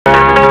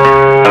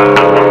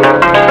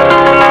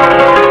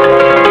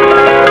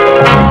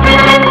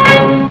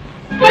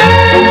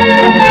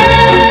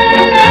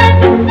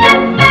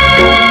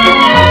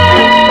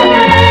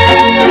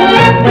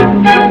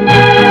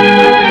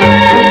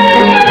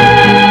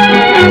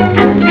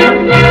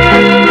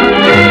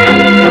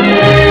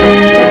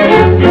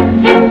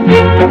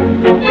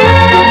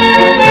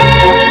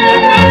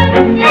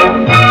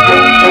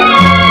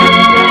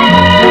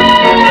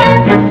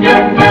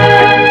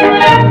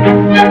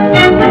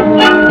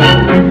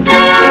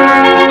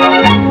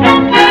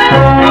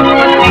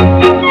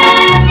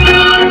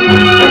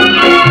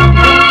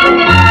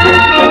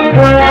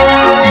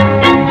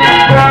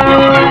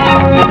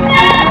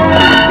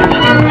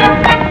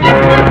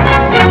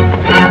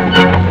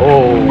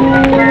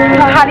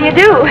do you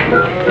do?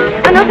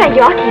 Oh, no, thank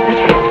you. I'll keep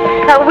it.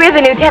 We're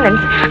the new tenants.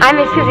 I'm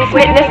Miss Susie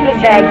Smith. This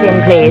Miss Bags in,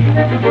 please.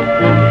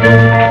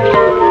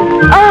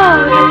 Oh,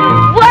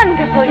 that's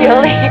wonderful,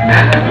 Yoli.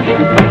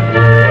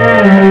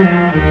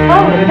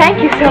 Oh, thank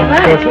you so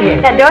much.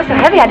 That door's so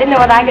heavy, I didn't know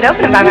whether I could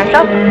open it by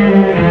myself.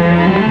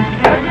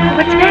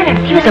 What's the matter?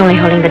 He was only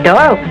holding the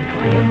door open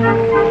for you.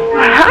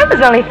 I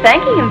was only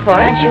thanking him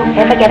for it. Don't you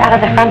ever get out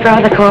of the front row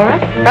of the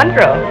chorus? Front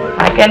row?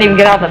 I can't even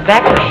get out the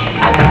back.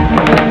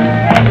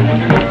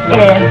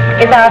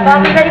 Is our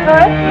apartment ready for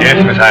us? Yes,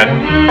 Miss Hayden.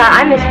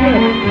 I'm Miss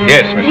Smith.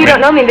 Yes, Miss You don't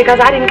know me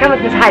because I didn't come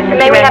with Miss Hayden.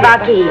 May we have our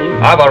keys?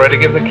 I've already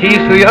given the keys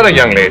to the other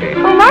young lady.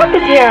 Oh,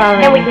 Martha's here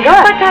already. Then we can go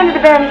up. What time did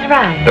the Baroness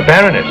arrive? The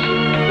Baroness.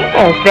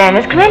 Yes,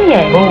 Baroness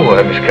Grenier. Oh,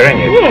 Miss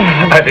Grenier.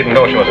 Yes. I didn't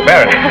know she was a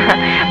Baroness.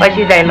 Well,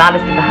 she's very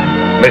modest about it.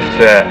 Miss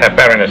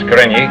Baroness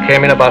Grenier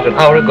came in about an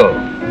hour ago.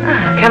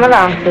 Ah, come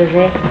along,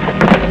 Susie.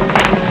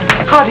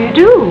 How do you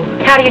do?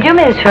 How do you do,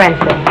 Miss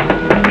Francis?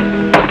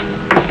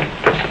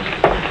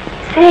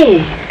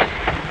 Say,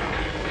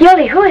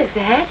 Yoli, who is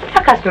that?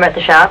 A customer at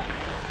the shop.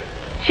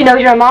 She knows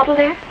you're a model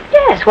there?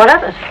 Yes, what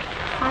of it?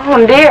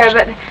 Oh, dear,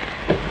 but...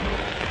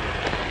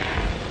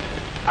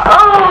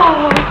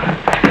 Oh!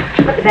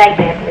 Put the bag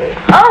there, please.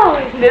 Oh,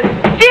 isn't this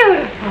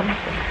beautiful?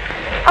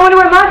 I wonder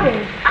where Martha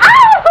is.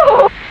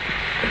 Oh!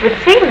 It would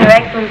seem Her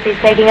Excellency's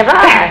taking a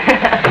bath.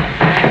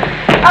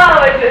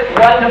 Oh, isn't this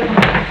wonderful?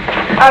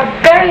 Our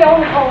very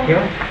own home.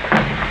 Yeah?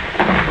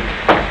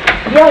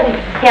 Yoli,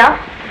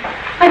 Yeah?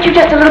 aren't you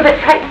just a little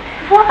bit frightened?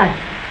 What?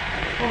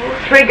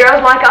 Oh, 3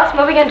 girls like us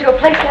moving into a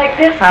place like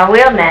this? Oh,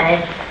 we'll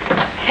manage.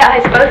 Yeah,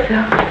 I suppose so.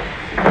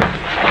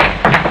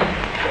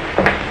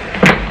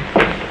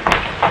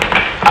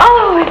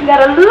 Oh, isn't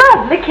that a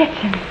lovely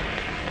kitchen?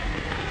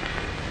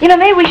 You know,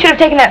 maybe we should have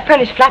taken that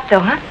furnished flat, though,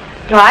 huh?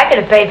 Well, I could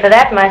have paid for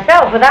that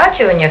myself without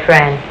you and your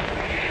friend.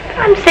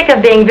 I'm sick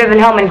of being driven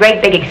home in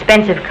great big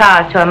expensive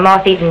cars to a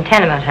moth-eaten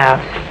tenement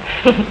house.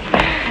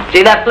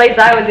 See, that place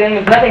I was in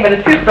was nothing but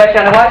a toothbrush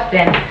on a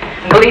washstand.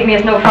 And believe me,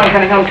 it's no fun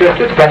coming home to a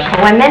toothbrush.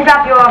 When men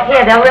drop you off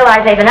here, they'll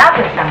realize they've been out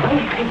with someone.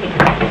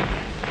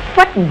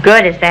 What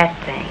good is that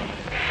thing?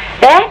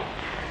 That?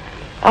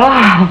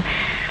 Oh,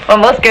 well,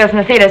 most girls in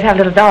the theaters have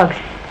little dogs.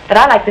 But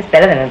I like this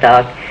better than a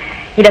dog.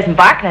 He doesn't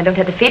bark, and I don't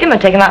have to feed him or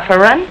take him out for a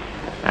run.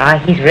 Oh,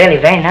 he's really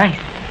very nice.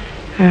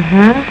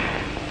 Mm-hmm.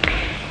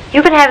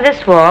 You can have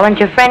this wall, and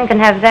your friend can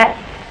have that.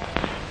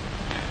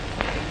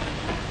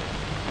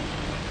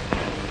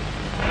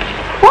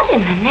 What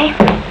in the name?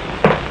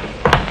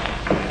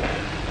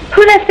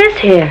 Who left this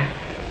here?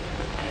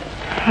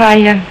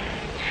 Why,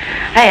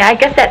 I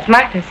guess that's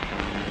Martha's.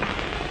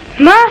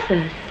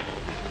 Martha's?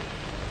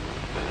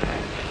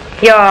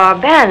 Your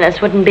Baroness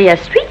wouldn't be a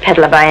street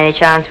peddler by any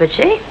chance, would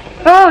she?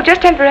 Oh,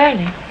 just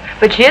temporarily.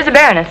 But she is a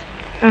Baroness.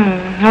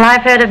 Well,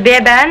 I've heard of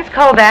beer barons,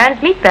 coal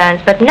barons, meat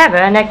barons, but never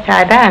a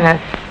necktie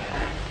Baroness.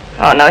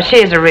 Oh, no, she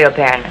is a real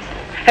Baroness.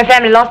 Her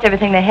family lost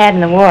everything they had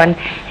in the war, and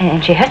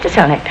she has to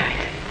sell neckties.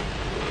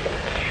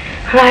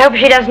 Well, I hope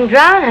she doesn't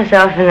drown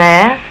herself in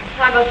there.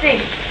 I will see.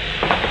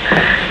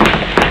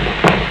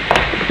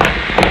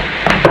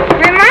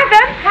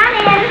 Martha? Come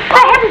in.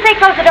 For heaven's sake,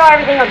 close the door.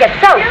 Everything will get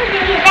soaked.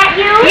 Susie, is that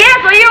you? Yes,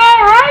 are you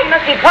all right? It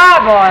must be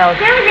parboiled.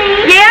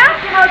 Susie? Yeah?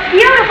 The most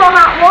beautiful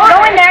hot water.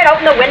 Go in there and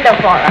open the window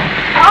for her.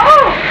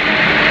 Oh,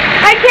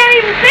 I can't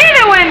even see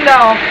the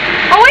window.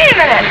 Oh, wait a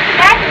minute.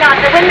 That's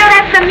not the window,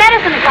 that's the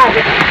medicine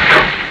closet.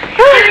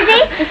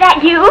 Susie, is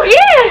that you?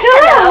 Yes,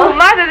 hello. Hello.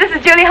 Martha, this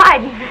is Julie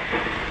Hayden.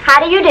 How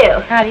do you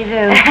do? How do you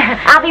do?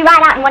 I'll be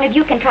right out and one of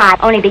you can try.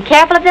 Only be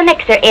careful of the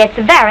mixer. It's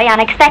very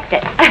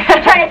unexpected. You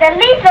turn it the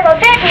least little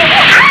bit and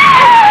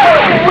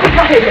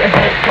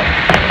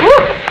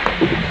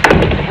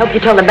I hope you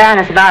told the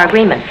Baroness of our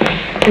agreement.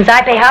 Since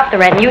I pay half the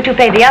rent and you two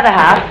pay the other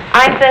half,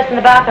 I'm first in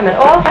the bathroom at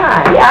all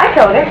times. Yeah, I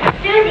told her.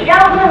 Susie,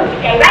 don't move.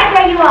 Stay right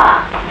where you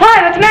are.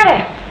 Why, what's the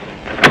matter?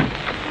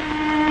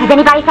 Has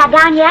anybody sat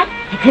down yet?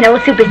 It's an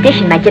old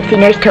superstition my gypsy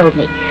nurse told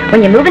me. When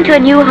you move into a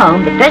new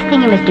home, the first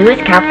thing you must do is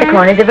count the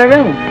corners of a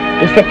room.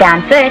 If you sit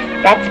down first,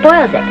 that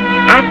spoils it.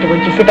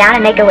 Afterwards, you sit down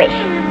and make a wish.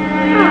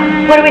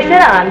 What do we sit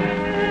on?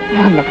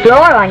 On the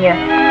floor, on your...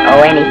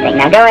 Oh,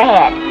 anything. Now go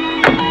ahead.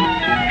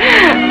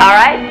 All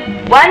right.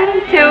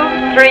 1, 2,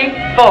 3,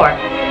 4.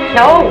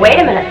 No,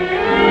 wait a minute.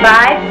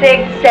 5,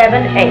 6,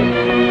 7,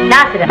 8.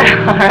 Now sit down.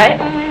 All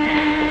right.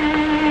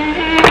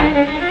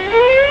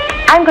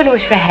 I'm going to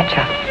wish for a hat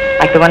shop,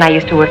 like the one I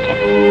used to work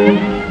in.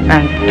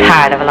 I'm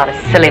tired of a lot of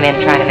silly men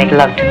trying to make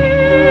love to me.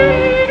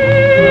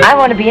 I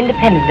want to be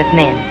independent of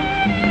men.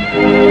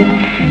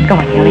 Go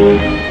on, Yoli.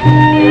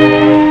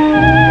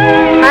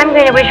 I'm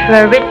going to wish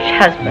for a rich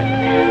husband.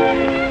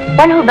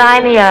 One who'll buy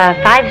me a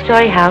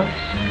 5-story house,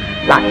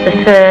 lots of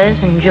furs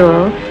and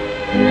jewels,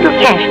 little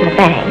cash in the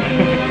bank.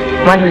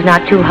 One who's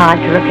not too hard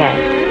to look at.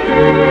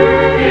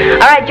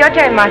 All right, your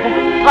turn, Martha.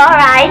 All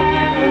right.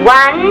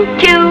 1,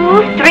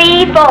 2,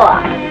 3,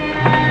 4.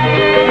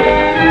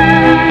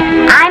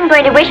 I'm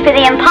going to wish for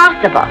the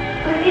impossible.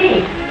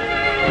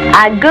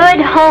 A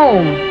good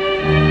home.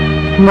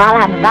 And while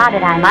I'm about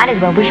it, I might as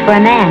well wish for a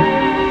man.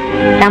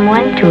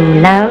 Someone to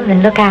love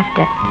and look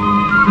after.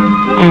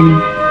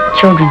 And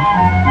children.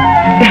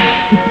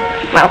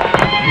 Well,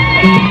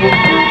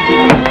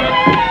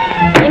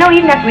 you know,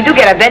 even after we do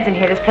get our beds in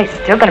here, this place is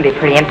still going to be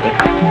pretty empty.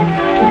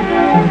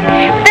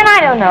 But then I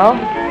don't know.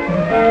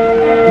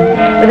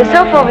 With a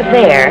sofa over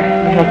there,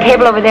 and a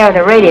table over there with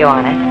a radio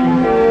on it,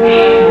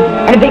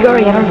 and a big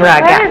Oriental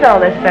rug. Where is all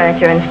this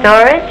furniture in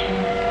storage?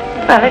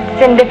 Well,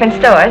 it's in different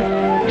stores,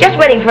 just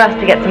waiting for us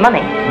to get some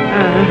money.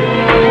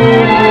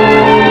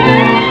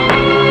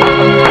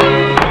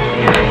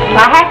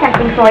 Well, I have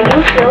something for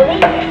you,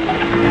 Sylvie.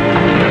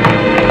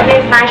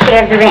 Here's my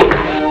share of the rent.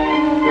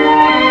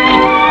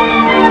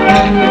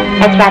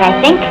 That's right, I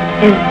think.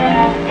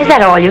 Is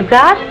that all you've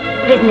got?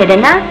 Isn't it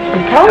enough?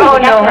 You told me. Oh,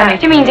 that's no, right.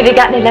 honey. She means have you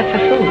got any left for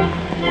food?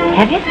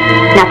 Have you?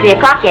 Not 3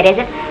 o'clock yet, is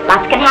it?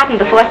 Lots can happen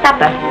before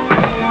supper.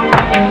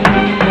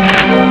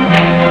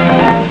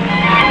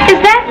 Is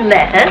that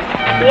lettuce?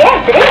 Yes,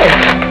 it is.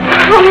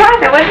 Oh,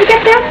 Martha, what did you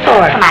get that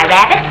for? For my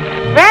rabbits.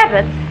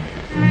 Rabbits?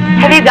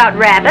 Have you got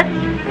rabbits?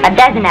 A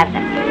dozen of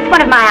them. It's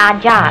one of my odd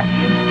jobs.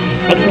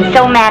 Makes me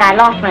so mad I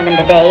lost one of them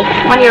today.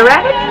 One of your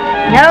rabbits?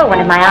 No, one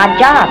of my odd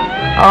jobs.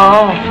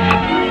 Oh.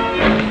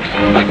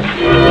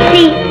 You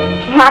see,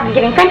 I've been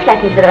giving French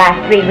lessons for the last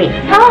 3 weeks.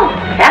 Oh,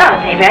 that ought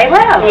to pay very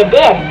well. It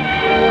did.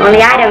 Only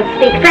I don't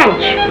speak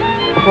French.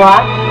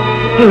 What?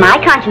 My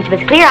conscience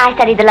was clear. I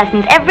studied the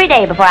lessons every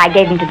day before I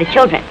gave them to the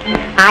children.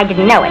 I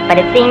didn't know it,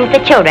 but it seems the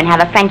children have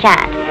a French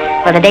aunt.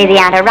 Well, the day the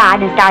aunt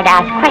arrived and started to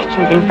ask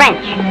questions in French.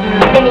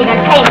 Didn't even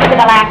pay me for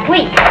the last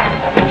week.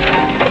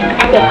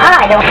 And if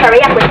I don't hurry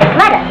up with this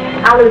letter,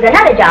 I'll lose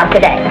another job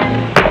today.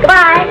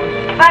 Goodbye.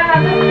 Bye,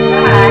 Mother.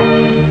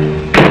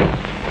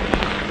 Bye.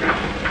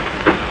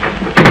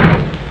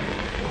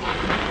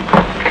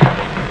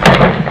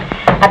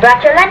 I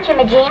brought your lunch,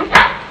 Imogene.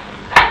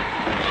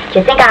 Did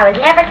you think I was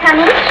never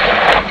coming?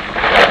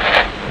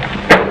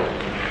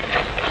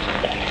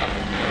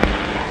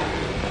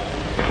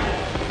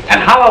 And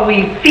how are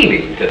we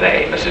feeling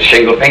today, Mrs.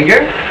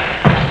 Shinglefinger?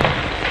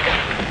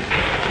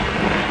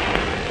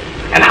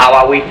 And how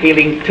are we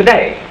feeling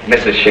today,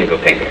 Mrs.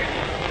 Shinglefinger?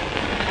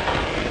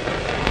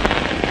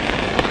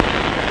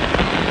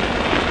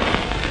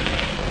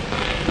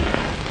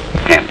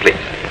 And please.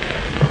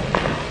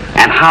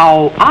 And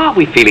how are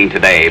we feeling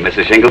today,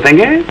 Mrs.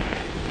 Shinglefinger?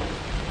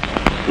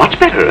 Much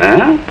better,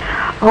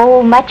 huh?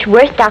 Oh, much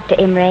worse, Dr.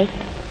 Imray.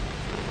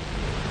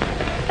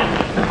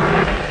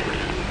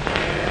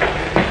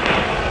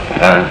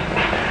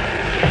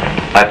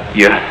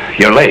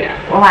 You're late.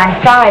 Oh,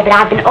 I'm sorry, but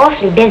I've been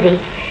awfully busy.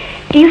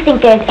 Do you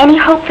think there's any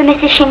hope for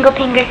Mrs.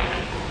 Shinglefinger?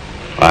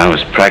 Well, I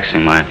was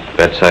practicing my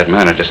bedside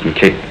manner just in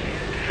case.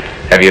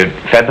 Have you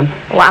fed them?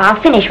 Well, I'll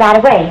finish right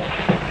away.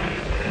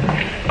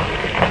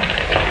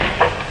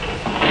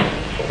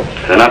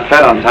 If they're not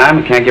fed on time,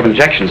 we can't give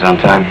injections on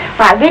time.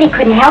 Well, I really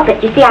couldn't help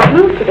it. You see, I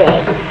moved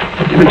today.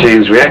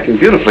 Imogene's reacting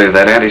beautifully to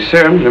that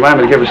anti-serum. Remind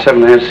me to give her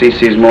 7.5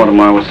 cc's more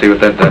tomorrow. We'll see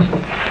what that does.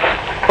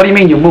 What do you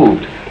mean you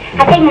moved?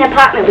 I've taken an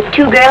apartment with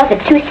 2 girls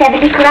at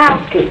 270 Corral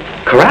Street.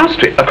 Corral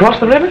Street? Across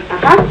the river?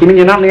 Uh-huh. You mean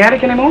you're not in the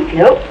attic anymore?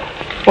 Nope.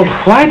 Well,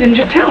 why didn't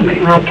you tell me?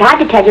 Well, I tried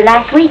to tell you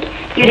last week.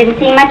 You didn't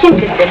seem much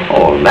interested.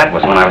 Oh, that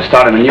was when I was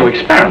starting a new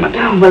experiment.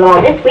 Oh, well,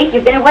 all this week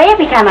you've been away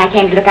every time I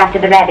came to look after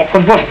the rabbits.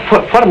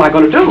 But what am I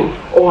going to do?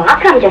 Oh, I'll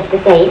come just the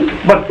same.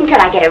 But-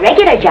 until I get a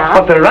regular job.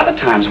 But there are other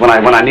times when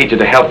I need you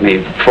to help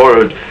me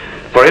for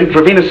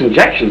intravenous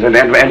injections and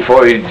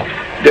for...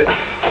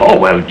 Oh,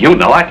 well, you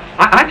know,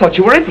 I thought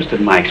you were interested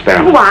in my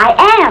experiment. Oh, I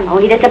am.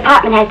 Only this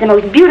apartment has the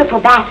most beautiful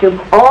bathroom,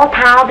 all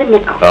tiled and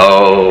nickel.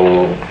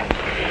 Oh,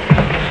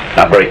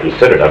 not very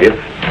considerate of you.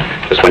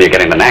 Just when you're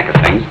getting the knack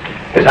of things.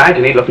 Besides,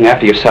 you need looking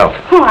after yourself.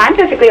 Oh, I'm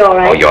perfectly all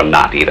right. Oh, you're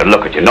not either.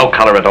 Look at you, no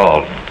color at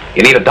all.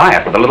 You need a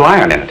diet with a little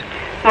iron in it.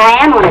 I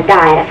am on a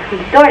diet,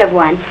 sort of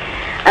one.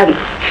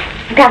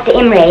 Dr.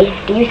 Imray,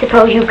 do you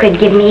suppose you could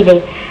give me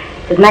the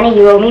money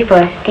you owe me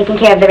for taking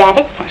care of the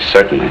rabbits? Why,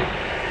 certainly.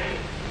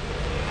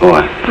 Oh,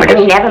 I guess...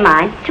 Oh, never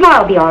mind.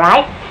 Tomorrow will be all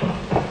right.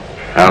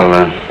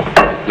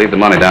 I'll leave the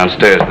money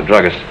downstairs at the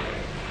druggist.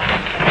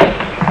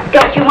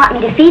 Don't you want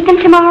me to feed them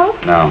tomorrow?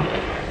 No,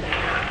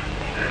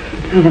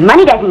 Well, the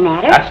money doesn't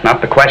matter. that's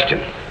not the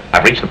question.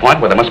 I've reached the point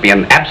where there must be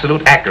an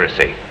absolute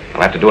accuracy.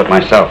 I'll have to do it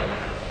myself.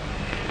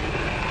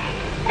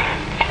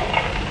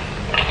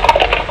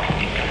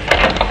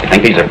 You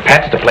think these are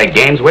pets to play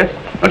games with?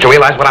 Don't you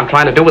realize what I'm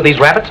trying to do with these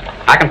rabbits?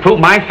 I can prove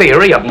my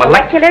theory of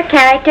Molecular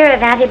character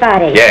of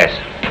antibodies. Yes.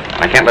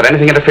 I can't let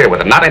anything interfere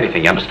with it. Not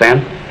anything, you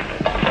understand?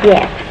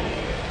 Yes.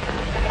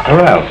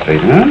 Corral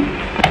Street, huh?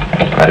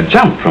 Quite a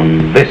jump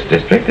from this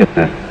district, isn't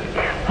it?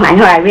 Well, I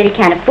know I really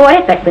can't afford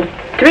it, but with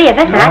 3 of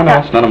us, I No,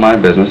 thought... it's none of my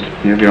business.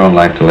 You have your own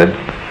life to live.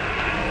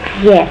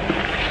 Yes.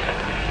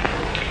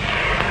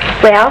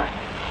 Well,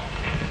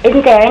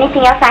 isn't there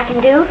anything else I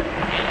can do?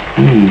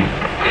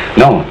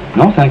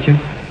 No, thank you.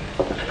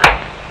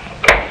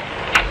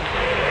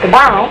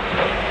 Goodbye.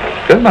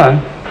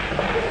 Goodbye.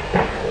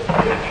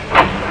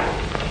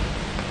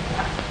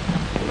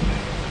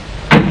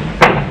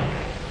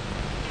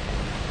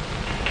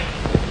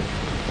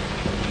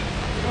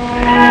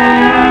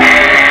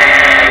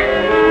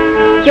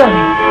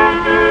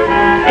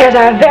 Yoli, there's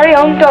our very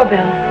own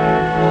doorbell.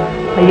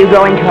 Will you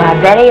go into our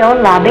very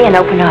own lobby and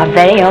open our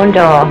very own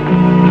door?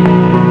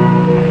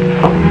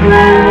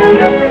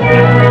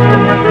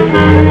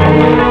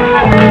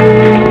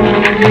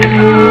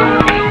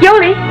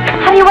 Yoli,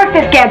 how do you work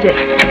this gadget?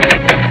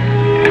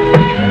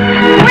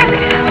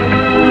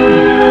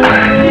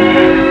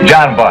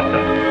 John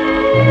Boston.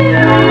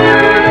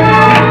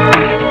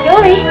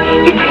 Yoli,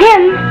 it's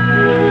him.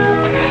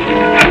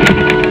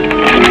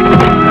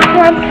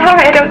 Oh, I'm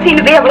sorry, I don't seem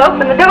to be able to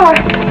open the door.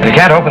 You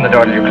can't open the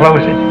door till you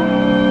close it.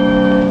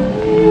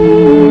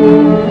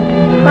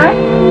 What?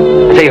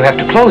 So you have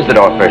to close the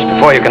door first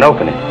before you can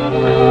open it.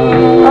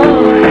 Oh,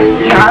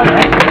 all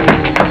right.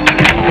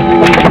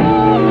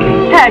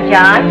 Hello,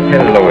 John.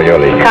 Hello,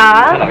 Yoli.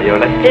 Carl. Hello,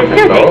 Yoli. This is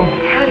Susie. Hello.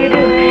 How do you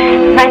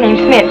do? My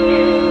name's Smith.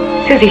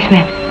 Susie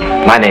Smith.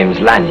 My name's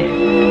Lanye.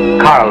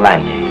 Carl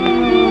Lanye.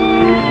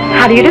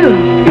 How do you do?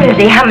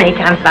 Susie, how many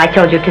times have I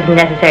told you it isn't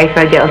necessary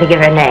for a girl to give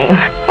her name?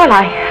 Well,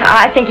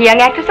 I think a young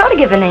actress ought to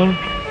give a name.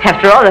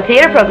 After all, the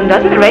theater program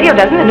doesn't, the radio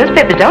doesn't, the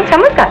newspapers don't.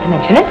 Someone's got to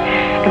mention it.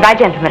 Goodbye,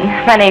 gentlemen.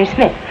 My name's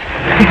Smith.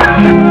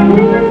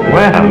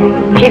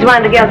 Well. She's one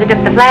of the girls who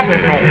took the flat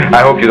with me.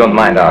 I hope you don't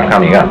mind our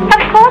coming up.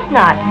 Of course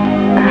not.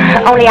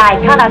 Only I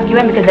can't ask you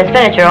in because there's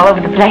furniture all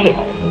over the place.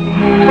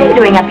 What are you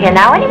doing up here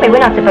now? Anyway, we're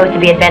not supposed to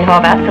be at Ben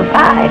Horvath's till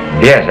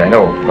 5. Yes, I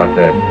know, but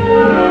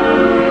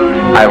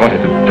I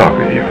wanted to talk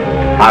with you.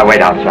 I'll wait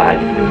outside.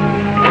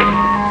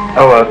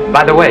 Oh,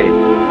 by the way,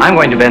 I'm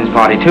going to Ben's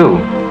party, too.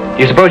 Do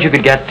you suppose you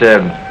could get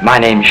my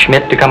name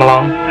Schmidt to come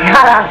along?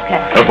 I'll ask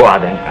her. Au revoir,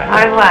 then.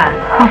 Au revoir.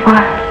 Au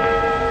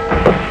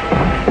revoir.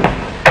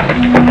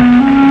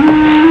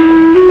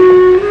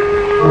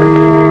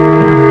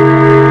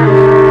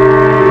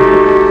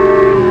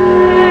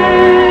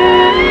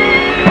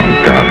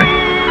 Darling,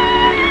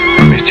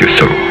 I missed you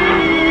so.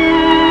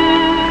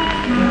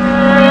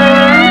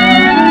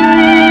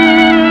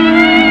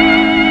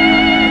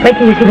 Wait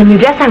till you see the new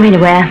dress I'm going to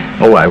wear.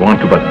 Oh, I want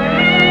to, but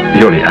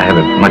Yoli, I have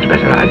a much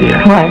better idea.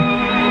 What?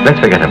 Let's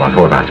forget about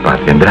Horvath's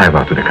party and drive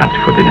out to the country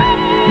for dinner.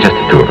 Just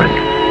the two of us.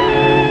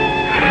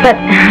 But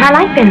I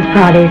like Ben's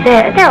parties.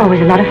 They're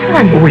always a lot of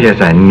fun. Oh, yes,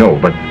 I know,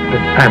 but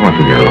I want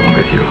to get along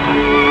with you.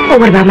 Well,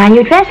 what about my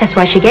new dress? That's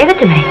why she gave it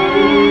to me.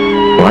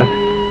 What?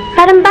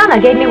 Madame Banner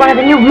gave me one of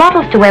the new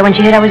models to wear when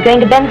she heard I was going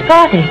to Ben's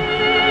party.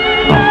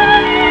 I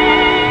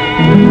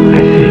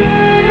see.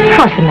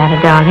 What's the matter,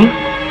 darling?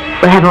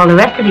 We'll have all the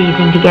rest of the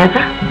evening together.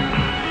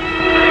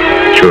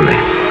 Surely.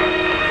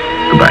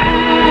 Goodbye.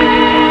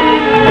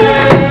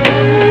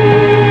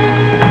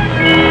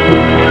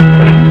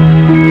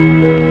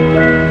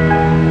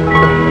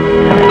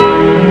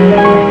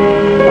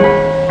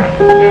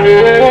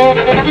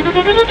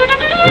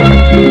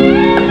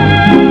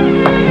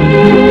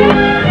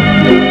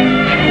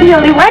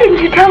 Yoli, why didn't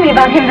you tell me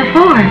about him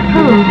before?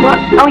 Oh, what?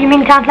 Oh, you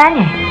mean Count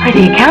Lanye? Is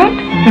he a count?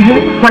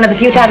 Mm-hmm. One of the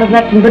few titles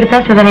left in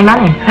Budapest with any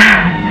money.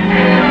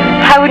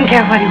 I wouldn't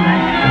care what he was.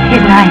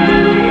 He's nice.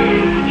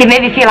 He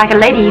made me feel like a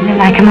lady even in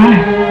my kimono.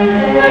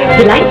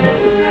 He liked me.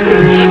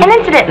 And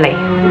incidentally,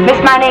 Miss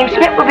My Name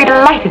Smith will be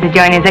delighted to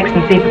join His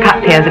Excellency for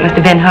cocktails at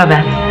Mr. Ben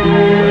Horvath's.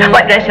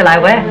 What dress shall I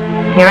wear?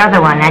 Your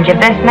other one, and your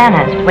best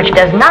manners, which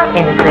does not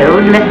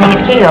include listening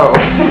at keyhole.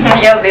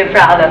 You'll be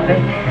proud of me.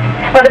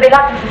 Well, there'll be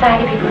lots of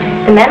society people.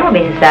 The men will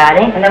be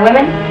society. And the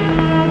women?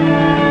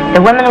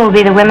 The women will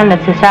be the women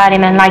that society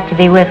men like to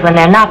be with when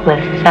they're not with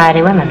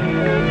society women.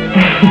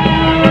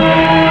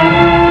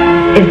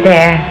 Is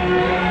there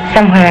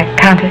somewhere a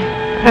countess?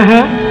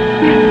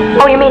 Mm-hmm.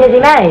 Oh, you mean is he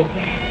married?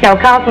 No,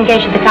 Carl's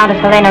engaged to the Countess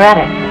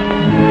Loretta.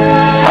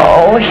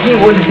 Oh, he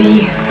would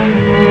be.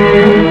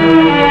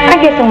 I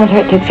guess it won't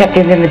hurt to accept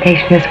his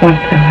invitation this once,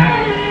 though, huh?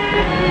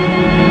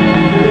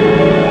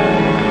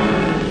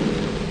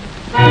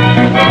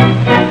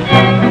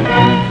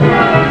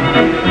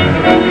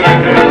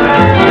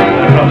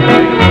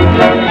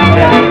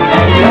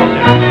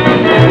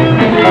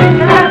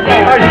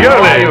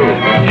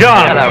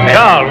 John,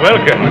 Carl,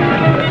 welcome.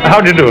 How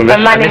do you do, Miss?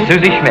 My name's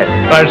Susie Schmidt.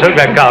 I'm so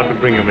glad Carl could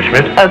bring you, Miss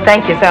Schmidt. Oh,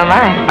 thank you so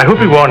much. I hope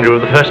he warned you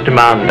of the first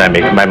demand I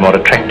make of my more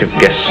attractive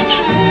guests.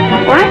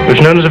 What?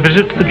 It's known as a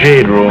visit to the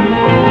Jade Room.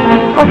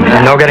 Oh,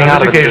 No getting On out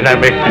this of it. occasion, I'll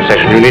make a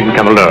concession. You needn't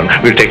come alone.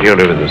 We'll take you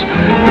with us.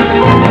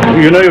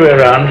 You know your way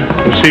around.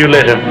 We'll see you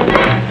later.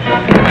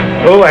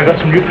 Oh, I got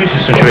some new pieces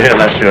since you were here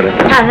last year.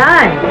 how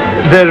nice.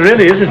 There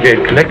really is a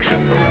jade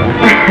collection.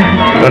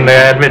 Only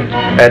I admit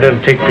I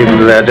don't take people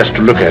there just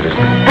to look at it.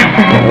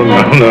 Oh,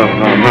 no.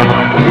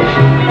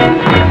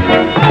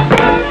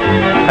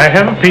 I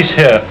have a piece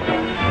here.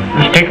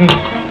 It was taken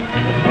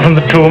from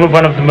the tomb of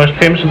one of the most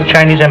famous of the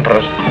Chinese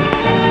emperors,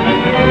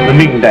 the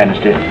Ming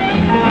Dynasty.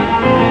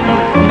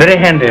 Very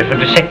handy for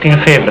dissecting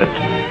a favorite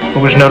who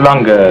was no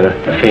longer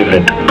a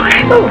favorite.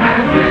 Oh,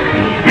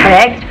 an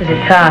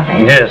exquisite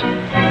carving. Yes.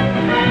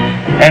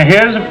 And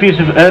here's a piece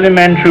of early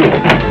Manchu.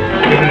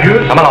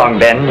 Come along,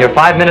 Ben. Your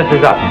 5 minutes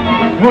is up.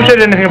 Who said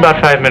anything about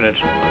 5 minutes?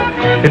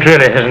 It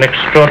really has an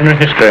extraordinary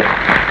history.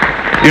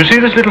 You see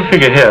this little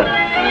figure here?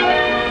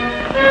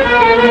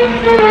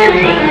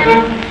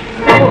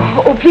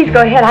 Oh, please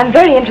go ahead. I'm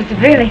very interested,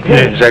 really.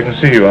 Yes, I can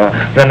see you are.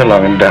 Run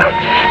along and dance.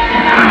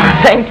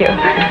 Thank you.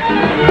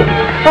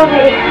 Oh,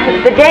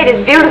 the jade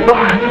is beautiful.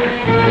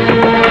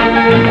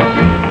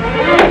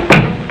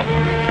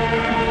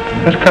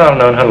 Has Carl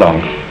known her long?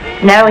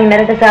 No, we met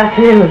her this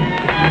afternoon.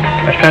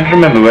 I was trying to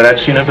remember where I'd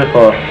seen her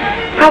before.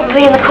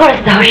 Probably in the chorus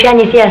of the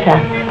Oceania Theatre.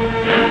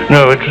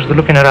 No, it was the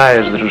look in her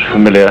eyes that was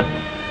familiar.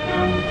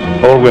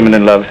 All women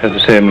in love have the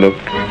same look.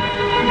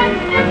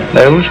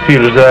 I always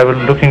feel as though I were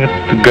looking at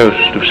the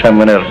ghost of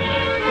someone else.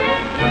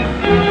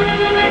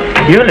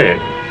 Really?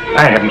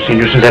 I haven't seen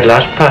you since that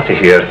last party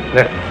here.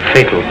 That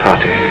fatal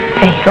party.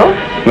 Fatal?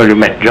 Well, you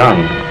met John.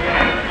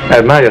 I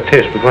admire your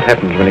taste, but what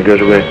happens when he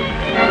goes away?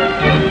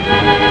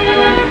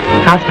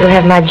 I'll still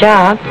have my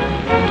job.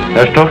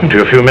 I was talking to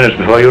you a few minutes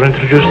before you were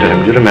introduced to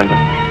him. Do you remember?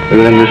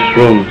 We were in this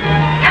room.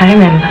 I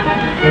remember.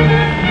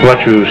 What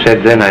you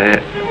said then,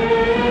 I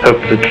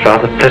hoped that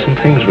rather pleasant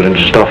things were in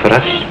store for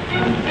us.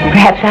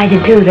 Perhaps I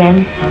did too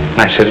then.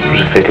 I said it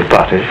was a fatal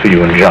party for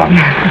you and John.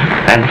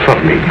 And for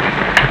me.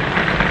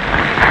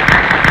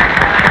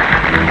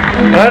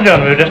 Well,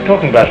 John, we were just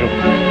talking about you.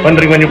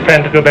 Wondering when you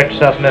plan to go back to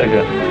South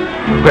America.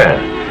 Well,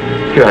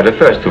 you are the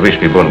first to wish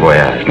me bon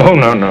voyage. Oh,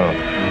 no, no.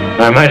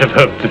 I might have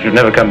hoped that you'd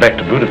never come back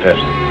to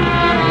Budapest.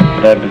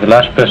 But I'd be the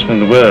last person in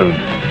the world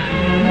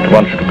to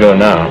want you to go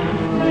now.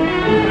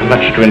 I'm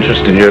much too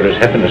interested in Yola's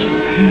happiness.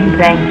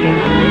 Thank you.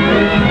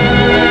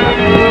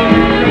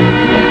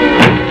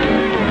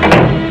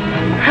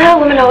 A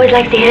woman always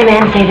likes to hear a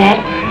man say that,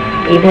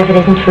 even if it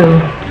isn't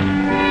true.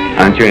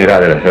 Aren't you in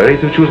rather a hurry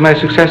to choose my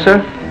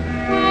successor?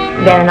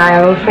 Ben and I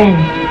are old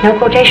friends. No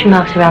quotation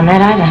marks around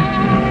that either.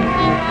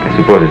 I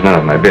suppose it's none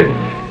of my business.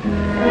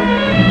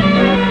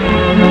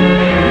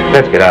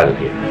 Let's get out of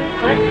here.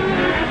 What?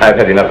 I've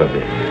had enough of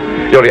this.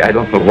 Yoli, I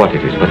don't know what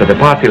it is, but at a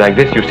party like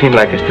this, you seem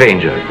like a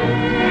stranger.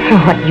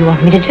 What do you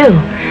want me to do?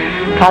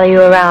 Follow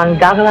you around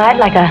goggle-eyed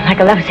like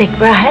a lovesick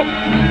bride?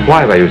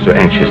 Why were you so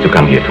anxious to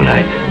come here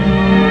tonight?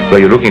 Were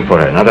you looking for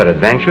another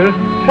adventure?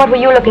 What were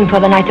you looking for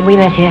the night that we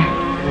met here?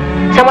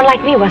 Someone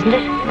like me, wasn't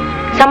it?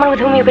 Someone with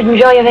whom you could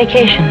enjoy your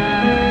vacation.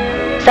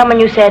 Someone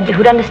you said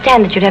who'd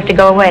understand that you'd have to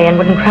go away and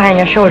wouldn't cry on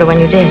your shoulder when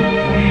you did.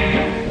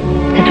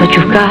 That's what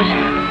you've got.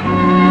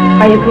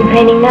 Are you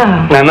complaining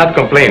now? I'm not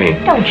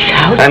complaining. Don't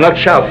shout. I'm not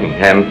shouting.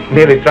 I'm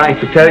merely trying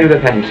to tell you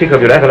that I'm sick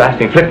of your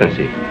everlasting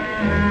flippancy.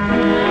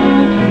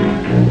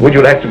 Would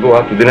you like to go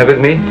out to dinner with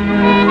me?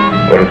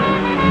 Or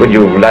would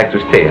you like to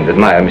stay and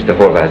admire Mr.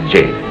 Horvath's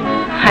jade?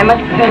 I much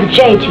prefer the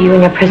jade to you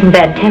and your present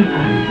bad temper.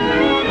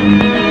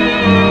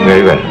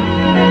 Very well.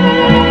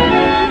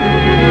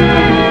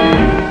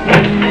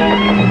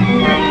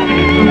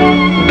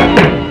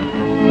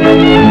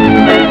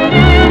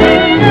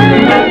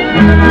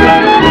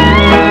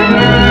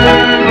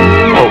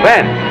 Oh,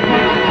 Ben.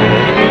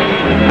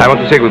 I want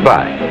to say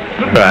goodbye.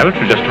 Goodbye, but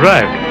you just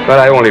arrived. But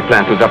I only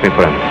plan to drop in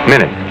for a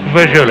minute.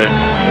 Where's Yola?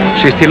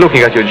 She's still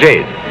looking at your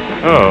jade.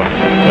 Oh,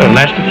 well,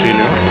 nice to see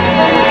you.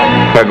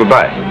 Well,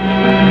 goodbye.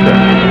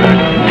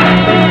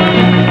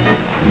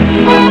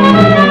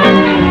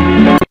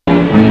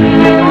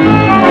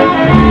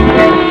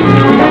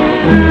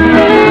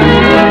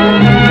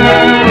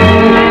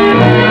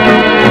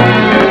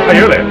 Hey,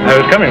 Yola, I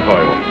was coming for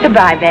you.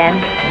 Goodbye, Ben.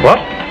 What?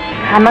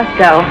 I must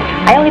go.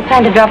 I only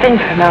plan to drop in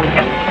for a moment.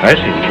 I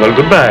see. Well,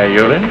 goodbye,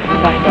 Yola.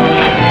 Goodbye, Ben.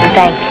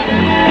 Thanks.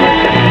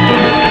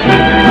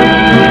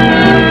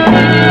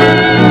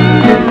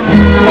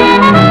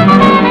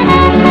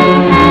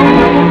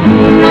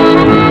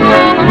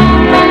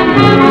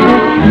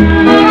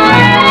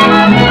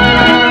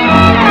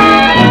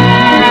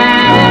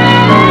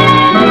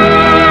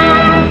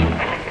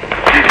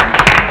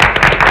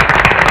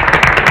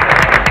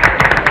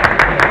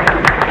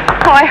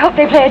 Oh, I hope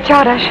they play a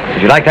Chardash.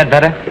 Did you like that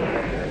better?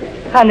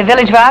 In the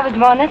village where I was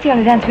born, that's the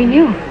only dance we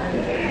knew.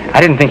 I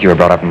didn't think you were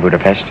brought up in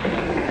Budapest.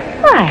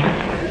 Why?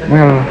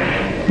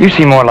 Well, you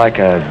seem more like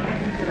a...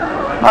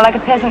 More like a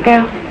peasant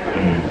girl?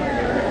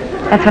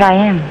 That's what I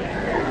am.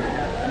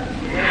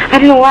 I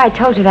don't know why I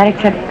told you that,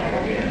 except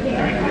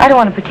I don't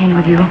want to pretend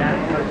with you.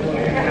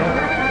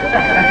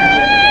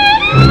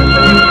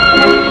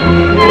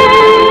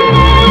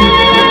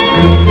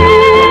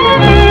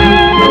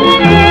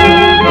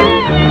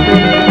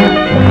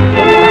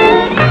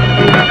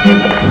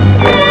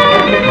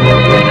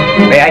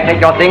 May I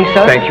take your things,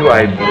 sir? Thank you,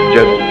 I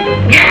just...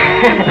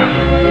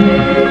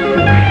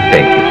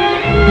 Thank you.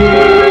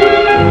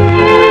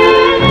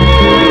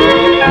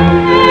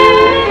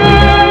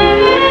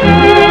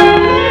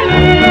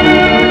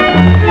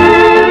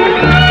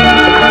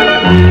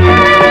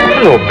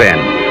 Hello, Ben.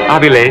 I'll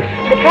be late.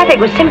 The traffic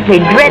was simply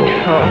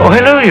dreadful. Oh,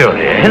 hello, Yola.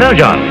 Hello,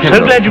 John. Hello.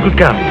 So glad you could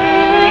come.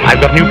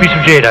 I've got a new piece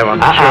of jade I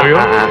want to show you.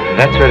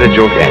 That's where the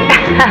joke ends.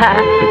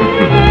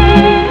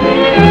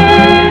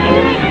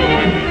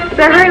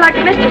 Better hurry like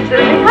the mistress,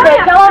 Susie. Hurry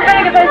up. Tell old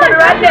Benny to finish it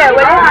right there,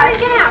 will you?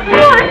 Get out.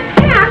 Come on.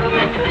 Get out.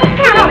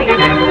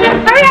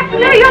 Hurry up,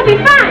 Sue. You'll be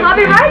fine. I'll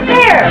be right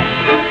there.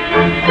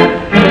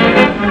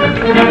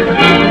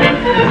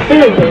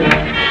 Susie.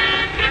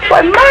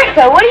 Why, Martin!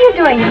 Martha, what are you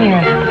doing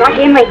here? Aunt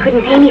Emily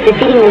couldn't pay me for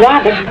feeding the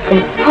rabbits.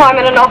 Oh, I'm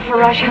in an awful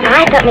rush.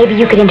 I thought maybe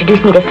you could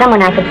introduce me to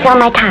someone I could sell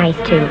my ties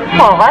to.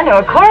 Oh, I know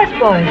a chorus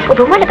boy. Oh,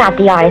 but what about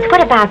the artist? What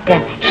about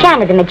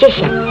Shanna the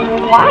magician?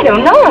 Oh, I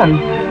don't know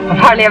him. I've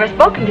hardly ever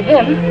spoken to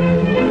him.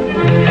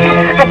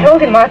 I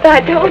told him, Martha,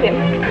 I told him.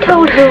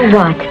 Told who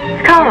what?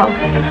 Carl.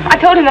 I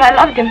told him that I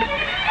loved him.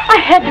 I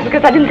had to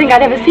because I didn't think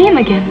I'd ever see him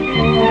again.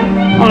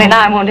 Only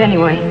now I won't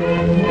anyway.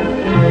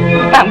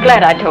 I'm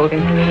glad I told him.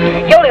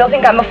 Yoli will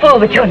think I'm a fool,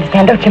 but you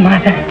understand, don't you,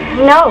 Martha?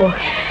 No.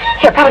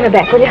 Here, put him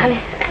back, will you, honey?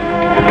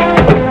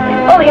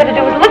 All he had to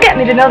do was look at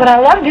me to know that I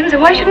loved him, so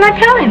why shouldn't I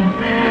tell him?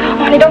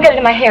 Oh, honey, don't get it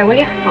in my hair, will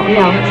you? Oh,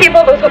 no. See if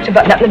all those hooks are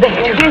buttoned up in the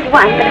back, too. Here's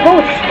one, but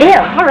hold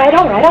still. All right,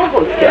 I'll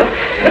hold still.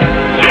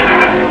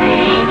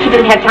 He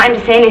didn't have time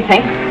to say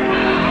anything.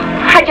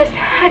 I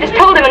just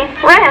told him and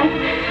ran.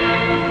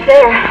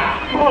 There.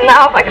 Oh,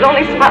 now if I could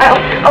only smile.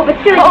 Oh, but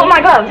Susie. Oh,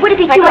 my gloves. Would it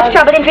be too much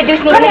trouble to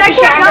introduce me to Mr.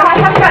 Shannon?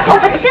 Oh,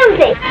 but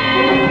Susie.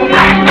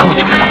 I told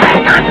you for the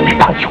last time to be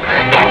punctual.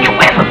 Can't you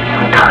ever be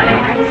on time?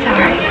 I'm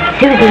sorry.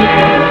 Susie,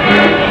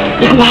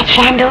 isn't that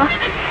Shandor?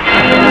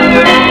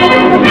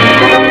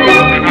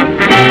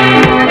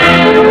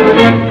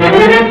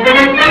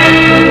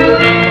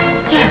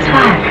 Yes,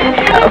 why?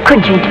 Oh,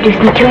 couldn't you introduce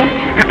me to him?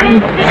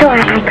 I'm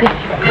sorry I could.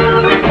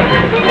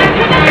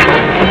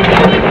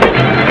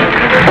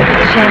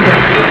 Shandor,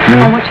 I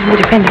want you to meet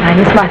a friend of mine,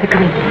 Miss Martha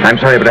Green. I'm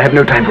sorry, but I have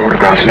no time for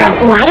autographs now.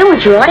 Oh, I don't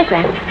want your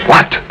autograph.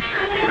 What?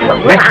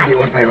 Naturally you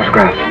want my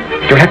autograph.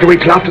 You'll have to wait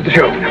till after the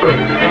show.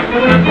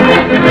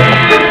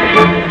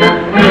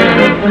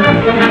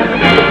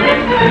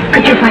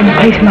 Could you find a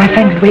place where my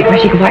friend would wait where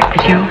she could watch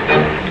the show?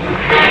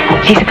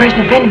 She's a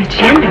personal friend of Mr.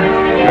 Shandor.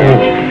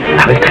 Oh,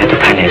 I will try to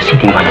find a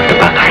seating one of the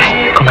buffers.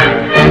 Come on.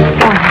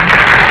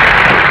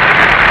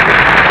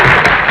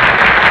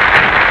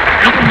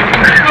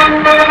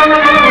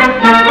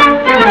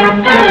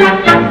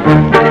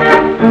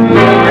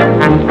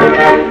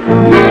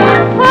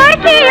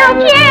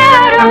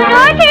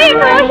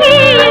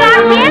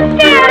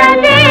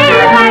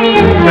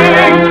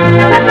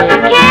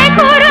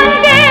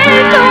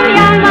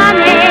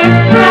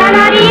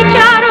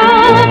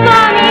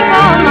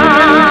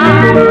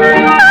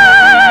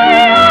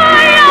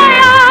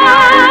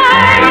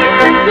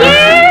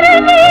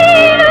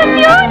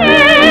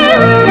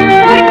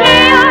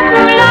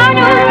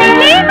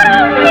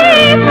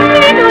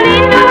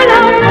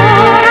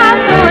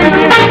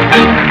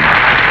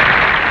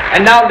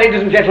 And now,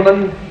 ladies and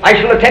gentlemen, I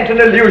shall attempt an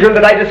illusion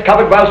that I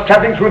discovered whilst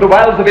travelling through the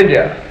wilds of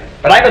India.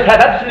 But I must have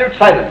absolute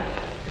silence,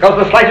 because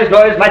the slightest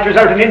noise might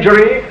result in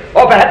injury,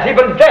 or perhaps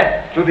even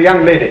death, to the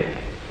young lady.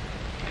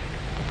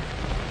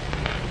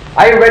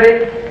 Are you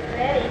ready?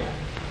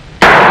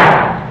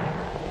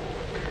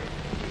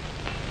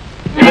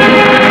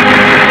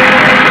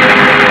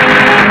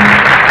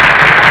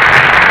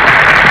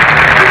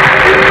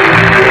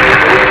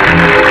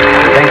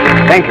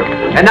 Ready. Thank you.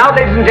 And now,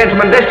 ladies and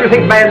gentlemen, lest you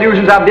think my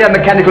illusions are mere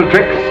mechanical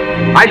tricks,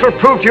 I shall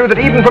prove to you that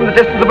even from the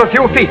distance of a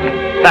few feet,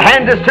 the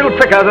hand is still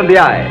quicker than the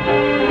eye.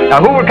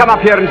 Now, who will come up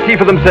here and see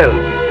for themselves,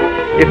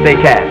 if they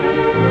can?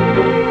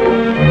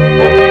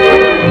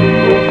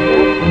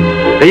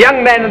 The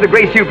young man in the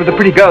grey suit with the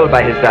pretty girl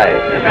by his side.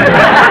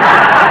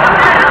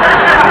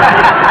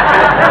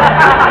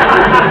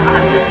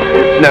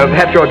 No,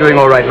 perhaps you're doing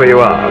all right where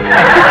you are.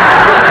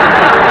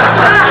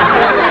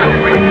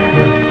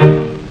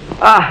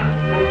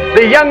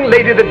 The young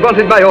lady that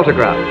wanted my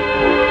autograph.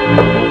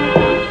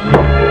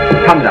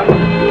 Come now.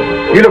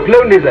 You look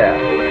lonely there.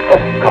 Oh,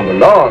 come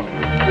along.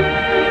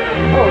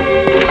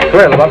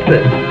 Well, what's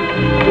this?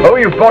 Oh,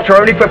 you've brought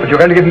your own equipment. You're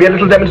going to give me a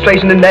little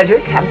demonstration in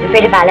magic? I was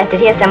afraid if I left it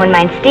here, someone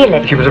might steal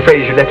it. She was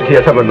afraid she left it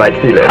here, someone might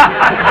steal it.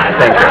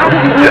 Thank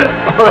you.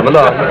 Come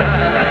along.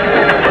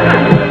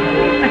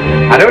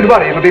 Now, don't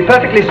worry. It'll be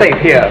perfectly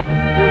safe here.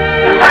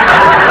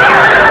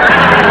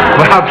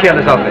 Well, how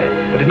careless of me.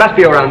 But it must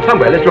be around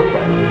somewhere. Let's look for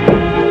it.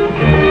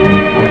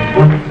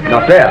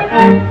 Not there.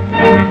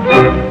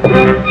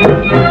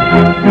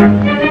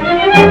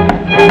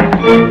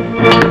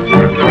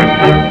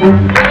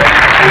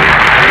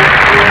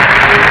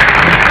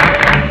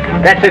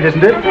 That's it,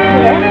 isn't it?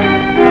 Yes.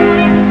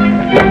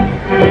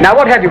 Now,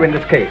 what have you in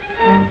this case?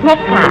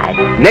 Neckties.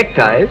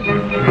 Neckties?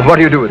 What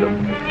do you do with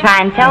them?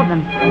 Try and sell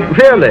them.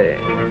 Really?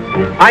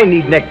 I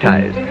need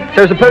neckties.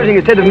 So supposing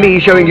instead of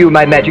me showing you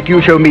my magic,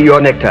 you show me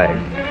your neckties.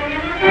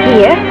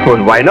 Here?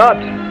 Well, why not?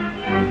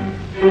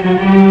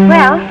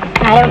 Well,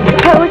 I don't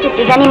suppose it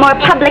is any more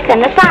public than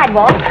the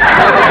sidewalk.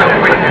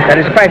 That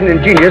is quite an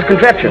ingenious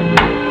contraption.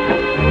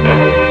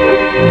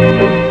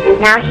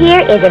 Now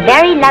here is a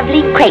very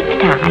lovely crepe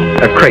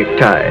tie. A crepe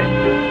tie.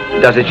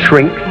 Does it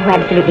shrink? Oh,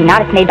 absolutely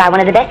not. It's made by one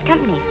of the best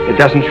companies. It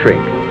doesn't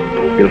shrink.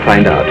 You'll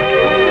find out.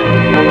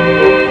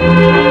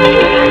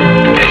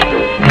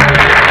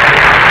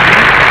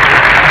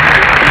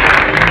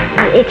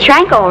 It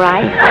shrank all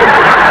right.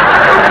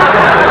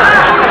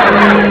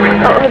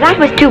 Oh, that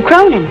was 2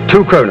 kronen.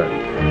 2 kroner.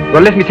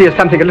 Well, let me see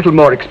something a little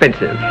more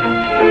expensive.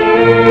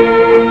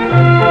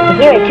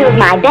 Here are 2 of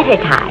my better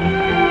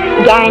ties.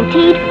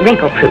 Guaranteed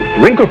wrinkle-proof.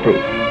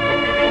 Wrinkle-proof?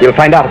 You'll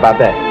find out about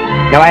that.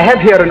 Now, I have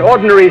here an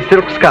ordinary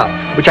silk scarf,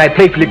 which I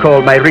playfully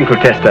call my wrinkle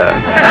tester.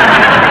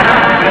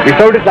 You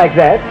fold it like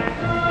that.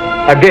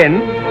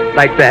 Again,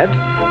 like that.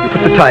 You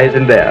put the ties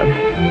in there.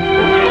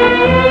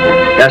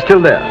 They're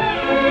still there.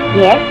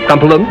 Yes?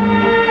 Crumple them.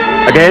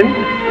 Again.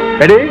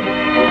 Ready?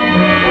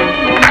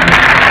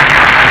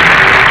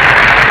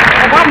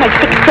 Well, that makes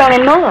 6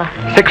 kronen more.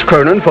 6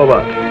 kronen for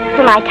what?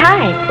 For my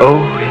ties. Oh,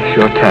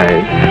 your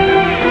ties.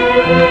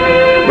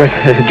 Well,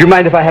 do you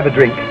mind if I have a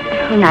drink?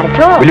 Oh, not at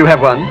all. Will you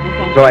have one?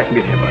 So I can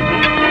get him one.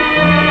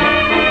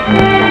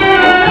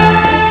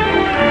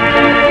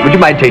 Would you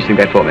mind tasting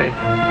that for me?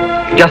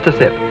 Just a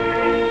sip.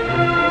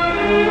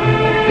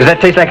 Does that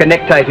taste like a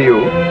necktie to you?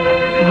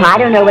 Well, I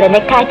don't know what a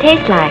necktie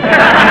tastes like.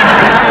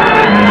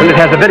 Well, it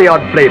has a very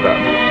odd flavor.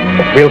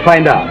 We'll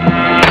find out.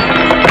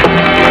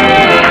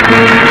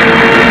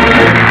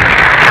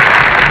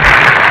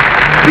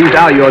 These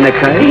are your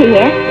neckties?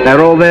 Yes.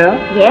 They're all there?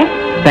 Yes.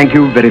 Thank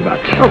you very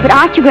much. Oh, but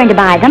aren't you going to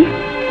buy them?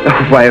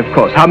 Oh, why, of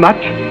course. How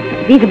much?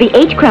 These will be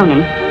 8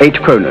 kronen. 8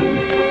 kronen.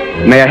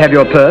 May I have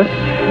your purse?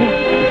 Yes.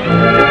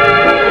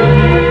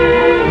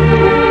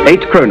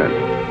 8 kronen.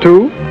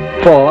 2,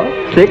 4,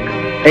 6,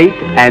 8,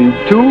 and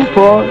 2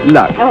 for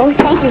luck. Oh,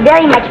 thank you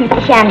very much,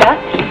 Mr. Shandor.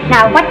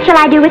 Now, what shall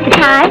I do with the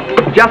ties?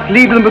 Just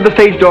leave them with the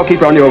stage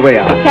doorkeeper on your way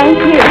out. Thank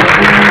you.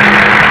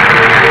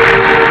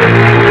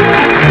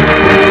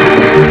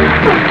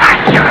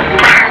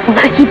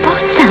 He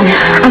bought some.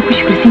 I wish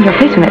you could have seen your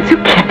face when that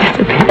soup can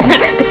disappeared.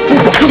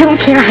 But I don't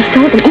care. I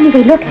saw them.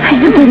 Anyway, look. I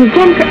did it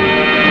again.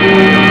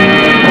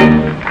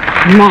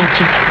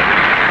 Magic.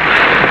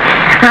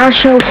 I'll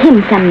show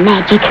him some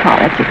magic. Oh,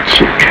 that's a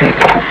cheap trick.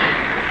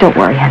 Don't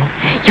worry, honey.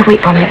 You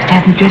wait for me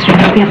upstairs in the dressing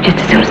room. I'll be up just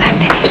as soon as I'm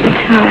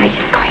finished. All right,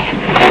 go ahead.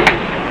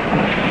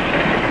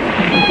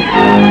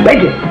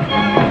 Benkett!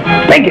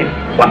 Benkett!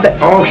 What the?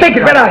 Oh,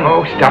 Benkett, where are you?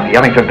 Oh, stop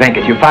yelling for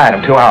Benkett. You fired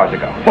him 2 hours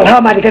ago. Well, how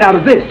am I to get out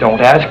of this? Don't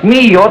ask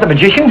me. You're the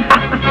magician.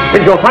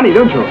 Think you're funny,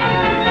 don't you?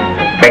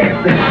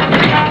 Benkett!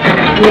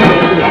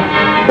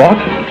 What?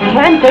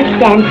 Terence, just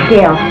stand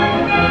still.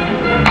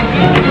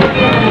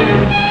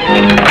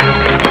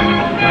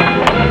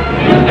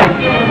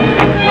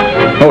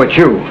 Oh, it's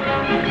you.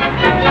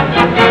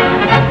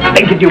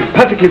 Benkett knew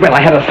perfectly well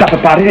I had a supper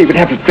party and he would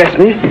have to dress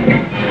me.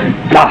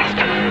 Blast.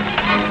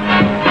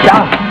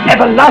 Blast.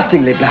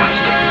 Everlastingly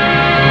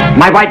blast.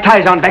 My white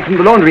ties aren't back from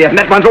the laundry yet, and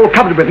that one's all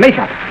covered with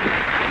makeup.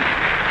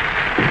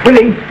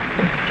 Willie!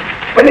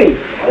 Willie!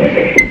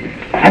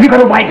 Have you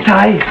got a white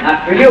tie?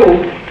 Not for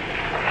you.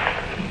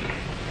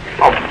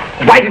 Oh,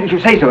 why didn't you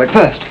say so at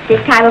first?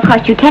 This tie will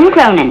cost you 10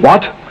 kronen.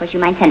 What? Of course, you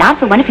might send out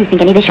for one if you think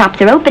any of the shops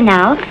are open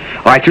now.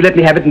 All right, you let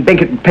me have it and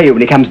Benkett will pay you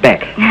when he comes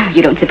back.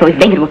 You don't suppose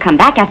Benkett will come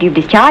back after you've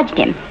discharged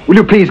him? Will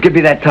you please give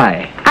me that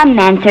tie? A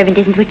manservant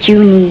isn't what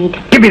you need.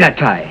 Give me that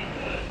tie.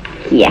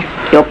 Yeah,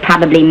 you'll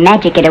probably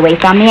magic it away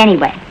from me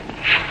anyway.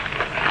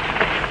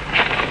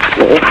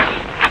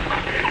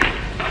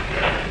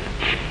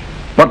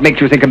 What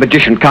makes you think a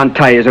magician can't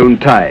tie his own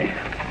tie?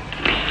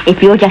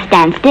 If you'll just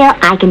stand still,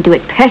 I can do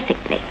it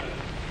perfectly.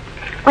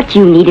 What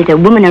you need is a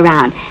woman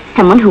around,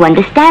 someone who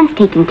understands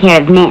taking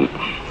care of men,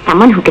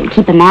 someone who can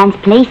keep a man's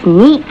place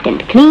neat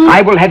and clean.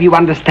 I will have you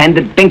understand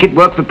that Benkett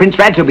worked for Prince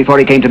Radso before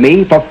he came to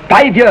me for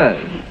 5 years.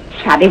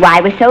 Probably why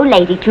I was so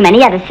lazy, too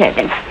many other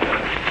servants.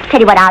 Tell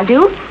you what I'll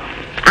do.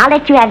 I'll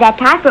let you have that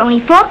tie for only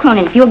 4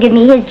 kronen if you'll give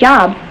me his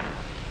job.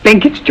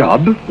 Benkett's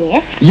job?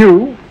 Yes?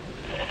 You?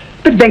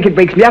 But Benkett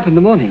wakes me up in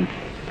the morning.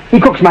 He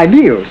cooks my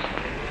meals.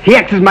 He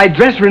acts as my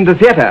dresser in the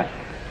theater.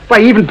 Why,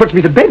 he even puts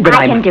me to bed when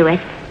I can do it.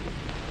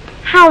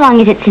 How long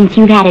is it since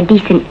you've had a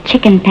decent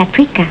chicken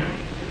paprika?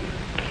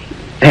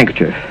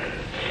 Handkerchief.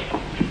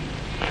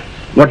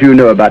 What do you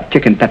know about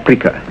chicken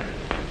paprika?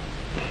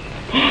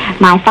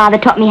 My father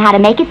taught me how to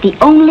make it the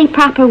only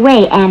proper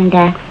way, and,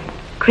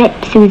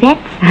 crepe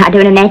Suzettes. I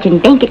don't imagine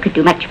Benkett could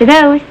do much for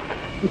those.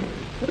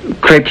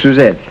 Crepe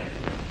Suzette.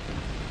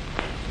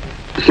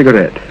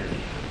 Cigarette.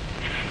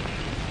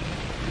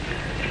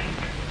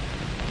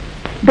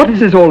 What is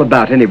this all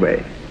about,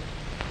 anyway?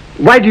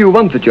 Why do you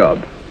want the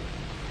job?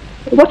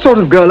 What sort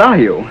of girl are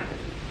you?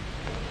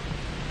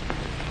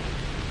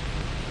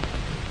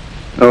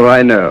 Oh,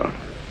 I know.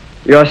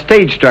 You're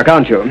stage-struck,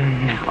 aren't you?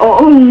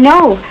 Oh,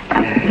 no.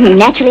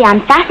 Naturally,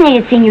 I'm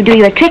fascinated seeing you do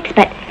your tricks,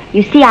 but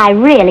you see, I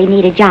really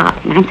need a job.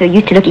 And I'm so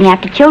used to looking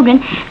after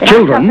children that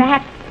Children? I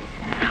thought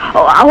perhaps...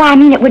 Oh, I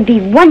mean, it would be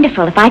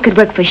wonderful if I could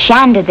work for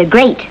Shandor the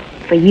Great,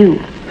 for you.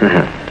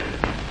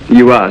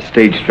 You are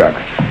stage-struck.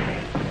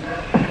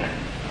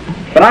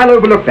 But I'll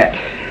overlook that.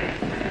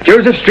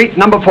 Joseph Street,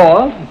 number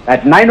 4,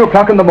 at 9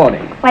 o'clock in the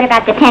morning. What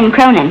about the 10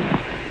 kronen?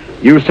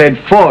 You said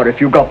 4 if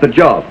you got the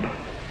job.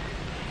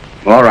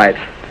 All right.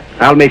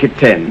 I'll make it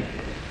 10.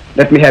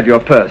 Let me have your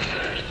purse.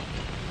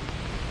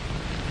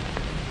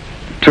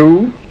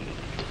 2,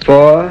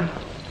 4,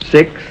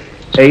 6,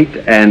 8,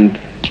 and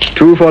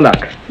 2 for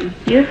luck.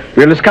 You?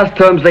 We'll discuss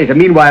terms later.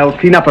 Meanwhile,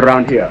 clean up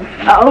around here.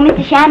 Oh,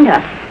 Mr.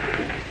 Shandor.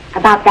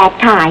 About that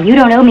tie. You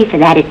don't owe me for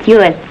that. It's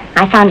yours.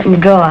 I found it in the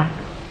drawer.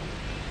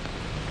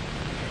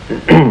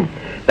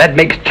 That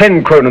makes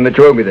 10 kronen that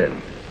you owe me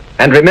then.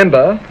 And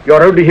remember,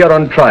 you're only here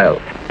on trial.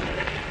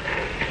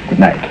 Good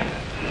night.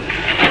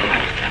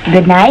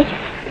 Good night.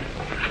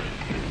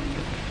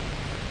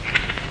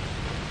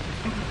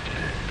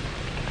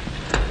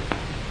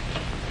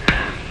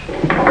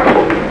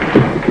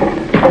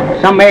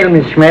 Some mail,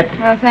 Miss Schmidt.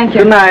 Oh, thank you.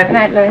 Good night. Good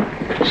night, Louis.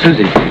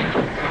 Susie,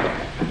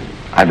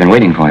 I've been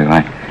waiting for you.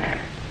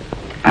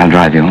 I'll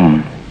drive you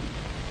home.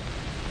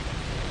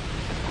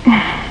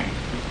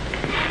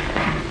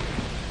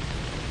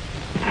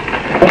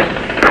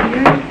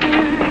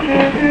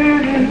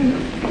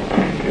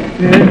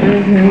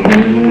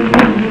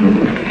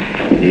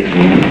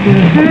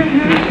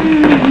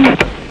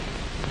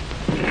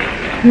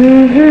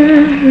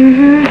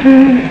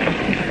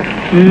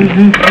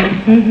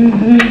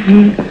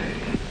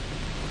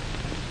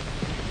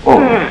 Oh,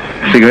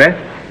 cigarette?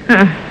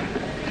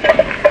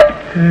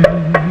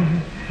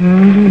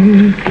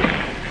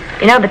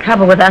 You know, the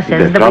trouble with us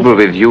is The trouble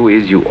with you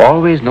is you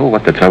always know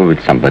what the trouble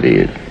with somebody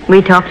is.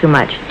 we talk too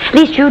much. At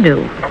least you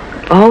do.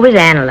 Always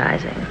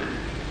analyzing.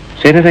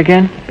 Say that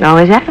again?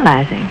 Always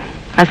analyzing.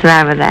 What's the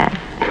matter with that?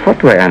 What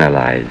do I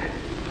analyze?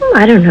 Oh,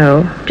 I don't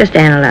know. Just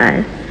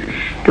analyze.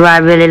 Do I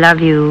really love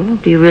you?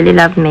 Do you really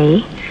love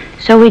me?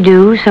 So we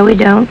do, so we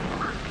don't.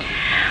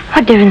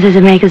 What difference does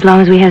it make as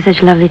long as we have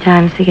such lovely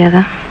times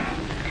together?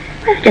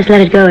 Well, just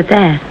let it go at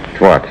that.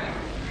 What?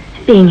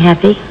 Being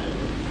happy.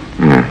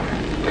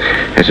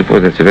 I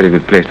suppose that's a very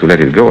good place to let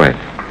it go at,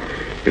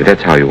 if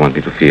that's how you want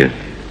me to feel.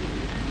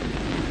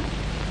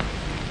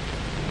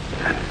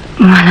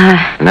 Well,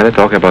 I'll never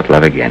talk about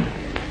love again.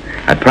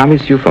 I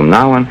promise you from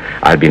now on,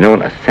 I'll be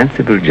known as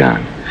Sensible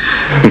John.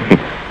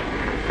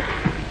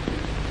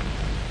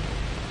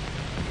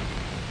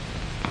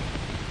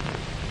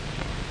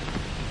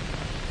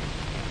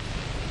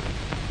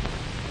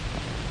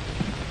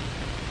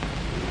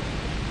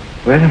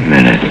 Wait a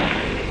minute.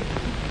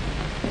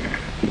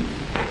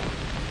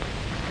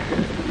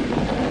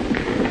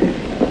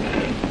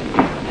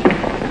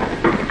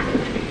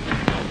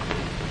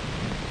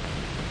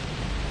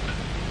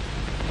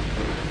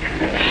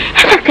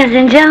 Hello,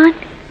 Cousin John.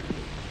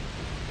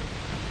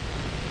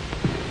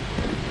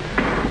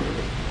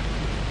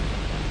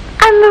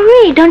 I'm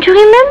Marie, don't you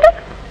remember?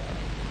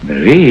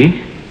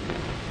 Marie?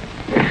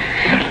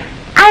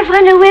 I've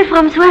run away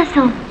from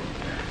Soissons.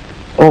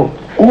 Oh,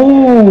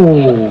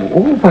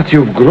 but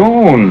you've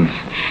grown.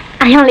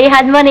 I only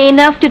had money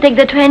enough to take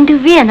the train to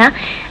Vienna,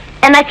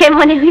 and I came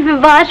on a river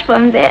barge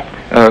from there.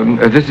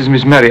 This is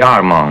Miss Mary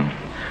Armand,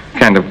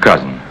 kind of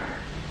cousin.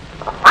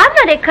 I'm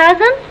not a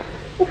cousin.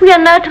 We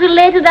are not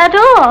related at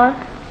all,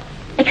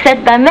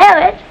 except by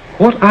marriage.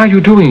 What are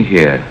you doing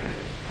here?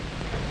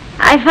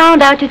 I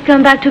found out you'd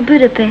come back to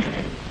Budapest.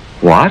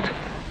 What?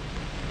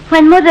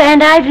 When Mother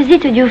and I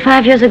visited you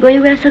 5 years ago,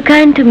 you were so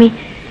kind to me.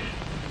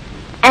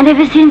 And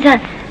ever since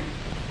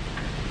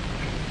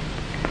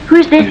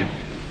Who's this?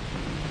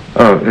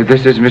 Oh,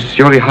 this is Miss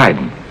Yoli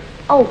Hayden.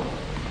 Oh,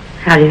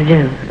 how do you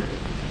do?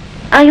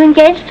 are you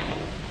engaged?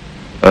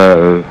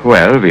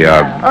 Well, we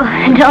are...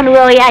 Oh, don't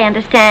worry, I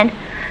understand.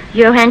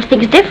 Johann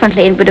thinks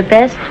differently in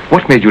Budapest.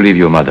 What made you leave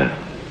your mother?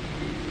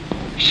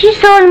 She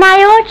sold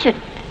my orchard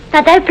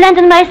that I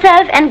planted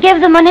myself and gave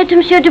the money to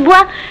Monsieur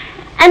Dubois,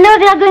 and now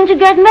they are going to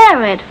get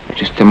married.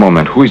 Just a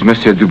moment. Who is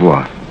Monsieur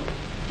Dubois?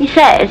 He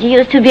says he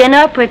used to be an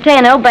opera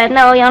tenor, but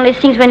now he only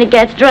sings when he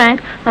gets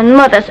drunk on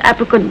Mother's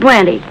apricot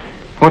brandy.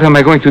 What am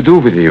I going to do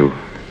with you?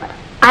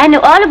 I know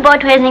all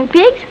about raising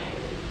pigs,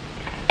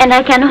 and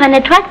I can run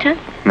a tractor.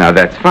 Now,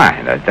 that's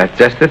fine. That's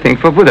just the thing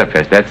for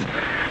Budapest.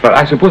 Well,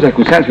 I suppose I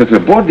could send her to a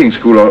boarding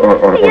school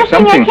or You think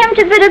something. I came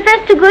to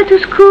Budapest to go to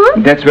school?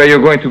 That's where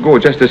you're going to go,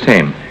 just the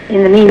same.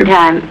 In the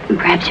meantime,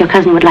 perhaps your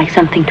cousin would like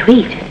something to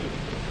eat.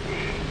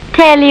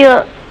 Tell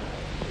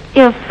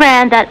your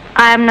friend that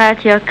I'm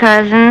not your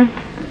cousin.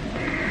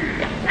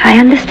 I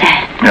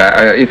understand.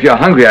 If you're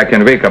hungry, I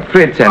can wake up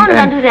Fritz Oh,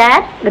 don't do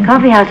that. The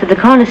coffee house at the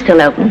corner is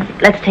still open.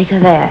 Let's take her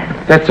there.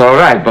 That's all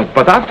right,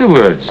 but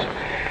afterwards...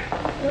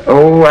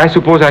 Oh, I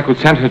suppose I could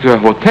send her to a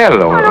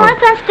hotel or... Oh, no, I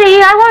can stay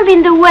here. I won't be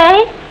in the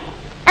way.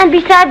 And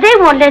besides, they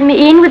won't let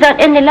me in without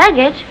any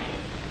luggage.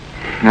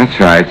 That's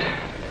right.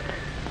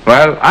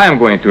 Well, I am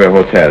going to a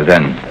hotel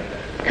then.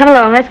 Come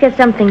along, let's get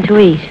something to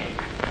eat.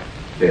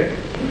 There.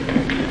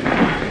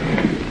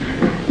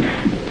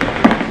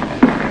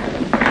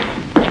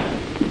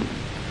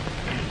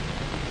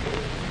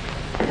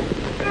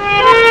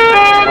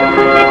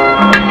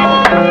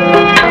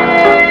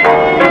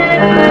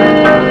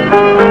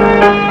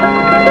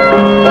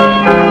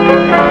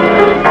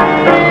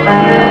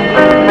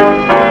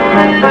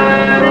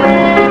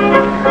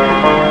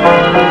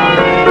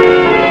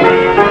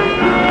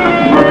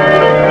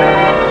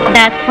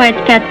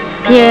 White cat,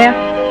 Pierre.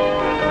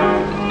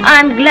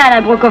 I'm glad I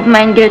broke off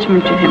my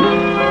engagement to him.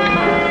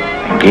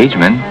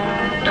 Engagement?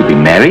 To be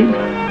married?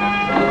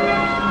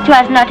 It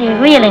was not a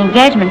real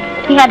engagement.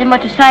 He had a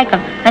motorcycle,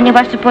 and he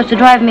was supposed to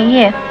drive me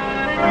here.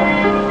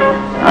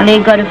 Only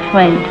he got a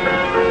friend.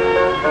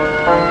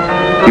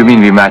 You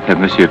mean we might have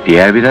Monsieur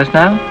Pierre with us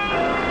now?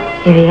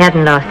 If he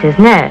hadn't lost his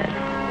nerve.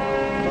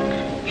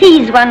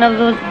 He's one of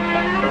those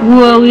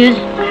warriors.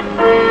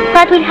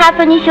 What will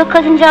happen if your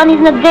cousin John is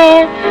not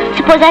there?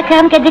 Suppose I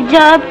can't get the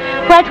job.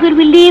 What will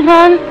we live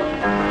on?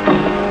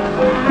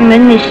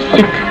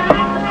 Mischief.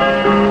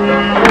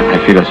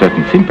 I feel a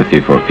certain sympathy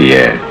for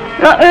Pierre.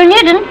 No,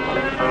 needn't.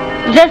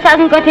 Just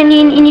hasn't got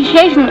any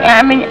initiation.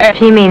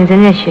 She means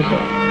initiative.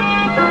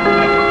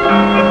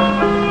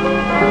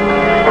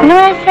 No,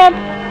 I said,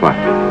 What?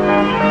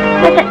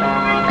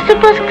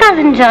 suppose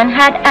cousin John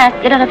had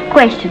asked a lot of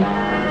questions.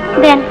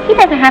 Then he'd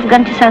never have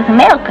gone to South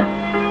America.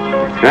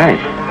 That's right.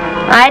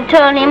 I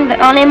told him the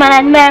only man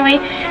I'd marry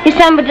is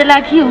somebody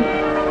like you,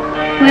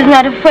 who is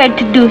not afraid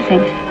to do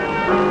things.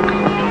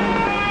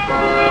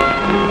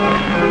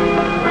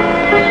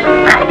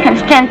 I can't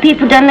stand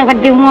people don't know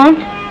what they want.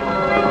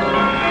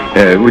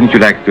 Wouldn't you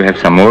like to have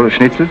some more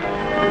schnitzel?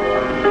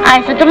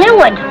 I certainly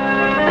would.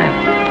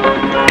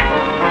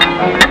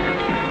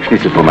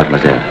 Schnitzel for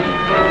mademoiselle.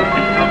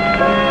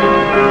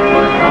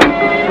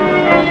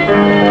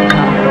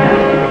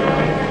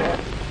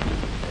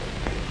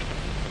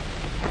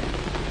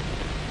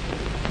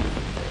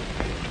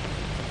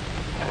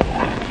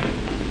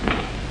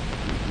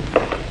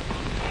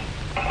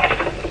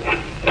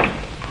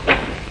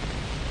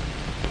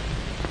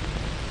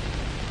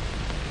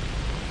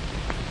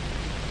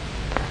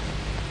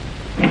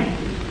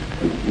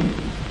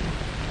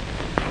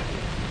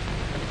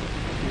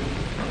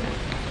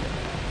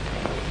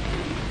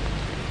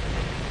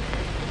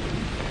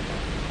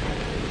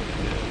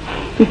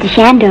 Mr.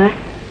 Shandor.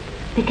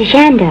 Mr.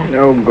 Shandor.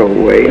 No, go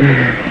away.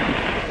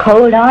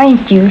 Cold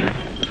orange juice.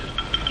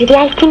 Did the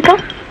ice crinkle?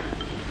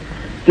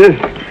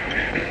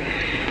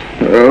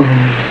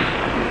 Oh.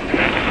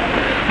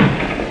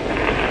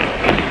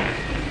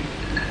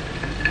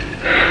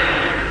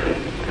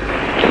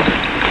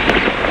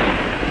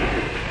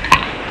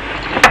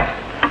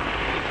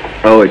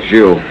 Oh, it's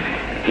you.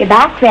 Your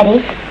bath's ready.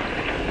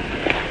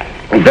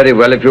 Very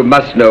well, if you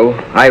must know,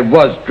 I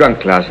was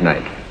drunk last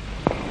night.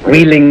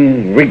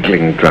 Wheeling,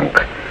 wriggling drunk.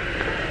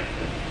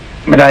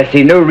 But I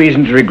see no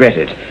reason to regret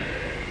it.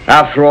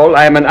 After all,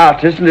 I am an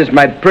artist, and it's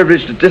my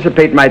privilege to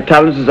dissipate my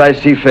talents as I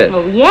see fit.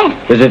 Oh,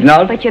 yes. Is it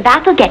not? But your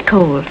bath will get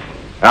cold.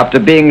 After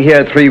being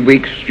here 3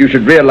 weeks, you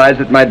should realize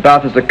that my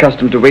bath is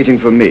accustomed to waiting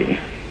for me.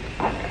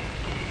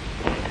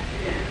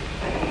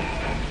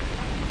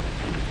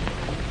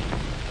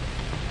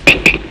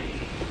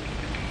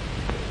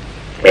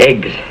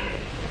 Eggs.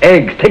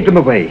 Eggs. Take them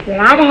away. You'll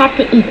either have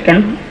to eat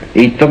them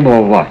Eat them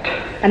or what?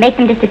 or make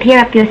them disappear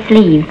up your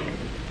sleeve.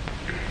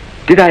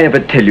 Did I ever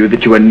tell you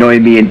that you annoy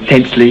me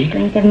intensely?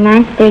 27,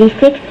 9,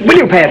 36. Will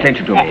you pay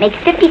attention to That me? makes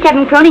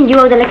 57 kronen you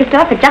owe the liquor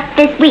store for just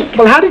this week.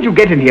 Well, how did you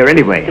get in here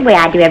anyway? The way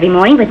I do every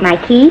morning with my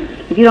key.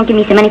 If you don't give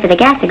me some money for the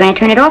gas, they're going to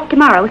turn it off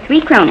tomorrow.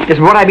 3 kronen. Yes,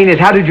 what I mean is,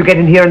 how did you get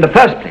in here in the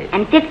first place?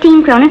 And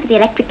 15 kronen for the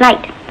electric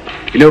light.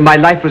 You know, my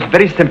life was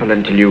very simple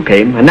until you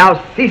came, and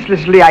now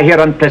ceaselessly I hear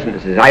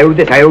unpleasantnesses. I owe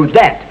this, I owe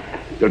that.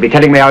 You'll be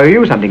telling me I owe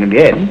you something in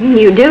the end.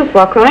 You do.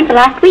 4 kronen for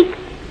last week.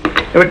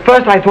 Now, at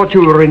first I thought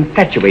you were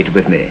infatuated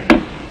with me.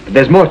 But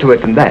there's more to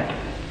it than that.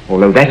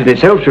 Although that in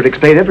itself should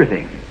explain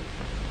everything.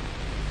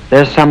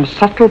 There's some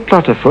subtle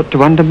plot afoot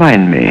to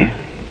undermine me.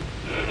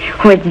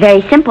 Oh, it's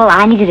very simple.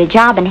 I needed a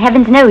job, and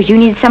heavens knows you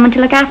needed someone to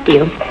look after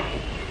you.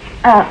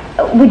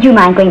 Would you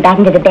mind going back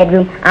into the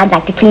bedroom? I'd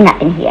like to clean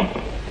up in here.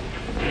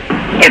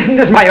 Isn't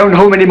this my own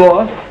home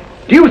anymore?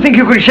 Do you think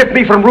you can shift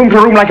me from room to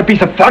room like a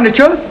piece of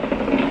furniture?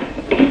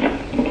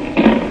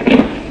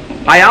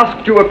 I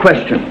asked you a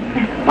question.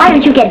 Why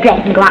don't you get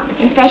dressed and go out for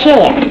some fresh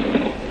air?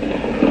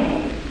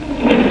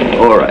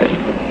 All right.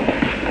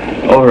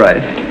 All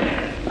right.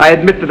 I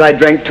admit that I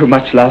drank too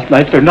much last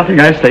night, so nothing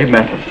I say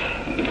matters.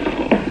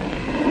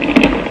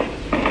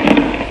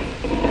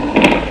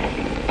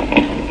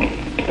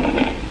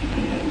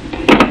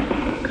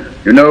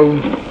 You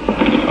know,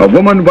 a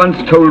woman once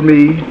told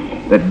me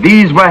that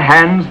these were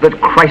hands that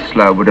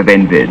Chrysler would have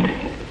envied.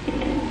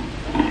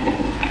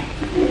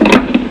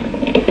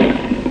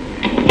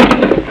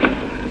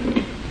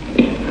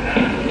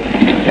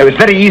 It was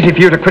very easy for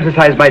you to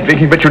criticize my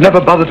drinking, but you never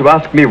bothered to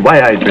ask me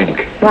why I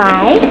drink.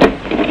 Why?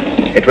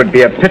 It would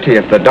be a pity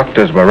if the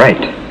doctors were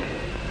right.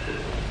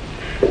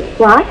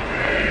 What?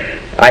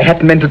 I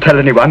hadn't meant to tell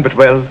anyone, but,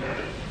 well,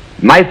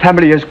 my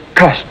family is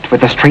cursed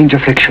with a strange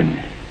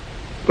affliction.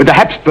 With the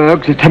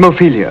Habsburgs, it's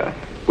hemophilia.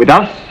 With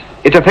us,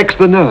 it affects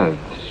the nerves.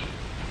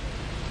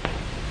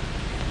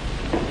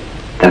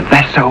 The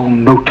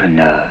vasomotor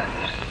nerves.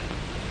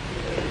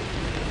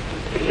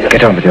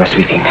 Get on with your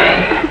sweeping.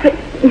 But,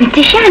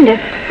 Mr. Shander,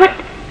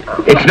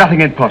 what? It's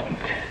nothing important,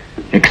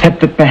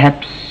 except that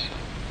perhaps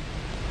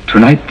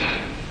tonight,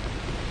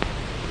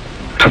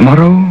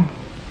 tomorrow,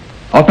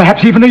 or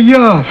perhaps even a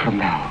year from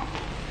now,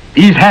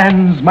 these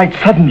hands might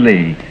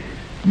suddenly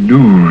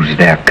lose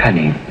their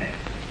cunning.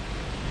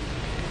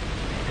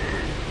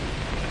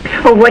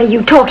 Oh, what are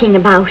you talking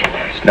about?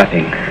 It's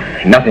nothing,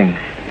 nothing.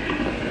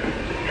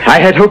 I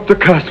had hoped the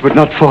curse would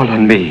not fall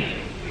on me.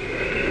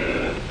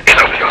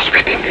 Get on with your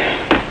sweeping.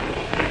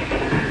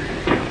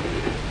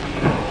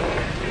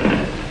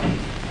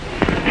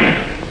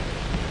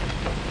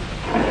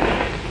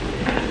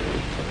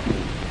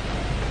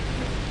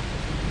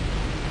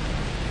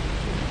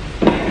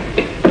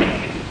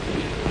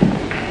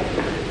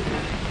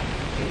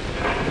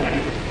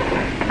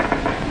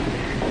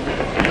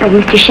 Oh,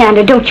 Mr.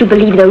 Shander, don't you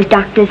believe those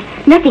doctors?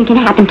 Nothing can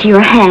happen to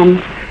your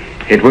hands.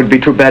 It would be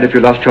too bad if you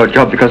lost your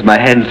job because my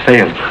hands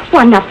failed.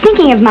 Well, I'm not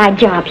thinking of my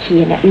job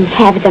here. Let me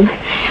have them.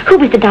 Who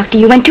was the doctor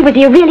you went to? Was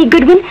he a really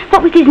good one?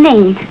 What was his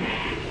name?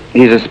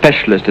 He's a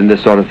specialist in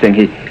this sort of thing.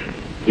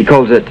 He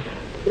calls it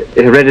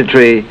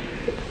hereditary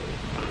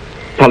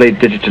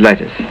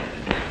polydigitalitis.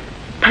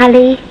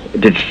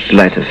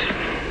 Digitalitis.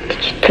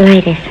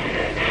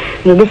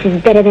 Well, this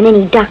is better than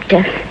any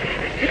doctor.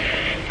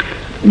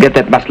 Get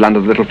that muscle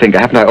under the little finger.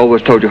 Haven't I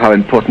always told you how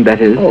important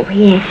that is? Oh,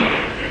 yes.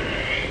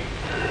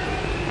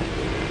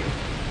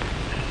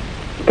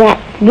 That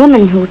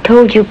woman who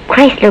told you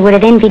Chrysler would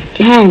have envied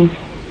your hands.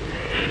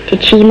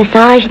 Did she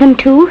massage them,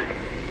 too?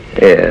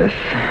 Yes.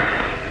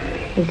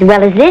 As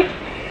well as this?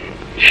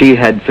 She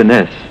had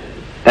finesse.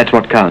 That's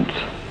what counts.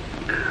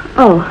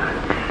 Oh.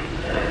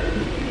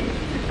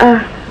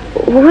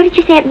 What did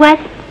you say it was?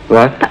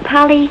 What?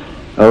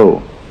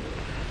 Oh.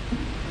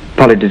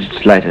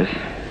 Polydigitalitis.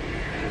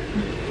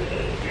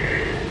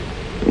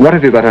 What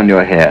have you got on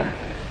your hair?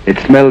 It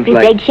smells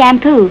like... Egg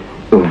shampoo.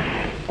 Oh.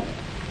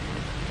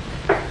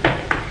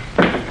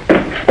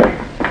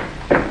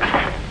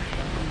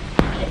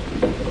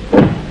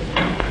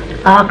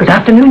 Good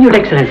afternoon, Your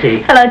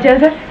Excellency. Hello,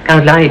 Joseph.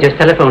 Count Lani just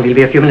telephoned. He'll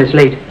be a few minutes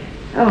late.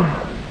 Oh.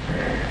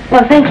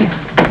 Well, thank you.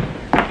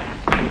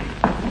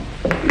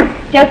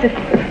 Joseph,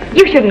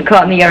 you shouldn't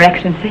call me Your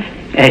Excellency.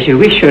 As you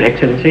wish, Your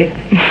Excellency.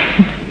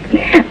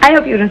 I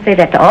hope you don't say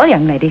that to all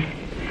young ladies.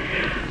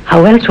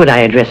 How else would I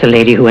address a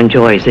lady who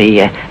enjoys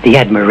the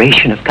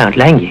admiration of Count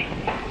Lange?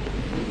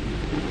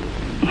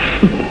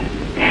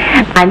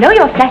 I know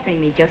you're flattering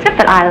me, Joseph,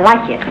 but I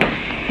like it.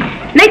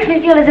 Makes me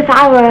feel as if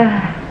I were...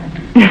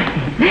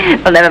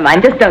 Well, never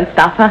mind. Just don't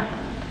stop, huh?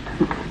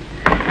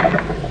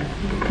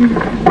 Is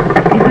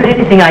there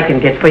anything I can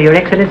get for Your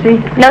Excellency?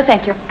 No,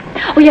 thank you.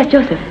 Oh, yes,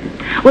 Joseph.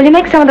 Will you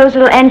make some of those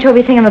little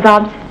anchovy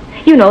thingamabobs?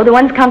 You know, the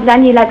ones Count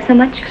Lange likes so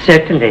much.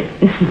 Certainly.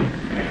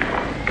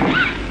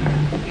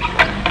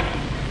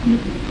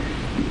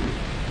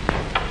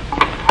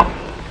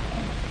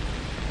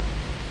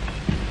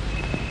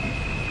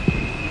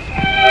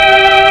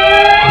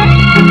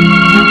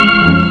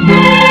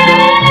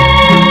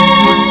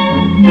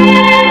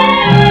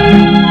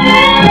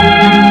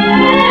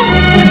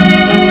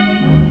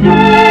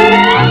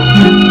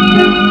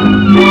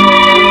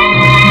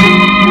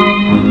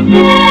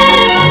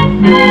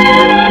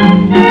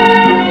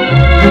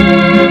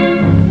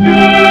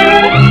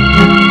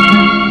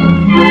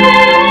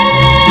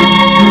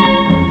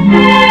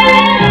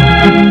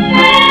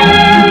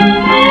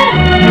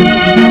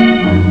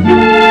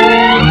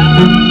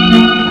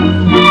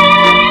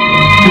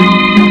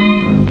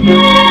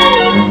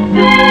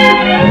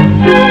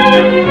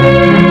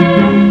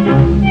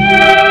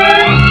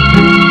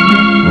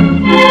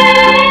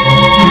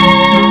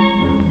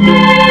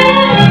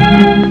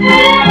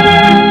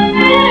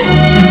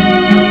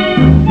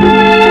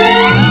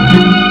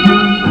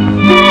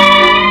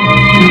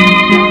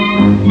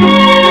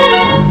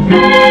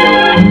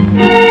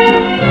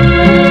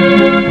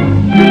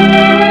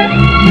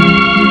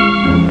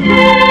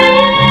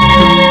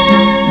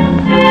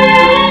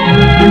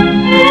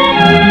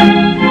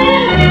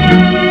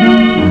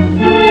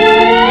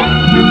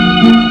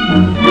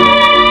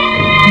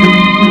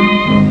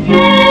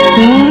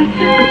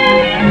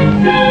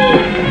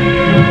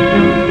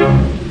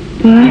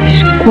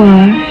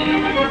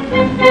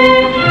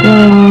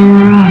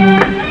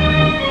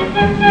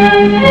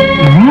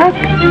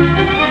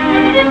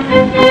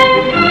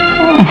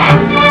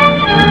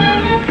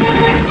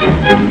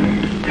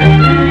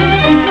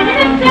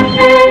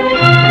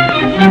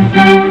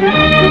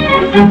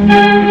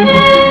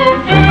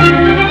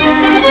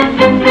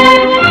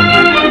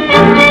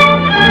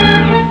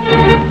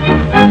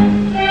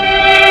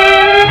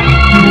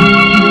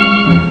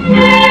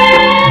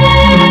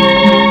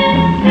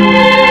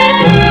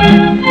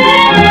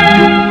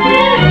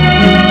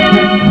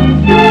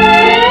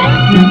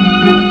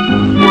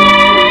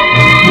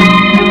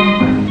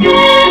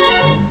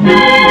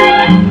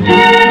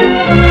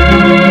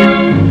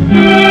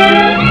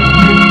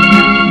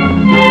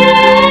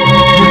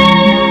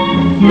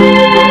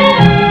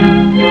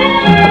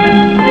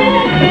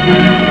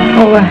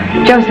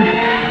 Joseph,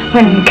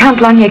 when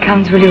Count Lange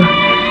comes, will you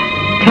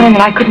tell him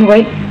that I couldn't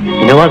wait?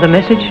 No other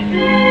message?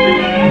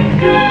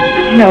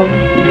 No.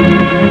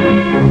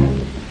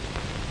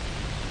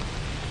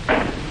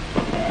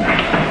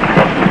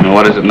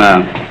 What is it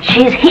now?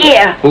 She's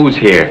here. Who's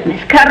here?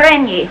 Miss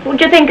Karenyi.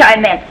 Who'd you think I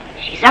meant?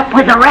 She's up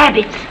with the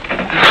rabbits.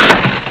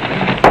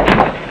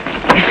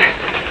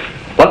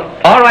 Well,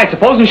 all right,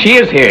 supposing she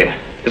is here.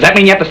 Does that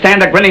mean you have to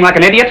stand there grinning like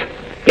an idiot?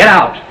 Get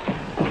out.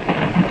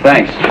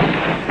 Thanks.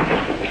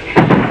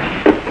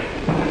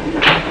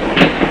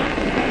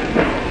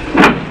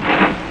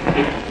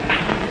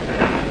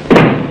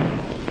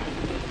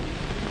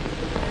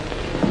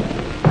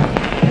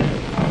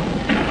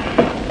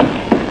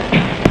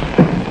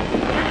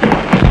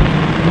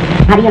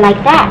 How do you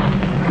like that?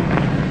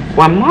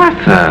 Why,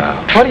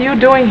 Martha, what are you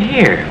doing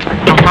here?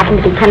 I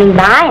happened to be coming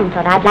by and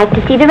thought I'd like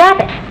to see the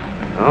rabbit.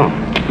 Oh.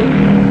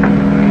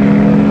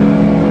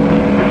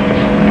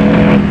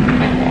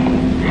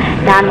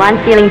 Don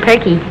Juan's feeling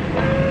perky.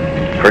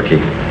 Perky.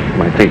 You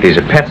might think these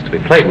are pets to be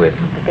played with.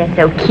 But they're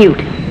so cute.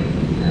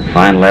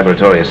 Fine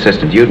laboratory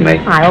assistant you'd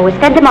make. I always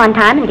fed them on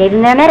time and gave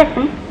them their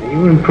medicine. You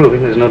were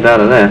improving, there's no doubt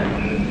of that.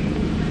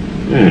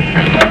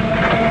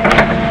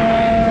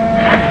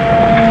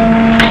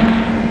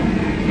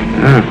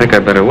 I think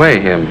I'd better weigh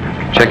him.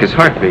 Check his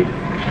heartbeat.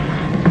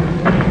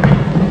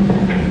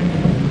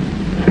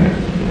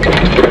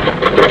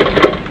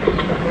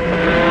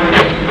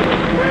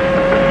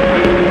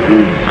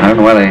 I don't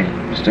know why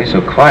they stay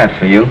so quiet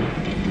for you.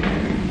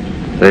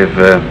 They've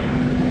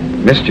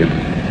missed you.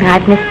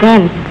 I've missed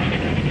them.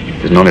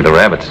 There's only the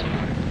rabbits.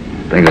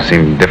 Things have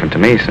seemed different to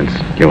me since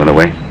you went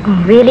away.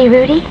 Oh, really,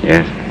 Rudy?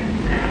 Yes.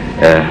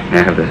 May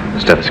I have the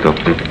stethoscope,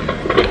 please?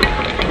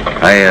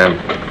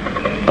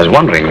 I was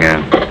wondering,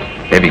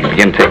 maybe you could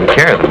begin taking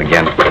care of them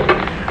again.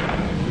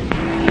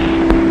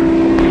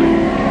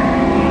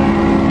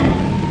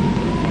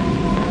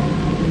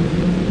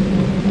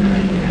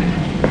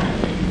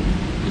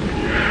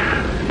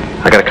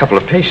 I got a couple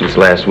of patients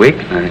last week.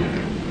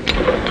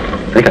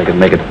 I think I could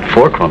make it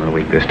 4 kroner a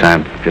week this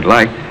time, if you'd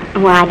like.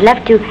 Well, I'd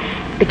love to.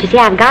 But you see,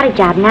 I've got a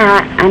job now.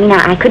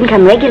 I couldn't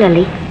come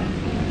regularly.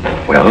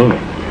 Well,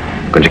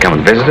 couldn't you come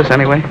and visit us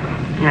anyway?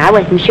 I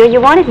wasn't sure you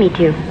wanted me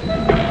to.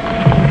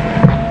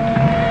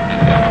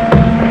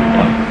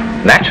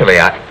 Naturally,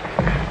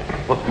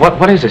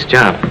 What is this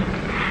job?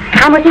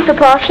 I'm working for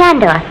Paul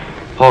Shandor.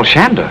 Paul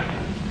Shandor?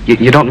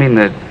 You don't mean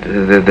the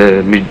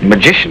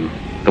magician?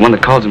 The one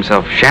that calls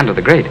himself Shandor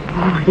the Great?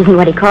 Oh, it isn't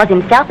what he calls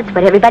himself. It's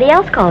what everybody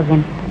else calls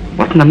him.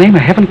 What in the name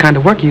of heaven kind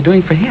of work are you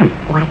doing for him?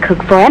 Oh, I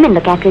cook for him and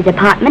look after his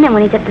apartment, and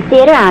when he's at the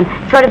theater, I'm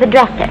sort of a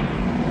dresser.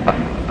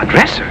 A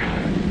dresser?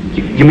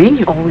 You mean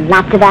you... Oh,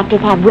 lots of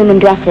actors have women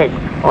dressers.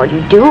 All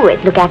you do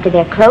is look after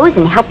their clothes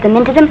and help them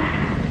into them.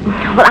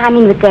 Well, I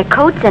mean with their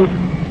coats and...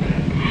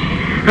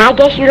 I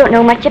guess you don't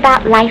know much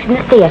about life in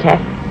the theater.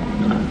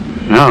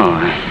 No,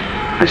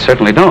 I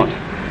certainly don't.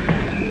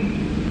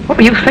 What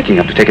were you thinking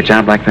of to take a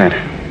job like that?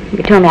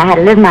 You told me I had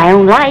to live my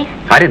own life.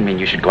 I didn't mean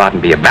you should go out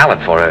and be a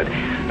valet for a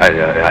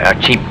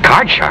cheap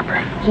card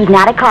sharper. He's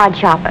not a card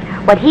sharper.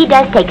 What he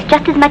does takes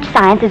just as much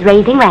science as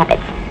raising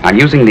rabbits. I'm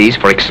using these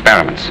for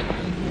experiments.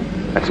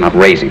 That's not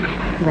raising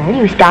them. Well,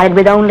 you started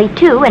with only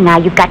 2, and now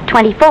you've got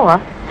 24.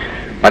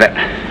 But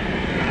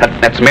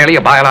that's merely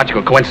a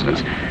biological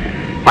coincidence.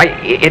 Why,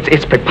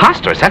 it's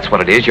preposterous, that's what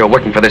it is. You're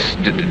working for this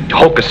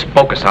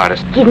hocus-pocus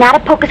artist. He's not a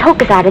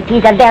pocus-hocus artist.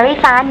 He's a very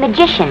fine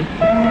magician.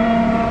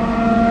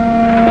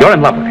 You're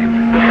in love with him.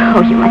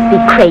 Oh, you must be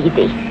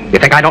crazy. You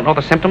think I don't know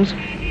the symptoms?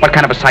 What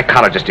kind of a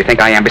psychologist do you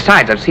think I am?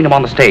 Besides, I've seen him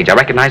on the stage. I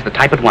recognize the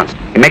type at once.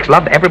 He makes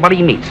love to everybody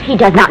he meets. He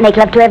does not make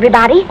love to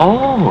everybody.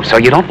 Oh, so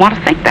you don't want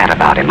to think that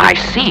about him. I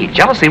see.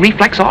 Jealousy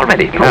reflex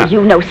already. Oh,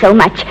 you know so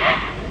much.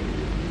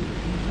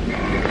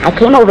 I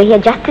came over here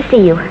just to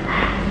see you.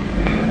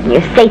 You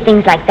say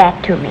things like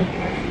that to me.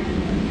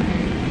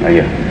 Now,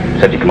 you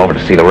said you'd come over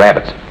to see the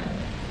rabbits.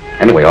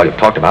 Anyway, all you've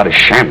talked about is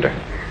Shandor.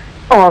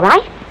 All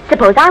right.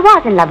 Suppose I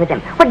was in love with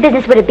him. What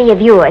business would it be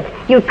of yours?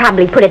 You'd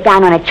probably put it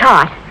down on a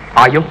chart.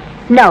 Are you?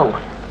 No.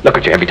 Look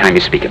at you every time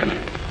you speak of him.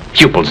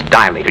 Pupils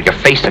dilated, your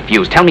face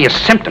suffused. Tell me a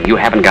symptom you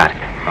haven't got.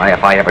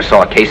 If I ever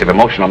saw a case of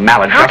emotional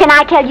maladjustment... How can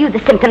I tell you the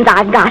symptoms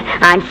I've got?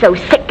 I'm so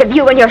sick of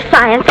you and your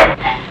science.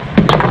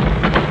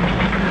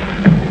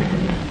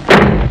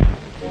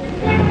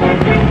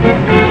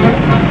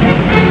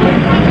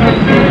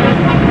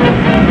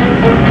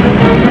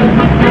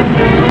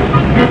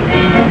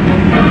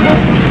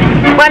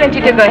 Why don't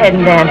you two go ahead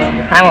and dance?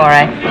 I'm all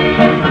right.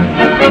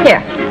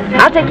 Here,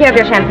 I'll take care of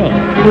your champagne.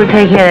 Who'll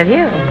take care of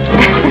you?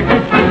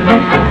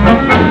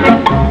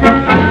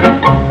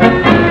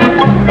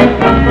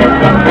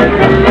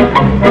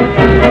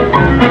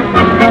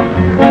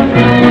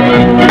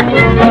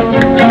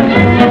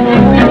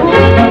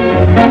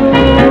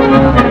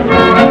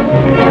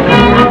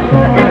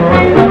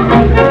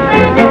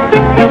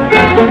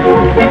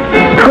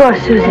 Poor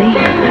Susie.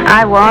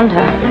 I warned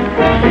her.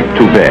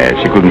 Too bad.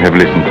 She couldn't have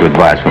listened to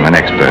advice from an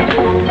expert.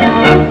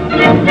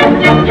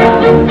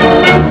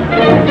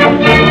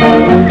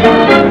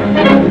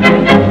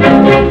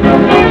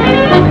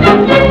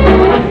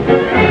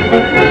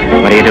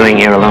 What are you doing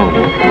here alone?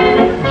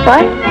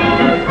 What?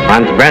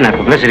 Franz Brenner,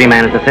 publicity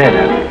man at the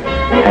theater.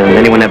 Hasn't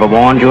anyone ever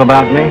warned you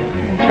about me?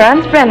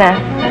 Franz Brenner.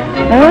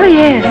 Oh,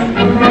 yes.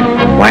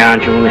 Why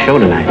aren't you in the show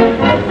tonight?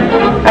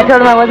 I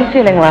told him I wasn't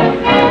feeling well.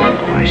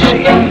 Oh, I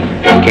see.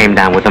 He came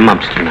down with the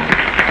mumps tonight.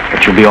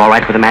 But you'll be all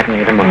right for the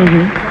matinee tomorrow.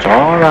 Mm-hmm. It's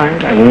all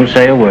right. I won't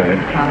say a word.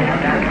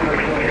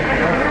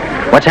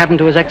 What's happened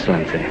to His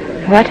Excellency?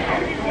 What?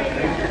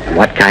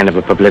 What kind of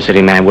a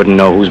publicity man wouldn't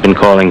know who's been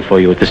calling for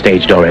you at the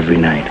stage door every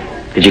night?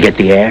 Did you get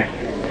the air?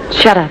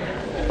 Shut up.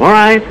 All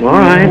right, all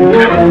right.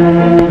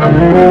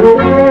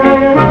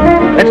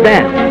 Let's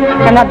dance.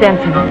 I'm not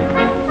dancing.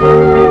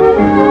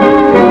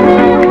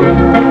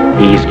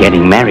 He's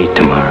getting married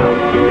tomorrow.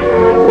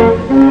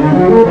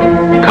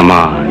 Come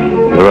on.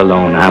 You're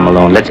alone, I'm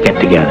alone. Let's get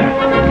together.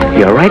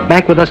 You're right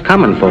back with us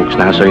common folks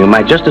now, so you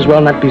might just as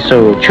well not be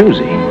so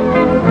choosy.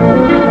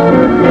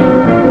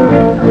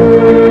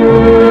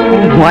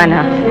 Why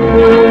not?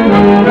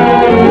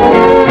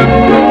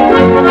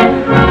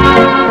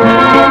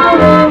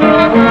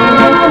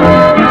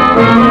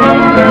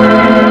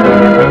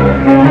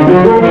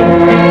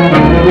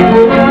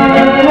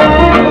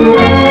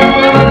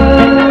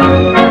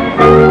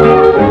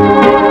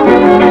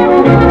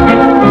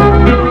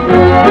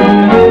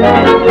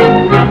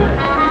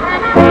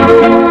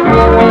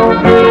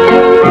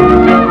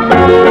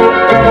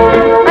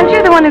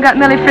 Got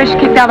Millie Frisch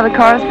kicked out of the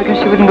chorus because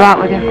she wouldn't go out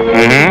with you.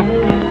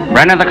 Mm-hmm.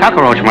 Brenda the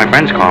cockroach, my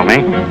friends call me.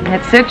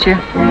 It suits you.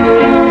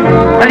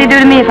 What'll you do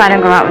to me if I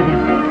don't go out with you?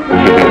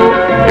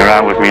 You're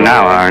out with me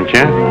now, aren't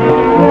you?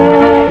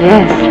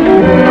 Yes.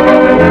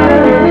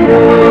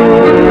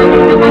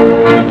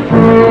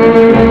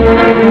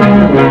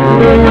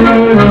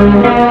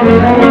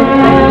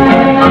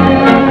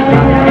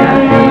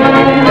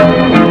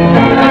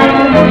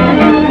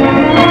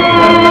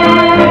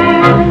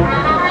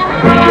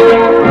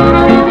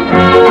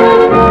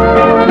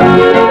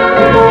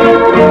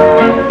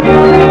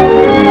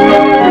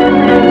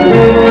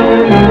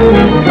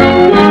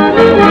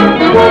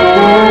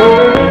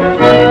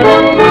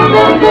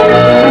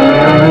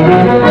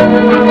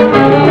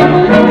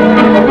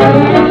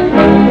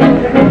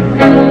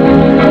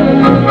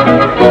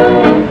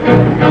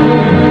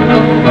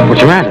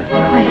 What's the matter?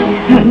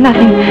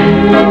 Nothing.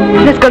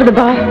 Let's go to the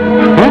bar.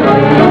 Huh?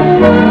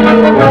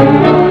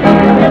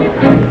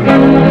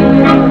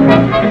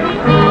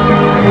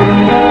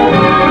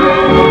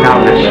 Now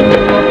listen,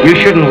 you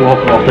shouldn't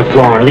walk off the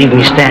floor and leave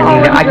me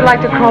standing there. Would you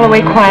like to crawl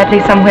away quietly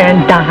somewhere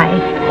and die?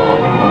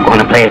 Oh, going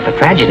to play it for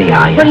tragedy,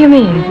 are you? What do you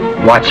mean?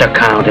 What's a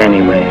count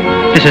anyway?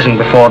 This isn't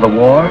before the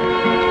war.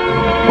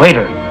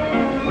 Waiter.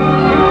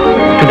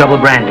 2 double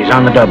brandies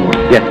on the double.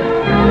 Yes.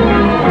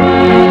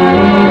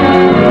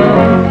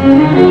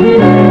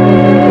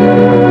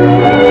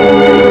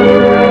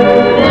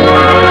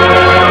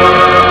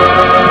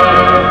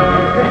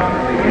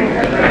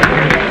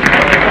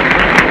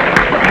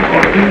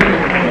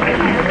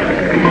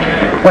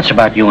 What's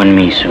about you and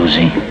me,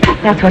 Susie?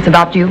 That's what's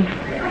about you.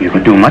 You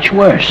could do much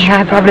worse.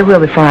 Yeah, I probably will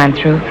before I'm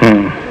through.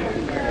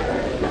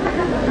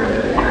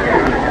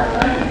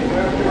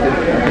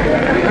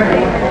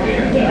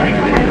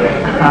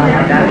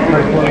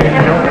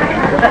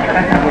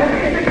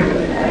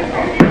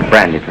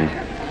 Brandy, please.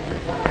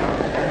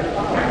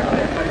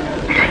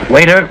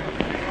 Waiter.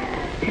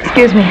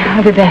 Excuse me,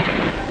 I'll be back.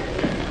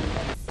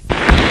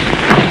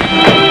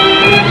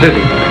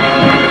 Susie.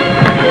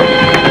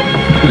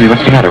 Susie,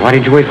 what's the matter? Why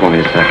did you wait for me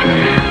this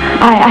afternoon?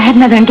 I had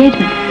another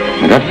engagement.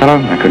 With that fellow?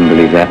 I couldn't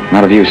believe that.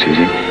 Not of you,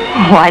 Susie.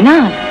 Why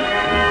not?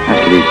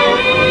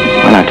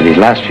 After these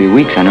last few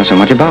weeks, I know so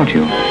much about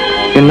you.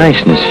 Your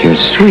niceness, your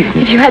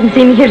sweetness. If you hadn't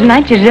seen me here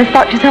tonight, you'd just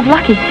thought yourself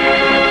lucky.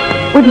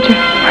 Wouldn't you?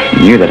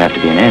 You knew there'd have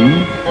to be an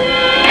end.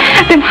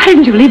 Then why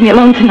didn't you leave me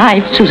alone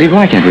tonight? Susie,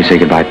 why can't we say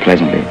goodbye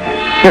pleasantly?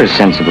 You're a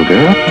sensible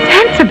girl.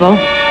 Sensible?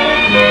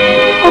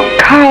 Oh,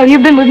 Carl,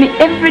 you've been with me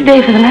every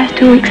day for the last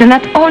 2 weeks, and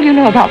that's all you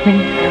know about me.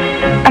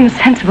 I'm a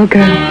sensible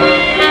girl.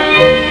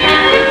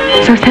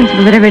 So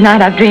sensible that every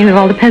night I've dreamed of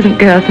all the peasant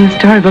girls in the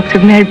storybooks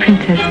who've married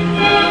princes.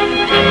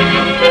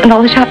 And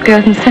all the shop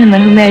girls in cinema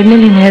who married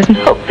millionaires and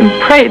hoped and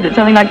prayed that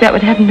something like that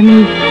would happen to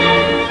me.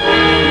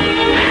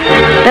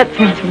 That's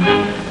sensible.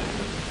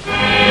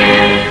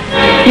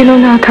 You know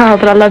now, Carl,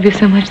 that I love you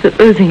so much that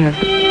losing you is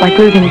like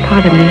losing a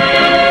part of me.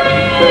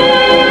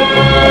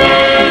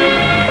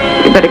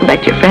 You better go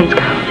back to your friends,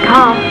 Carl.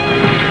 Carl.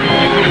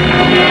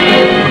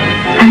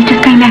 I was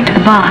just going back to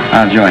the bar.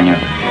 I'll join you.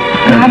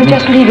 I was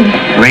just leaving.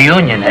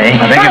 Reunion, eh?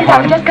 I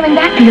was just coming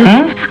back to you.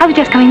 I was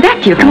just coming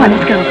back to you. Come on,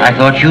 let's go. I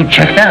thought you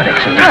checked out,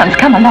 excellent. Hans,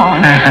 come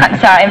along. I'm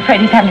sorry, I'm afraid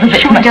he's had a little bit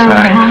too much fun.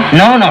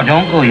 No,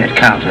 don't go yet,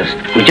 Countess.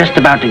 We're just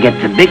about to get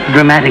the big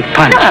dramatic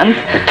punch. Hans.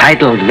 The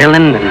titled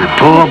villain and the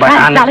poor but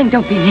honest... Darling,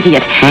 don't be an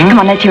idiot. Come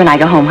on, let's you and I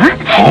go home, huh?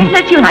 Home?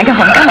 Let's you and I go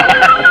home. Come on.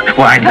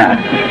 Why not?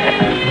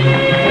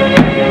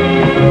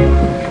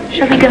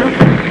 Shall we go?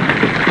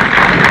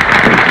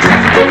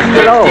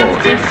 Hello.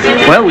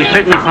 Well, we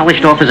certainly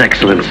polished off his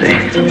excellency.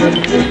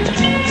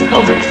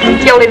 Oh,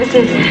 Yoli, this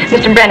is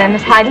Mr. Brenner,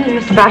 Miss Hayden, and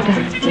Mr. Barton.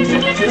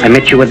 I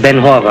met you at Ben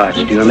Horvath's,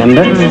 do you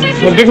remember?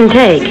 It didn't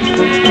take.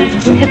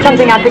 It's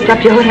something I picked up,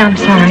 Yoli, I'm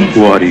sorry.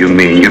 What do you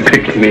mean, you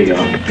picked me up?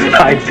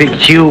 I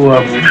picked you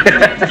up.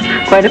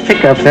 Quite a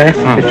pickup, eh?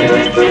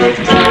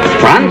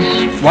 Franz,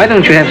 why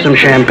don't you have some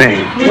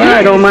champagne? Well,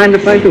 I don't mind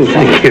if I do,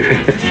 thank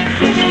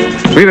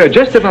you. We were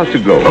just about to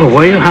go. Oh,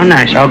 were you? How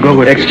nice. I'll go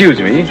with you. Excuse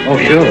me. Oh,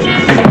 sure.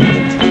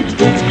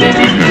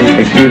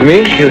 Excuse me?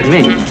 Excuse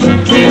me.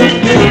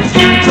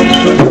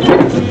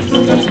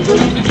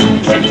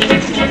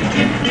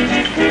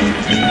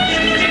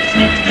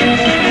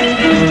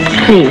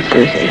 Please,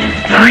 Susie.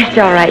 Oh, it's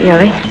all right,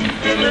 Yoli.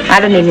 I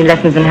don't need any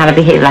lessons on how to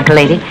behave like a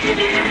lady.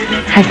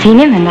 I've seen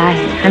him, and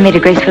I made a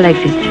graceful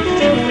exit.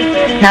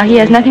 Now he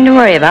has nothing to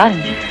worry about.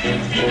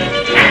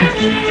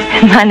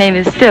 My name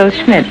is still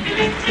Schmidt.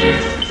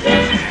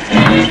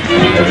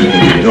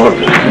 Everything's in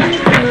order.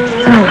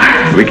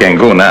 Oh. We can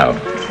go now.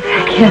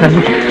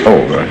 Kevin.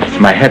 Oh,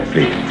 my hat,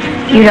 please.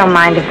 You don't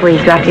mind if we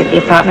drop you at the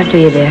apartment, do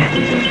you, dear?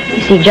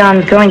 You see,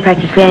 John's going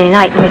practically any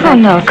night. Oh,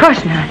 no, of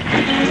course not.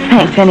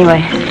 Thanks,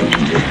 anyway.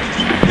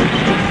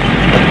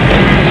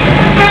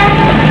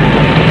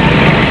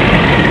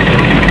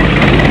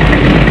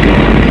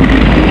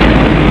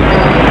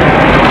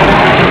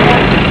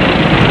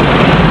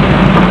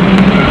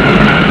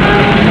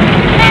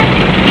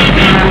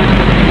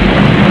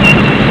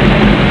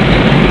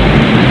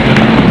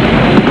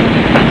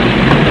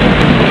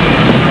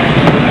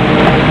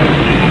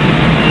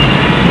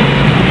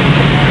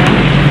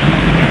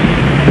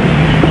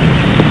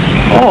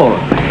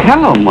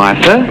 Hello,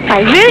 Martha.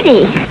 Why,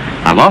 Rudy.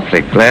 I'm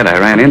awfully glad I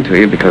ran into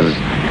you because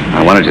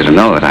I wanted you to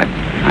know that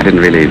I didn't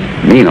really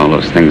mean all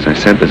those things I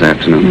said this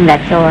afternoon.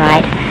 That's all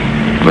right.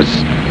 It was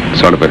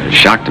sort of a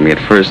shock to me at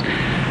first.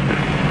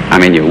 I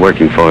mean, you're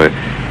working for...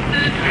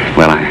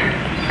 Well,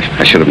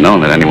 I should have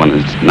known that anyone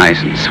as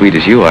nice and sweet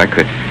as you are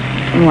could...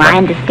 Oh, I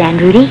understand,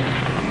 Rudy.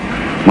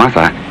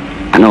 Martha,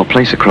 I know a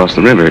place across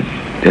the river.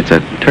 It's a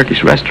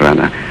Turkish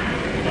restaurant.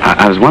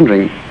 I was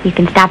wondering... You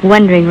can stop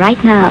wondering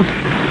right now.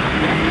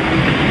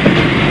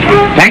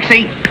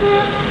 Taxi!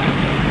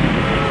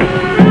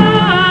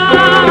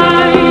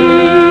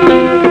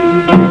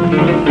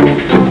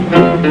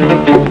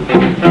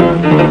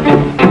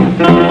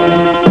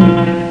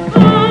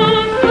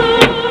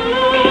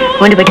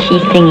 Wonder what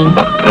she's singing.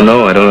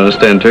 No, I don't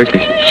understand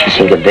Turkish. She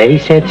sing a very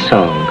sad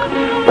song.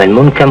 When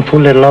moon come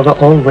full, her lover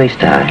always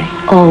die.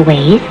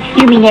 Always?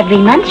 You mean every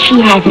month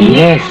she has me?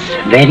 Yes,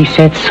 very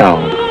sad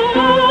song.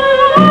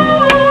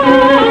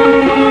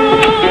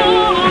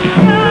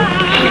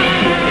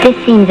 This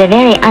seems a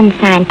very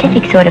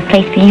unscientific sort of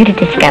place for you to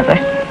discover.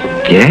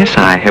 Yes,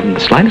 I haven't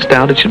the slightest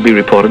doubt it should be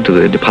reported to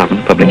the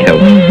Department of Public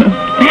Health.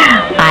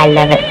 I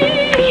love it.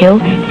 Joe,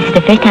 this is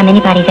the first time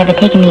anybody's ever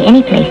taken me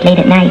any place late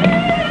at night.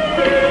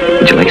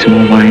 Would you like some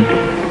more wine?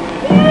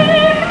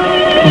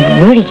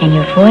 And Rudy, can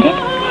you afford it?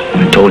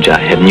 I told you I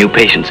have new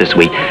patients this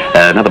week.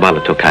 Another bottle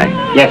of Tokai.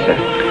 Yes, sir.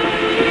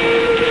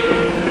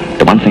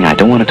 The one thing I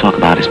don't want to talk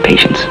about is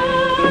patience.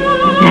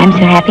 I'm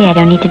so happy I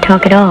don't need to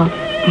talk at all.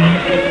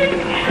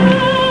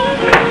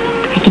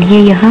 I can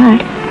hear your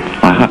heart.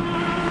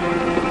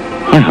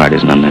 My heart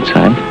isn't on that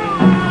side.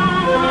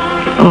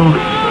 Oh.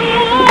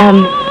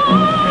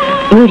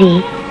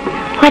 Rudy,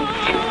 what's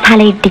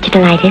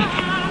polydigitalitis?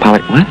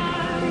 What?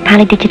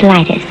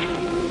 Polydigitalitis.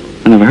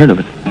 I never heard of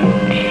it.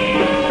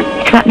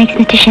 It's what makes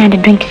Mr.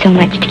 Shander drink so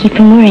much to keep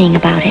from worrying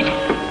about it.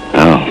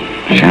 Oh,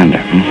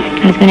 Shander.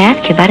 I was going to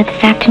ask you about it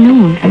this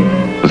afternoon.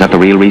 Was that the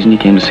real reason you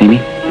came to see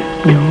me?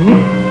 No.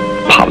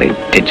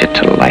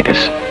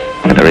 Polydigitalitis.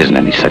 But there isn't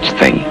any such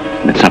thing.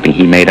 And it's something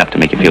he made up to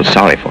make you feel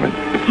sorry for him.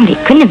 Well, he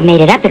couldn't have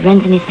made it up. It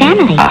runs in his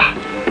family. Ah.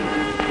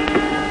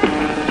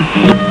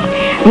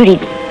 Rudy,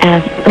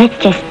 let's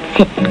just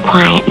sit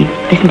quiet and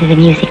listen to the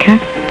music, huh?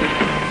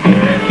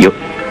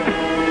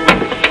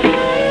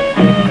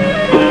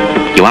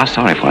 You are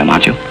sorry for him,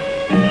 aren't you?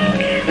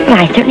 Well,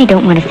 I certainly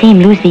don't want to see him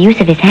lose the use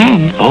of his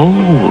hands.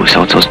 Oh,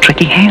 so it's those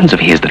tricky hands of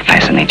his that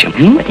fascinate you,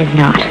 It is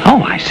not.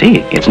 Oh, I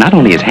see. It's not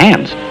only his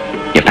hands.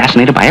 You're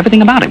fascinated by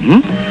everything about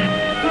him,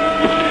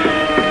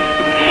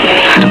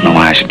 I don't know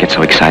why I should get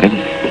so excited.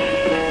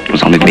 It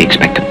was only to be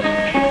expected.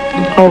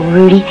 Oh,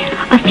 Rudy,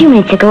 a few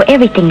minutes ago,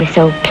 everything was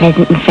so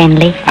pleasant and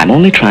friendly. I'm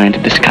only trying to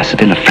discuss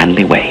it in a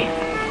friendly way.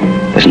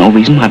 There's no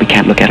reason why we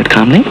can't look at it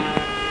calmly.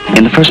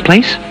 In the first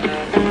place,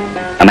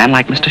 a man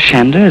like Mr.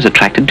 Shander is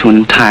attracted to an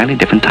entirely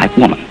different type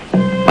woman.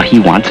 What he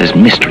wants is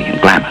mystery and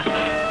glamour.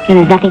 And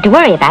there's nothing to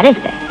worry about, is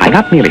there? I'm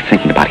not merely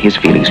thinking about his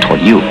feelings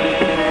toward you.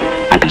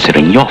 I'm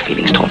considering your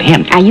feelings toward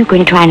him. Are you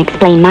going to try and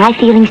explain my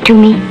feelings to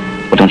me?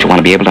 Well, don't you want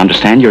to be able to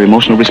understand your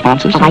emotional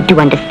responses? Oh, I do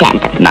understand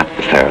them. Not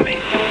thoroughly.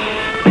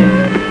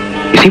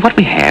 You see, what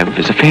we have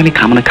is a fairly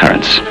common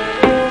occurrence.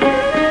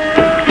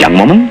 Young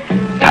woman,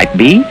 type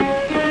B,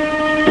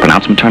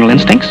 pronounced maternal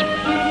instincts,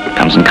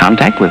 comes in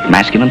contact with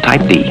masculine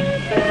type D,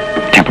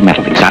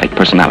 temperamental, exotic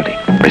personality.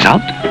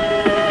 Result,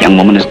 young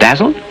woman is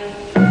dazzled.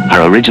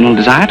 Her original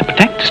desire to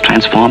protect is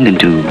transformed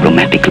into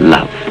romantic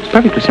love. It's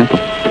perfectly simple.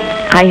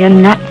 I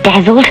am not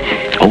dazzled.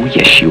 Oh,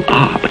 yes, you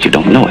are, but you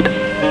don't know it.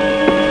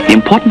 The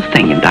important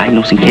thing in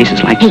diagnosing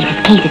cases like...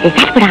 Cases. Is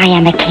that what I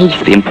am, a case?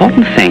 The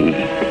important thing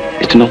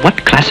is to know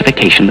what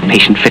classification the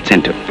patient fits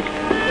into.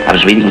 I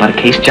was reading about a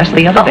case just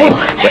the other day.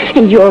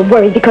 And you're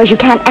worried because you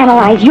can't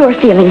analyze your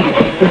feelings.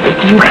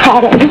 You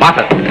had it.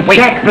 Martha, wait.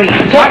 Check, please.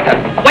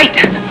 Martha, wait.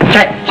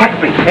 Check,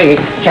 please. Hey,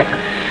 check.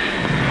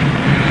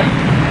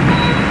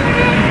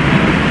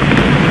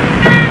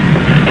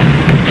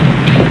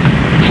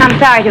 I'm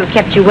sorry to have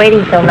kept you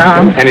waiting so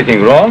long.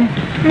 Anything wrong?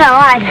 No,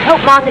 I'd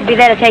hoped Martha'd be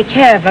there to take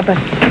care of her, but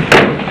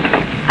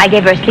I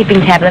gave her a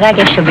sleeping tablet. I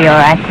guess she'll be all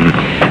right.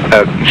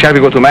 Shall we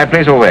go to my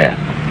place or where?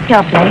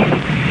 Your place.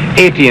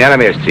 18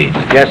 Alameda Street.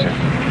 Yes, sir.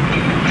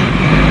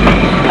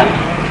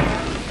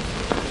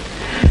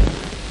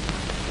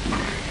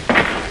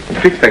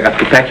 Fritz, I got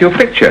to pack your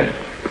picture.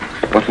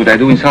 What would I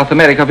do in South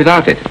America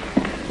without it?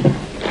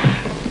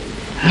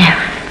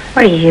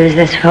 What do you use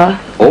this for?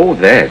 Oh,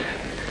 that.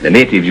 The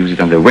natives use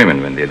it on their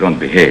women when they don't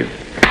behave.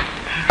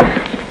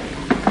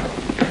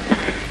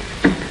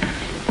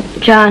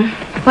 John,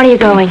 When are you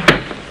going?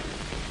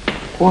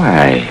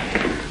 Why?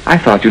 I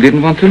thought you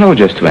didn't want to know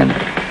just when.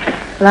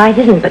 Well, I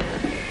didn't, but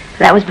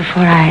that was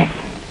before I...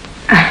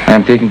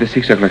 I'm taking the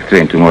 6 o'clock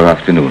train tomorrow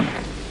afternoon.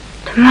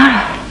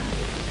 Tomorrow?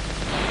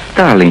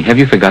 Darling, have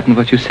you forgotten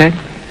what you said?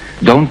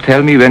 Don't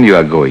tell me when you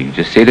are going.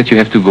 Just say that you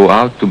have to go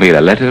out to mail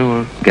a letter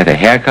or get a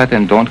haircut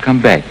and don't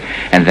come back.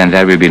 And then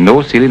there will be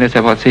no silliness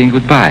about saying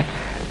goodbye.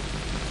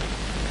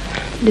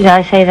 Did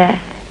I say that?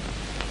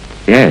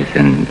 Yes,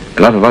 and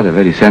a lot of other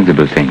very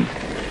sensible things.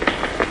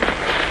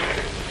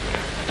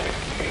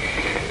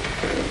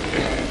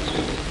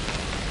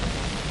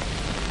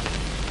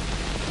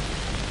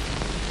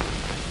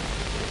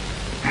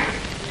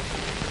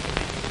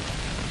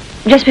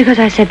 Just because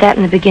I said that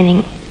in the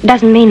beginning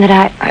doesn't mean that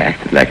I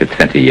acted like a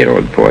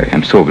 20-year-old boy.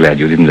 I'm so glad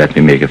you didn't let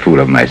me make a fool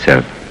of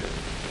myself.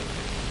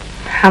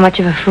 How much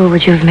of a fool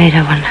would you have made,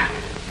 I wonder?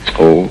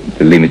 Oh,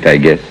 the limit, I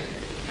guess.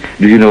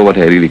 Do you know what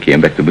I really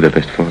came back to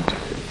Budapest for?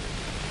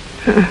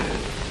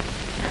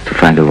 To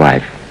find a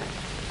wife.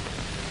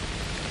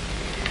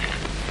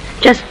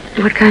 Just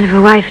what kind of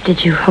a wife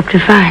did you hope to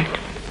find?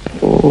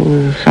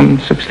 Oh, some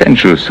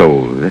substantial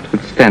soul that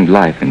would stand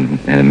life in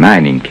a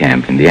mining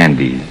camp in the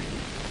Andes.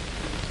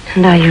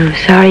 And are you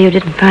sorry you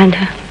didn't find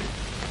her?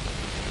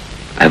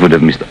 I would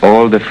have missed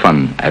all the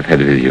fun I've had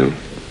with you.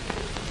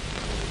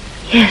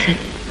 Yes, it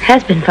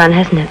has been fun,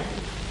 hasn't it?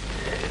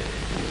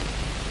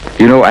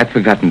 You know, I'd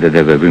forgotten that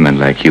there were women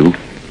like you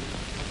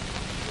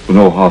who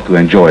know how to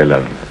enjoy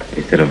love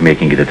instead of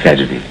making it a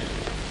tragedy.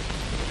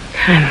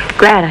 I'm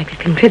glad I could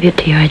contribute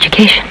to your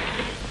education.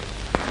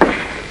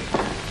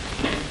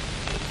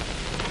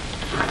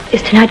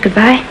 Is tonight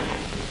goodbye?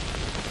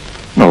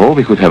 No,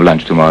 we could have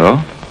lunch tomorrow.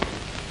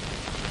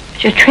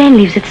 But your train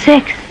leaves at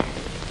 6.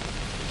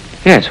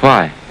 Yes,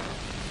 why?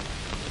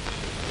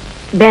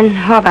 Ben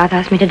Horvath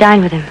asked me to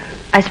dine with him.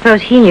 I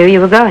suppose he knew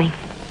you were going.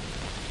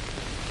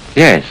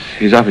 Yes,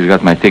 his office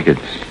got my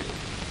tickets.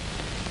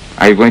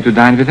 Are you going to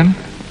dine with him?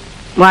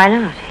 Why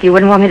not? You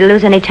wouldn't want me to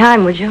lose any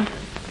time, would you?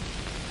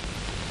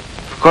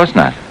 Of course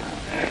not.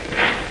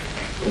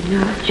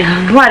 No,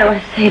 John, why do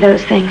I say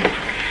those things?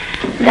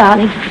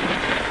 Darling,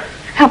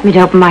 help me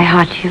to open my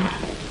heart to you.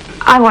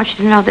 I want you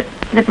to know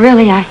that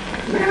really I...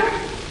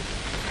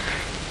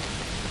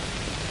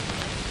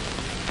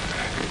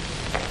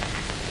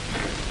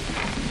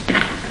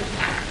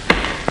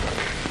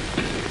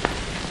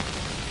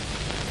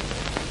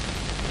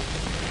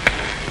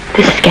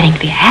 This is getting to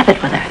be a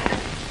habit with her.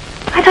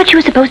 I thought she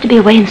was supposed to be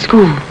away in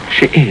school.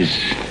 She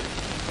is.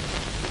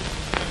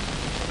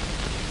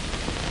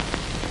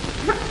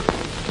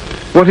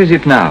 What is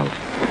it now?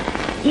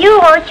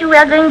 You wrote you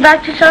were going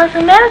back to South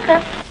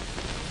America.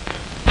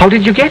 How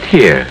did you get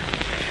here?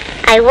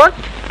 I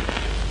walked.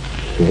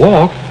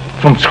 Walk?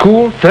 From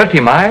school? 30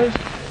 miles?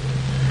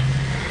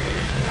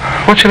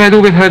 What shall I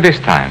do with her this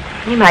time?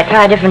 You might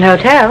try a different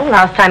hotel.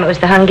 Last time it was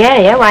the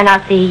Hungaria. Why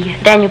not the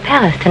Danube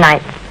Palace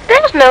tonight?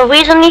 There's no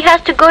reason he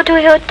has to go to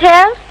a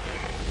hotel.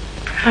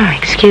 Oh,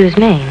 excuse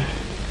me.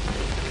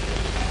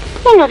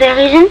 You know there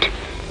isn't.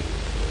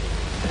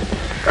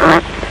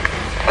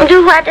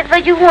 Do whatever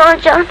you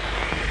want, John.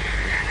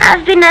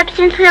 I've been up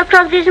since 3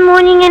 o'clock this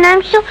morning and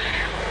I'm so...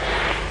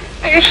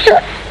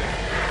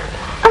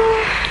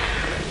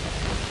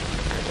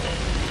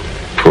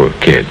 Poor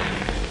kid.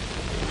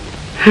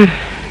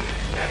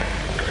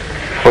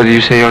 What did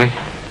you say, Ollie?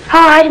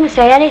 Oh, I didn't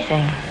say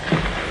anything.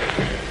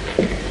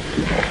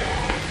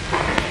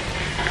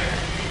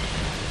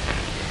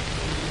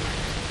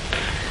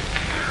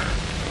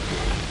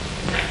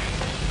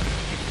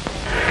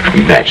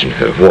 Imagine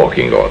her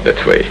walking all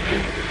that way.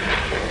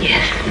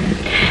 Yes.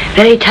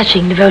 Very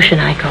touching devotion,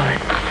 I call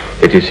it.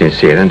 It is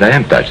sincere, and I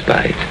am touched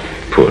by it.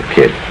 Poor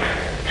kid.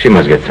 She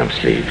must get some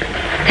sleep.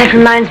 That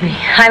reminds me.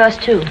 I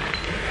must, too.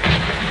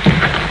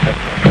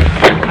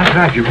 I'll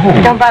drive you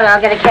home. Don't bother.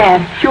 I'll get a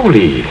cab.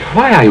 Julie,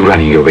 why are you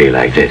running away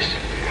like this?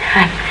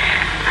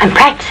 I'm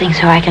practicing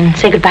so I can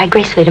say goodbye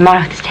gracefully tomorrow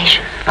at the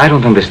station. I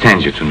don't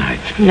understand you tonight.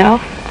 No?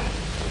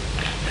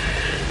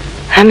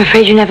 I'm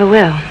afraid you never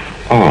will.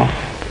 Oh.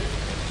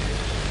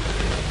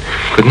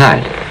 Good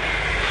night.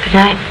 Good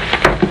night.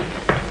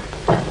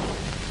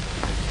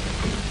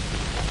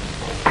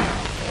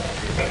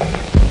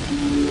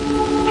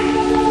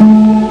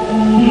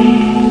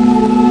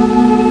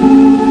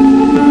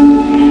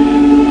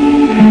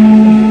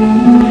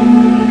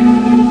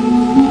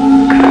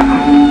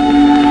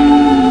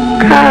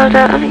 Carl,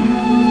 darling.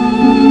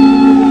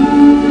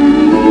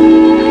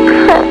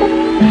 Carl.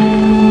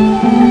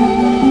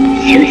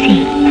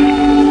 Susie.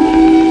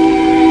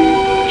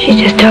 She's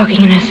just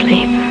talking in her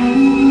sleep.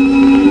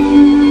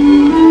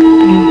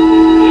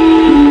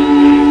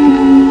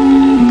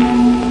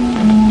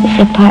 This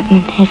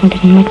apartment hasn't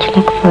been much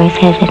luck for us,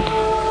 has it?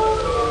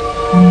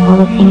 All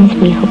the things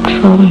we hoped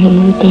for when we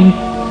moved in.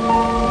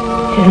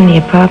 It isn't the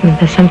apartment.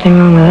 There's something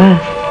wrong with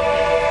us.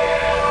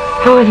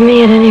 Or with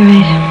me, at any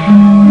rate.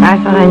 I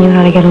thought I knew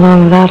how to get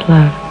along without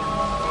love.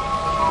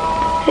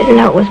 I didn't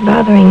know it was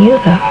bothering you,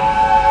 though.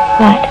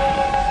 What?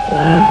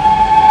 Love.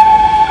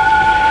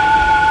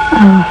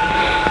 Oh.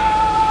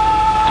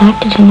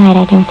 After tonight,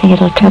 I don't think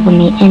it'll trouble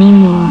me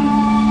anymore.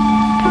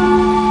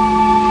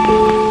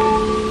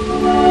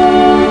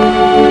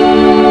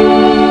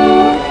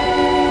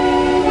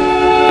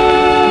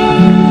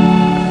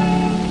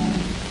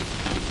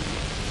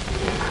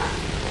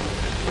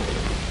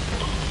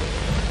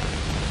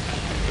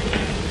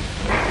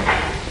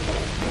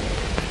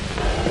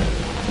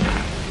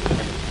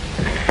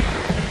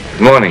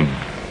 Morning.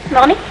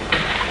 Morning.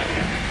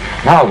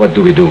 Now what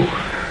do we do?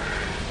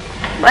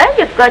 Well,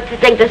 you've got to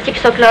take the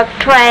 6 o'clock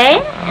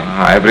train.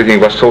 Everything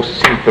was so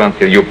simple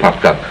until you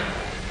popped up.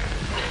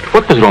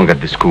 What was wrong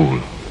at the school?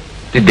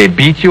 Did they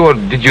beat you or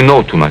did you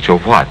know too much or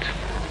what?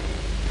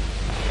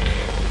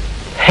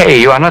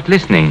 Hey, you are not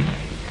listening.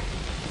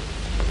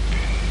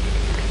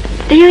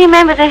 Do you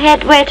remember the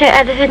head waiter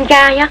at the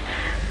Hungaria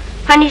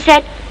when he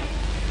said,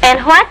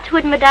 "And what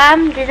would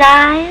Madame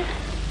desire?"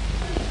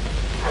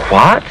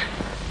 What?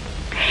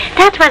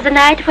 That was the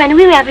night when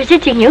we were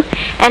visiting you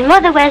and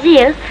Mother was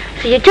ill,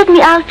 so you took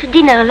me out to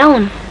dinner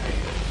alone.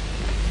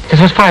 This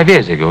was 5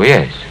 years ago,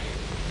 yes.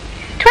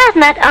 It was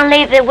not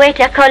only the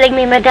waiter calling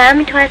me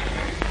Madame, it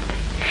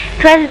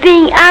was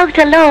being out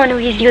alone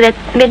with you that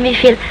made me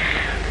feel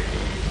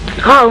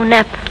grown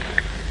up.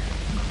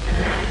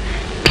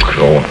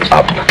 Grown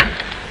up.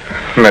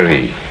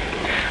 Marie,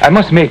 I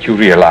must make you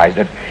realize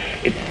that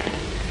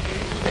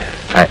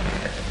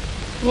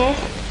Yes?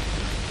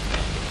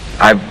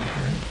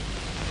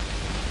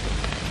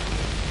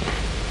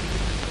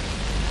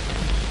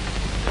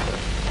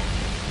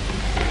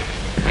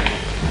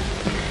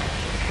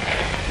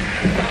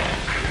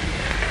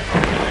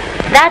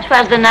 That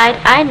was the night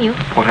I knew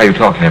What are you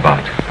talking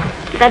about?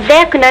 that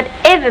there could not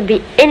ever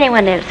be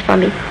anyone else for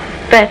me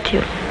but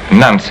you.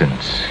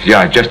 Nonsense. You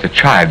are just a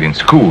child in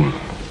school.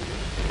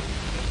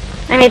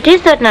 And it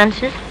is not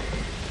nonsense.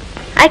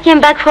 I came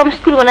back from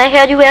school when I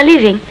heard you were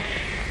leaving.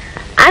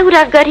 I would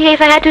have got here if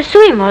I had to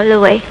swim all the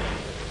way.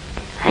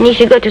 And if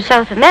you go to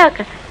South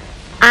America,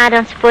 I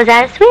don't suppose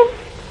I'll swim.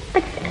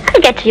 But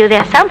I'll get to you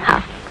there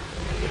somehow.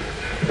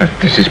 But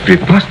this is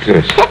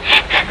preposterous.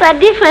 What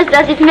difference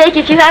does it make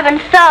if you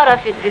haven't thought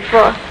of it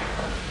before?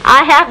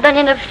 I have done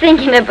enough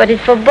thinking about it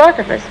for both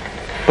of us.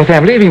 But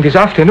I'm leaving this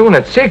afternoon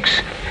at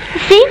 6.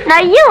 See, now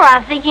you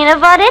are thinking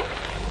about it.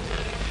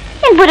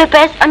 In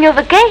Budapest on your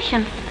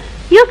vacation,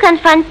 you can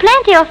find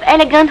plenty of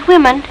elegant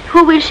women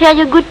who will share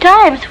your good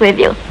times with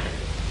you.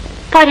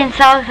 But in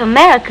South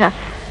America,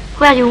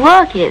 where your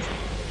work is,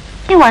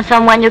 you want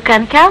someone you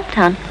can count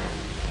on.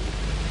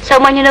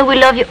 Someone you know will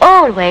love you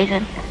always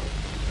and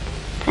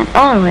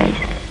always.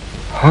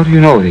 How do you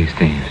know these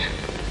things?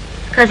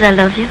 Because I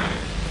love you.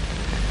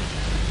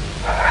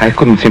 I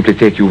couldn't simply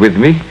take you with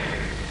me.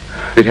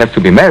 We'd have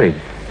to be married.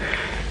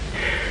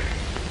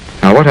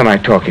 Now, what am I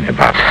talking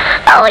about?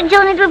 Oh,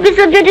 John, it would be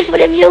so beautiful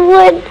if you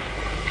would.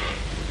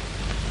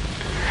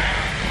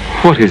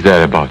 What is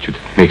there about you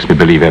that makes me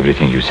believe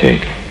everything you say?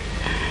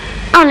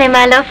 Only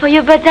my love for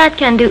you, but that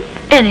can do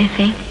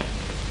anything.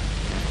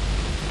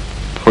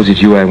 Was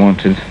it you I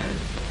wanted?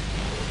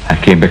 I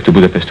came back to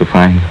Budapest to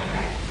find.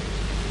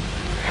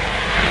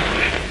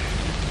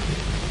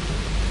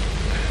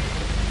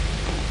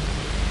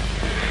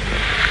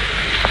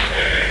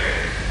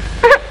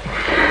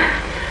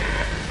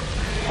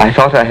 I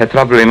thought I had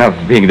trouble enough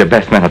being the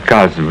best man at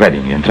Carl's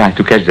wedding and trying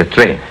to catch the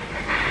train.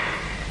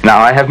 Now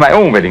I have my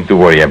own wedding to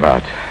worry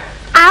about.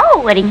 Our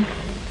wedding?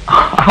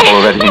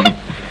 Our wedding.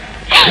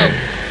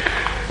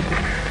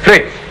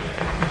 Fritz!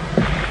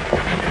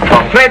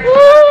 Oh, Fritz!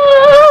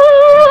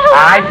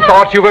 I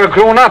thought you were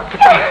grown up.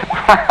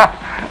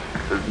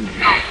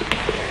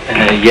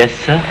 Yes,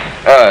 sir?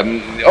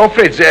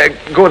 Fritz,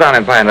 go down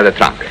and buy another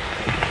trunk.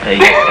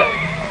 Yes, sir.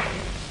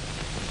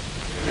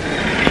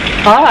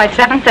 All right,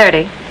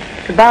 7:30.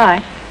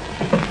 Goodbye.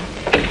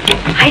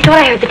 I thought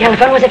I heard the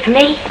telephone. Was it for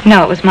me?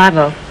 No, it was my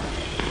vote.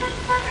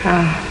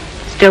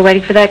 Still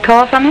waiting for that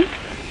call from him?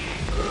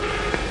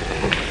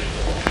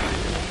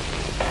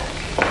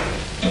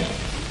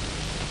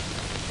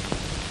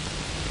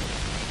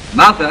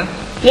 Martha,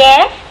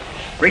 Yes?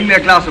 bring me a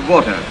glass of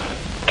water.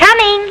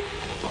 Coming.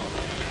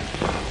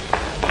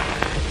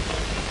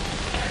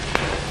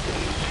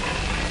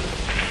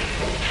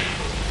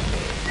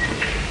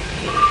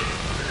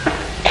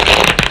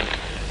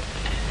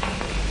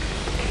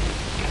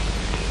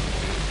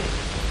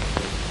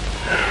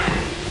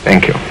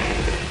 Thank you.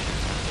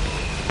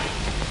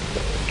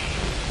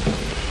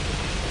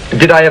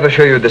 Did I ever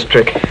show you this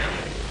trick?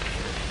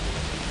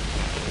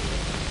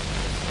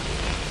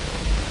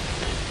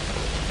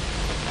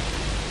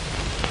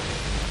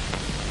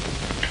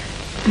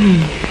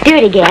 Do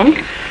it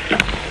again.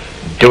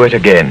 Do it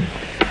again.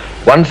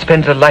 One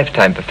spends a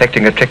lifetime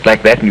perfecting a trick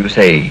like that, and you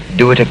say,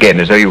 do it again,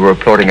 as though you were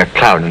applauding a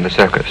clown in the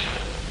circus.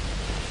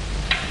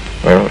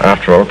 Well,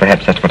 after all,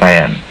 perhaps that's what I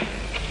am.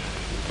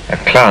 A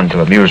clown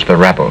to amuse the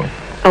rabble.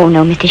 Oh,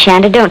 no, Mr.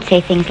 Shander, don't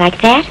say things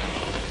like that.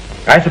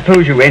 I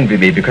suppose you envy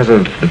me because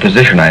of the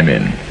position I'm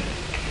in.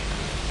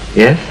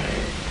 Yes?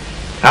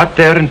 Out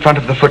there in front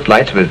of the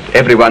footlights with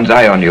everyone's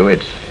eye on you,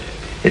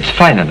 it's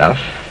fine enough.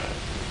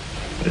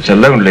 It's a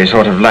lonely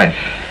sort of life.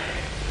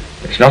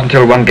 It's not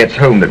until one gets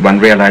home that one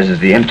realizes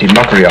the empty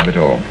mockery of it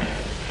all.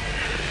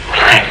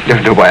 I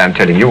don't know why I'm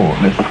telling you all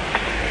this.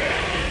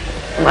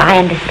 Well, I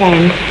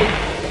understand.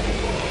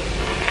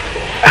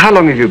 How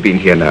long have you been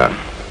here now?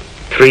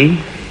 3?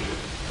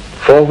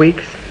 4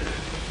 weeks?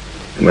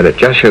 Well, it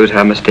just shows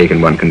how mistaken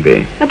one can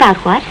be. About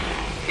what?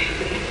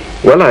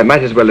 Well, I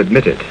might as well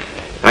admit it.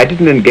 I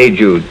didn't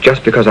engage you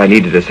just because I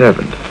needed a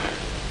servant.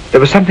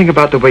 There was something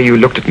about the way you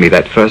looked at me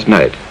that first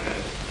night.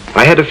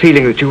 I had a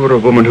feeling that you were a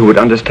woman who would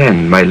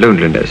understand my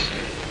loneliness,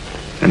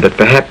 and that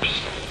perhaps,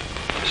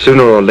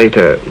 sooner or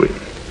later,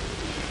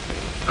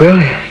 well,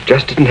 it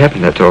just didn't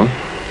happen, that's all.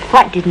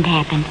 What didn't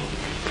happen?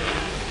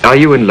 Are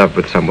you in love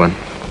with someone?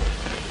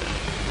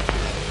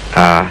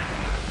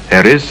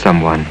 There is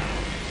someone.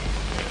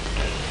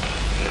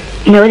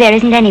 No, there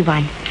isn't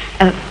anyone.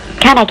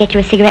 Can't I get you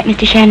a cigarette,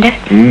 Mr. Shander?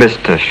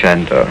 Mr.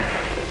 Shander.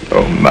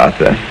 Oh,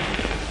 Martha.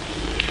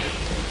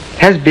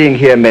 Has being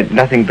here meant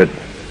nothing but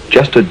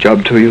just a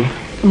job to you?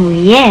 Oh,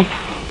 yes.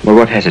 Well,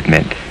 what has it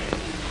meant?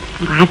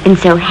 Oh, I've been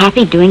so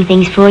happy doing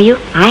things for you.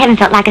 I haven't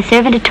felt like a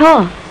servant at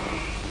all.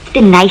 It's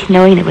been nice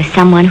knowing there was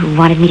someone who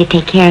wanted me to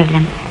take care of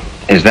them.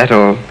 Is that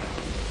all?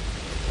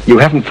 You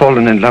haven't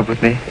fallen in love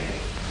with me?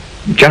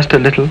 Just a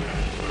little?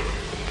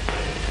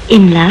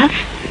 In love?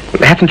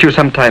 Haven't you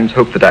sometimes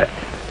hoped that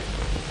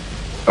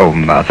Oh,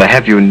 Martha,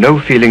 have you no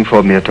feeling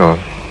for me at all?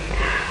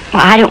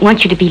 Well, I don't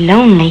want you to be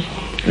lonely.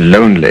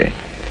 Lonely?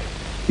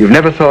 You've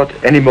never thought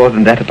any more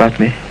than that about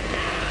me?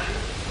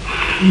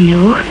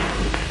 No.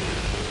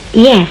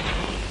 Yes.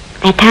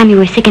 That time you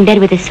were sick in bed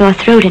with a sore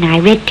throat and I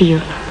read to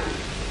you.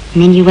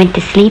 And then you went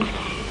to sleep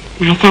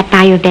and I sat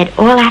by your bed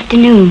all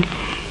afternoon.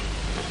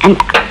 And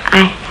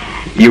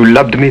You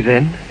loved me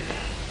then?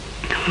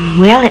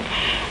 Well,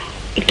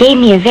 it gave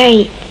me a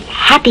very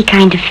happy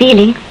kind of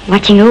feeling,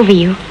 watching over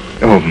you.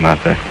 Oh,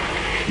 Martha,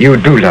 you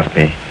do love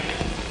me.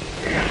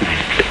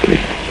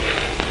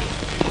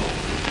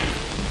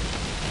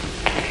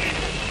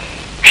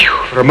 Phew,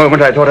 for a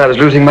moment I thought I was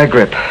losing my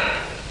grip.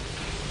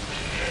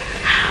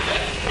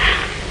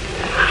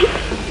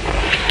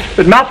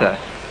 But Martha,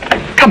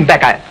 come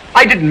back.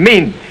 I didn't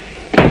mean...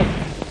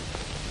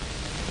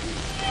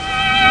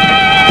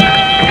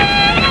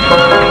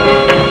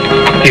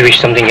 Do you wish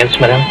something else,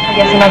 madam?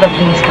 Yes, another,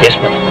 please. Yes,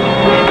 madam.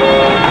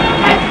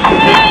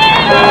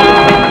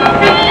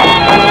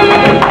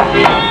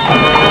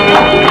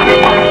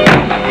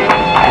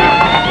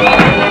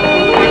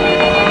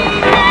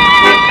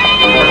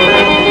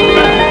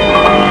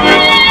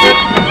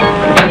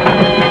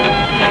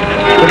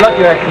 Good luck,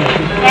 Your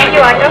Excellency. Thank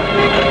you, Uncle.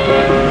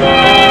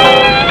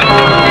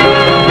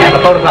 And a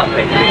photograph,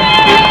 please.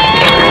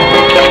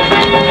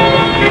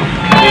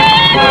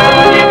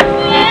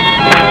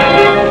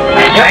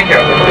 Thank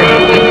you.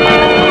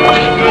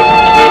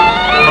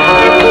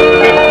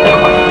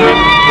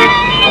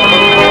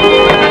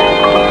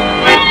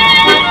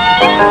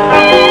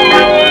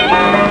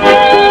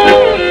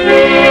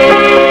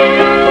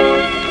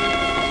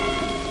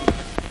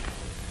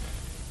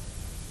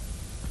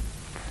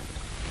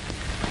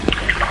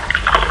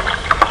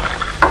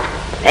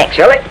 Thanks,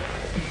 Shirley.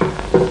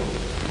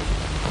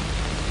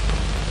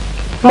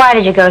 Why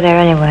did you go there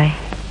anyway?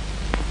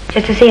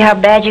 Just to see how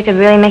bad you could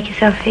really make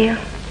yourself feel?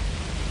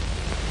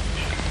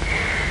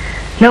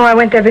 No, I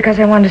went there because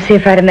I wanted to see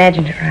if I'd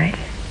imagined it right.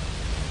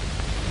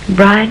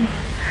 Bride,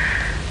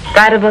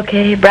 bridal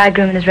bouquet,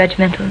 bridegroom in his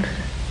regimentals.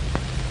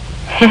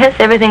 Yes,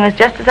 everything was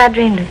just as I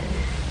dreamed it.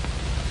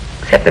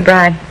 Except the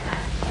bride.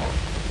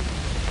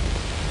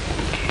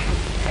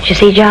 Did you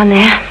see John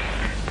there?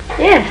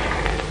 Yes.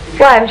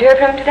 Why, haven't you heard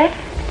from him today?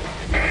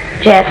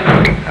 Jet.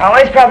 Oh,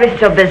 he's probably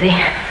still busy.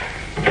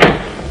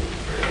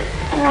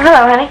 Oh,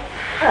 hello, honey.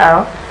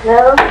 Hello.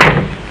 Hello.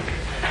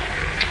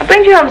 What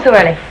brings you home so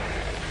early?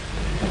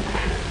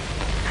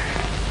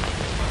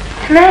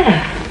 What's the matter?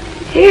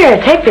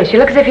 Here, take this. You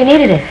look as if you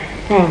needed it.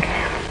 Thanks.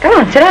 Come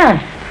on, sit down.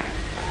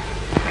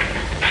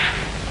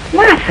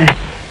 Martha.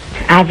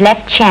 I've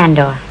left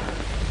Chandor.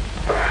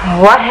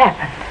 What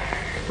happened?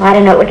 Well, I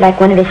don't know, it was like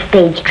one of his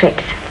stage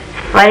tricks.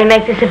 Why did he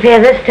make this appear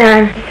this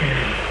time?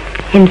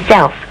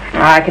 Himself. Oh,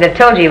 I could have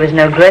told you he was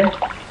no good.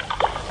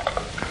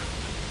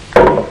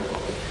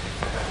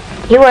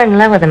 You weren't in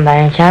love with him by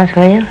any chance,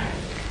 were you?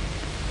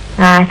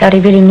 I thought he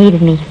really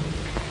needed me.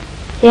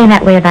 Feeling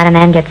that way about a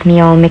man gets me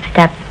all mixed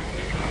up.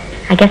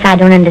 I guess I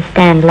don't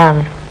understand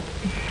love.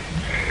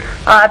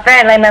 Oh,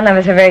 apparently none of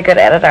us are very good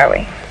at it, are we?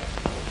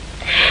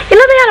 You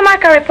know, they ought to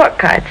mark our report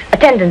cards.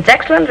 Attendance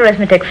excellent,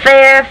 arithmetic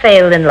fair,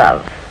 failed in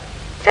love.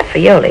 Except for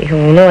Yoli,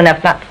 who knew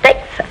enough not to take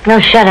so. No,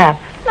 shut up.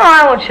 No,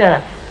 I won't shut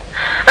up.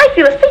 I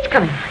feel a speech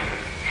coming.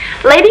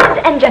 Ladies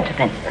and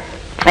gentlemen.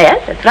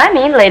 Yes, that's what I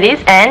mean,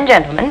 ladies and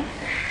gentlemen.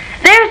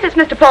 There sits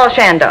Mr. Paul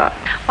Shandor.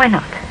 Why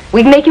not?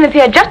 We can make him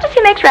appear just as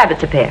he makes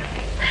rabbits appear.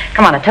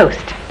 Come on, a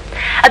toast.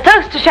 A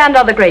toast to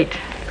Shandor the Great,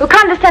 who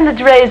condescended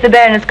to raise the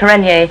Baroness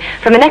Corenier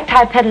from a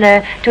necktie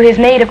peddler to his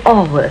maid of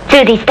all work.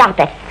 Susie, stop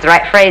it. It's the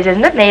right phrase,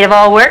 isn't it? Maid of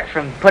all work,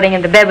 from putting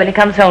him to bed when he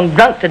comes home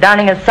drunk to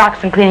darning his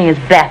socks and cleaning his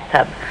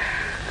bathtub.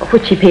 For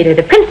which he paid her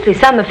the princely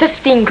sum of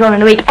 15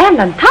 kroner a week, and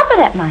on top of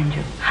that, mind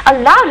you,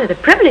 allowed her the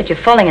privilege of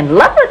falling in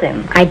love with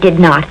him. I did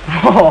not.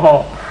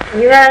 Oh.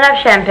 You had enough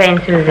champagne,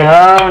 Susie.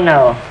 Oh,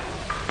 no.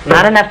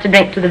 Not enough to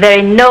drink to the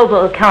very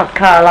noble Count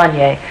Karl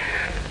Onier.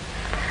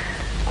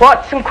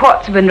 Quarts and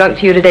quarts have been drunk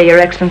to you today, Your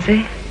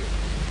Excellency.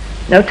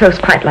 No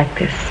toast quite like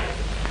this.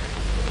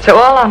 So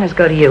all honors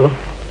go to you.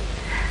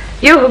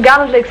 You who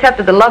gallantly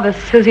accepted the love of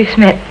Susie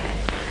Smith.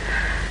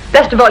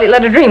 Best of all, you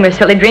let her dream her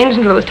silly dreams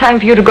until it was time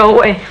for you to go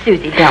away.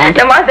 Susie, don't.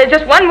 Now, Martha,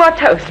 just one more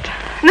toast.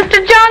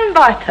 Mr. John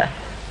Barter.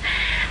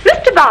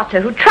 Mr. Barter,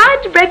 who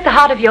tried to break the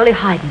heart of Yoli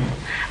Haydn,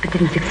 but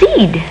didn't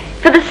succeed.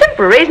 For the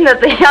simple reason that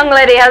the young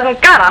lady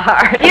hasn't got a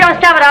heart. You don't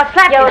stop it, I'll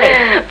slap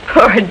Yoli.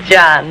 Poor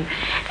John.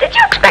 Did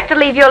you expect to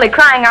leave Yoli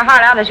crying her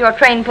heart out as your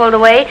train pulled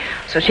away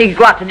so she could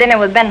go out to dinner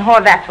with Ben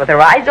Horvath with her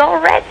eyes all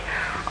red?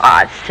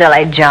 Oh,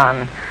 silly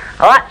John.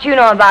 A lot you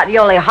know about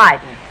Yoli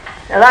Haydn.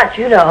 A lot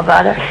you know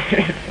about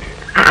her.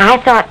 I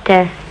thought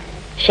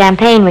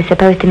champagne was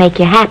supposed to make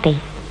you happy.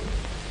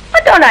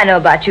 What don't I know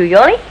about you,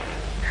 Yoli?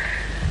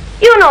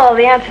 You know all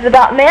the answers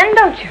about men,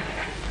 don't you?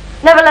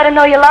 Never let them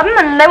know you love them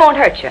and they won't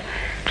hurt you.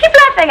 Keep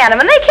laughing at them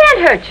and they can't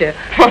hurt you.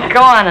 Well,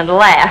 go on and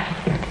laugh.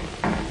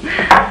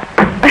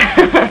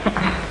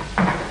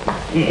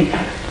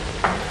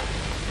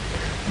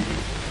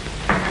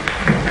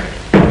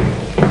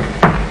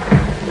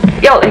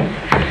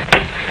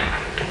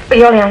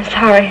 Yoli, I'm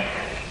sorry.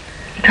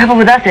 The trouble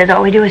with us is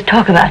all we do is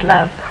talk about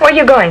love. Where are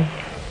you going?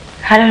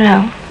 I don't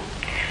know.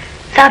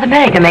 South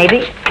America,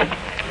 maybe.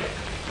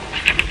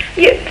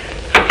 You...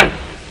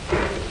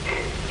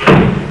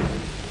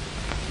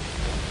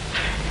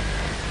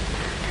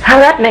 How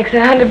that makes it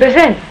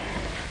 100%.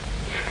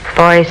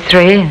 Boys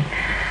 3 and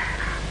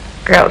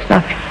girls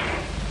nothing.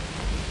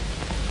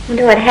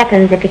 Wonder what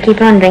happens if you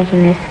keep on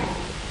drinking this.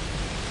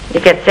 You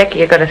get sick,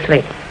 you go to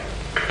sleep.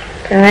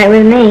 It's all right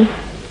with me.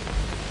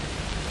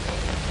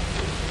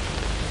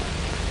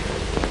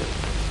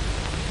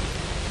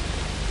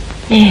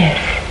 Yes.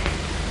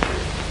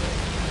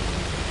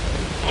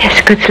 Yes,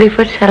 a good sleep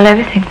would settle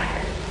everything.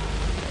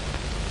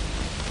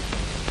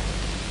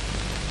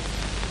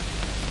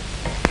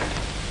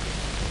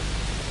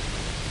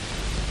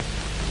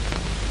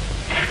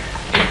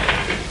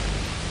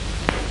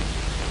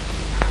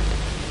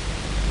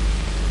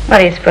 What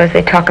do you suppose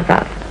they talk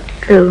about?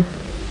 Who?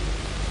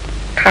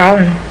 Carl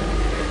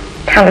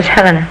and Countess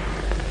Helena.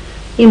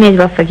 You may as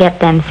well forget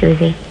them,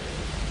 Susie.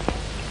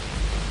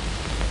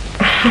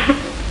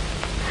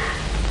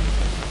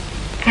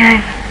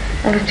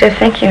 I was just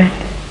thinking.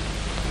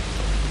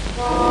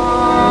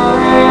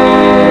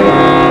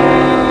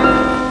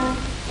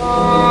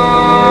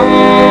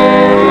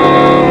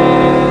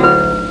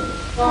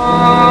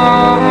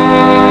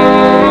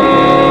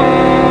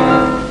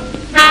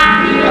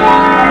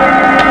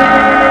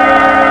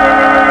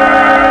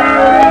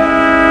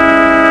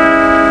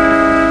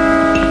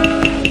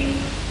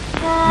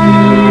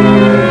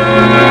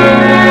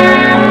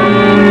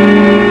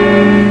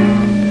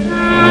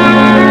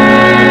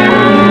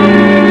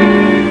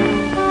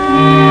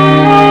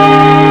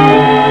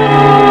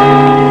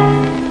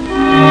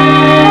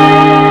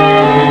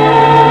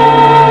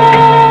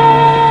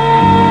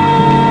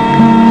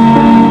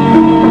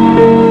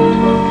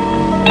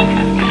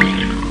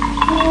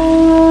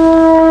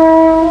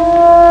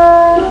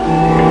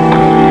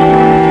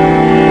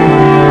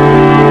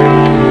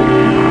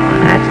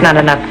 Not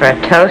enough for a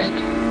toast.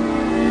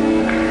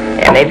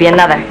 There may be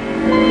another.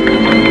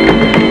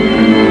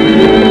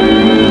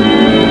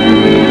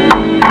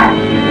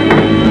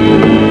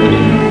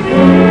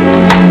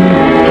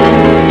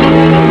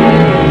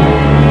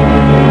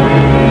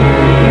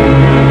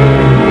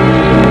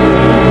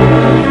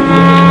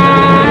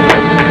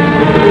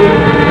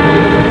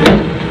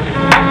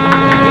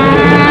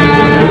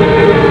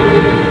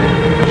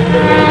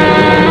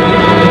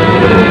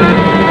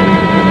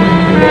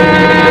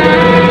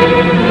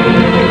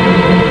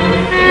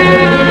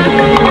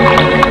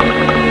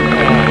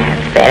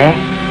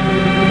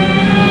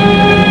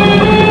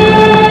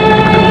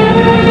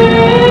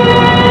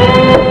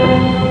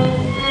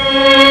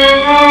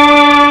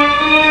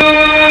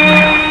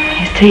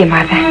 See you,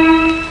 Martha.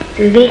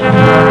 Susie?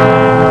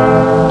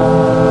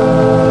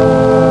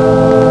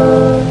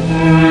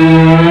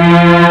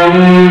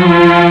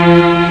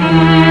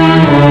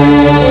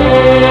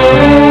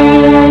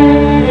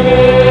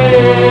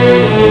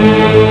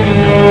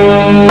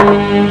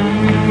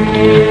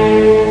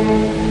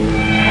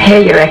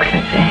 Here, Your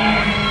Excellency.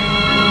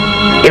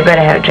 You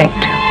better have a drink,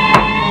 too.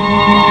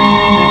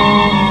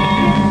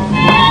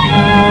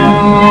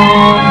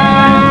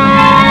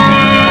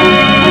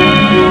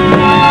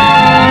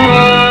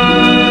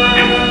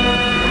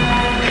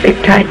 Sleep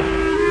tight.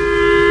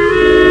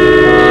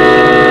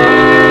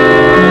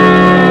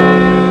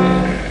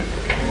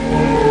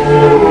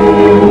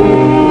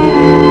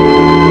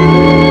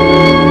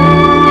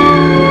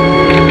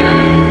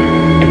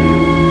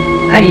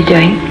 What are you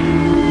doing?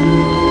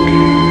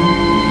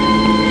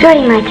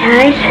 Sorting my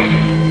ties.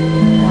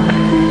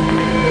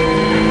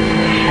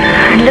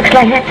 It looks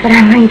like that's what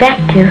I'm going back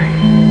to.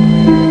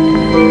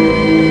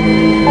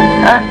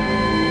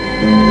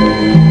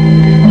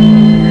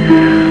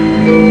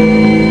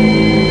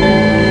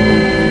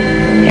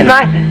 Hey,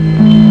 Martha.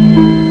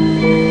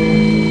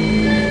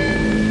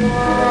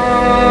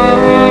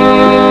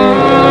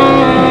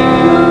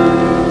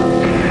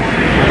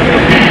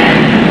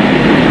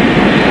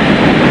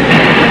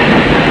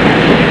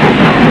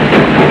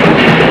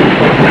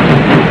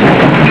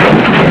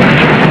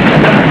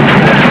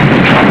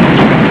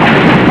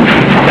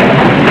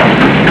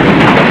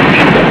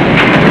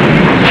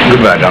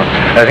 Goodbye, Doc.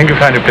 I think you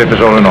find your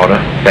papers all in order.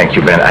 Thank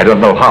you, Ben. I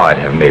don't know how I'd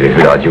have made it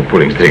without you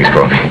pulling strings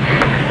for me.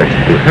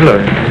 Hello.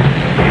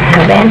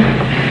 Hello, Ben.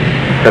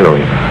 Hello,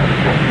 Eva.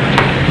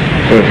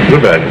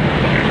 Goodbye.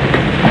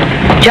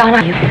 John,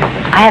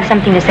 I have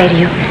something to say to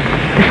you.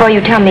 Before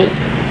you tell me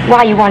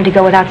why you wanted to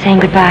go without saying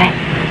goodbye,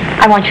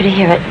 I want you to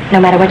hear it, no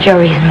matter what your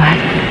reason was.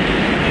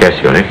 Yes,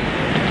 Yoli.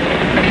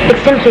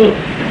 It's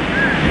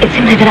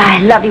simply that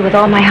I love you with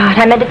all my heart.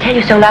 I meant to tell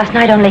you so last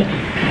night, only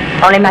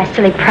my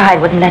silly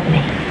pride wouldn't let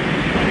me.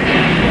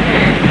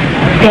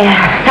 There,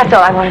 that's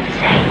all I wanted to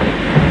say.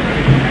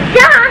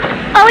 John!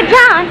 Oh,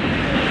 John!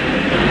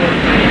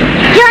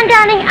 John,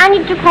 darling, I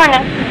need 2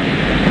 corners.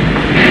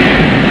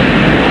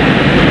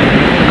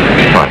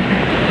 What?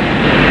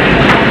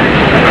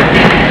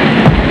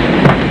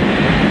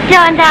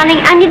 John, darling,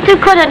 I need 2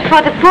 corners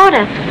for the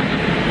quota.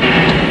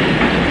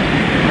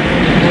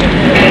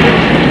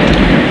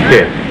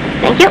 Here.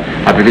 Thank you.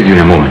 I'll be with you in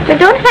a moment. But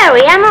don't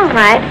hurry, I'm all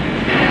right.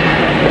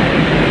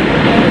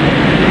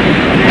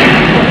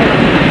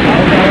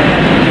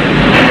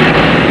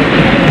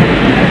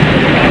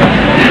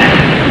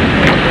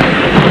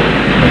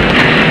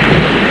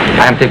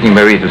 I am taking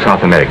Marie to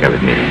South America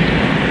with me.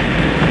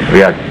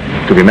 We are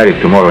to be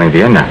married tomorrow in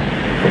Vienna.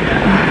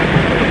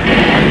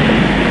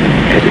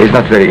 It's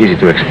not very easy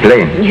to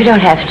explain. You don't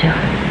have to.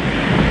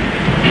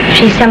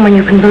 She's someone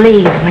you can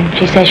believe when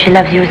she says she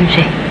loves you, isn't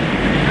she?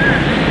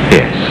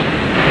 Yes.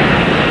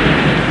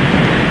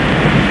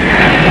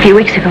 A few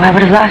weeks ago, I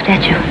would have laughed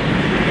at you.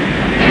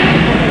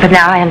 But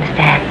now I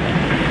understand.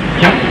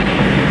 Yes.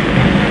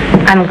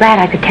 I'm glad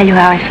I could tell you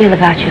how I feel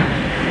about you.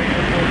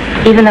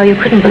 Even though you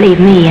couldn't believe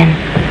me,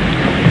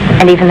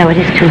 and even though it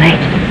is too late.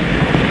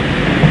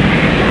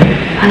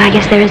 Well, I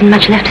guess there isn't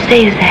much left to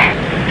say, is there?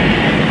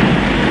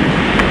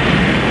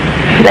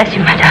 Bless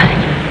you, my darling.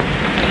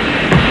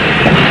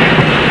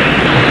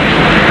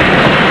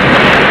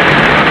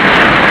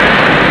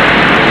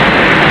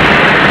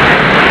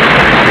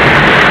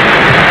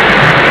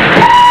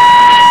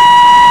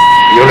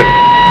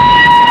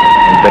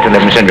 You'd better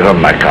let me send you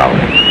home, my cow.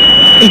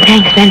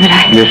 Thanks, Ben, but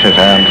Yes, yes,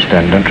 I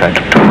understand. Don't try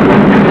to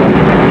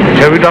talk.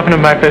 Shall we drop in at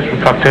my place for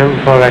a cocktail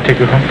before I take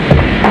you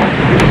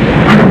home?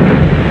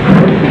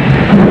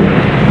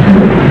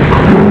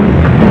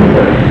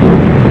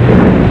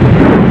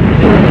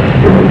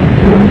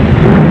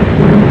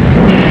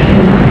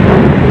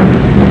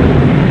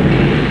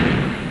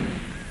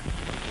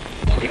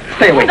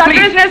 Stay away, Doctor,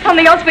 please. isn't there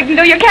something else we can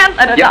do? You can't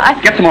let her die.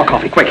 Get some more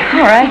coffee, quick.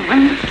 All right.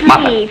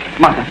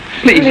 Martha,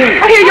 please.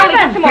 Oh, here, Yoli,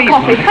 get some more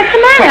coffee. What's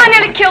the matter? I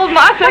nearly killed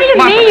Martha. What do you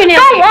mean you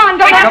nearly? Go on,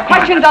 don't ask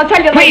questions. I'll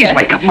tell you later. Please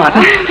wake up,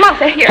 Martha.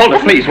 Martha, here. Hold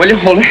it, please, will you?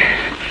 Hold it.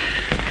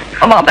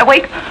 Oh, Martha,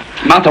 wake.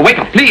 Martha, wake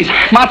up, please.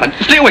 Martha,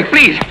 stay awake,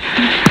 please.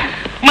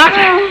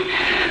 Martha.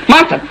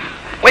 Martha,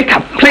 wake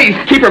up, please.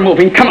 Keep her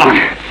moving. Come on.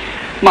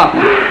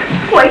 Martha.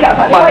 Wake up,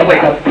 honey. Martha,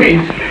 wake up,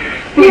 please.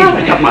 Please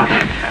wake up,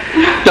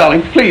 Martha.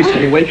 Darling, please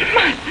stay awake.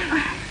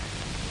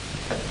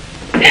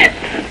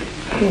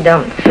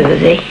 Don't,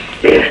 Susie.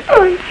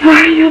 I'm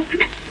sorry.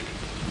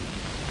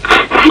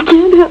 I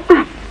can't help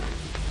her.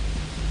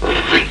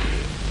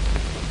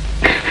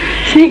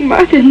 Seeing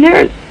Martha in there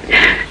and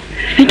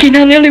thinking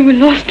how nearly we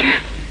lost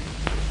her.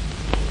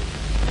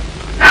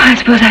 I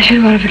suppose I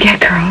should want to forget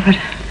Carl, but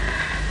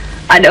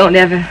I don't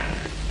ever.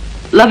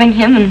 Loving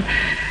him and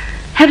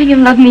having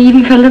him love me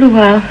even for a little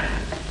while.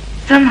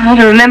 Somehow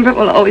to remember it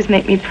will always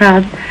make me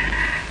proud.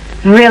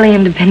 Really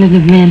independent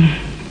of men.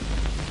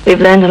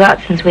 We've learned a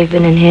lot since we've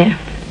been in here.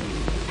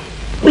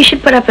 We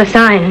should put up a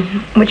sign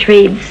which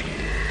reads,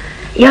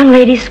 Young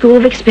Ladies School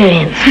of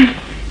Experience.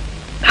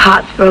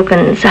 Hearts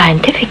broken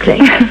scientifically.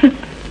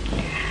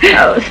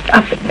 Oh,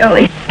 stop it,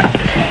 Yoli.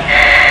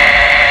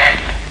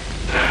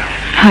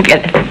 I'll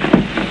get it.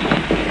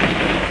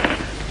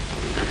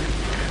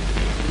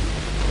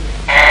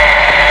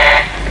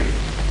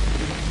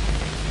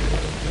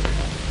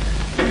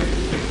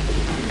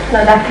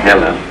 Hello, Doctor.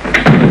 Hello.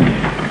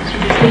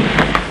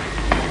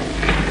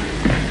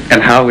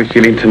 And how are we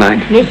feeling tonight?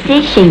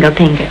 Mrs.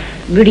 Shinglepinger.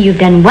 Rudy, you've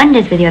done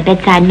wonders with your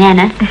bedside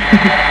manner.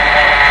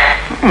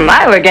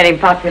 My, we're getting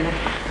popular.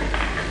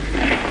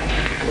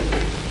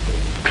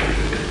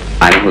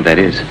 I know who that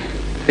is.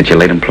 It's your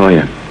late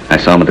employer. I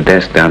saw him at the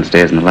desk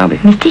downstairs in the lobby.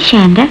 Mr.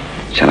 Shander,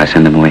 Shall I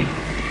send him away?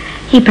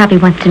 he probably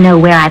wants to know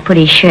where I put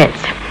his shirts.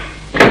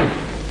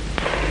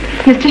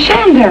 Mr.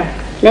 Shander.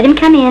 Let him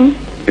come in.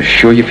 You're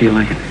sure you feel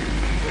like it?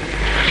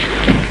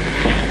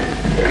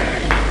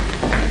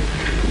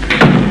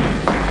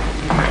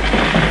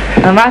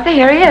 Well, Martha,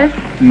 here he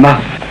is.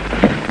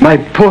 Martha. My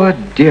poor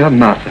dear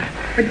Martha.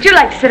 Would you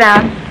like to sit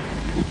down?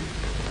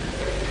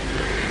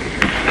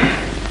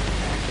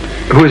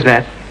 Who is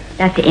that?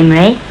 Dr.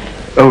 Imre.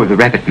 Oh, the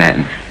rabbit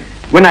man.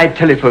 When I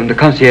telephoned, the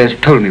concierge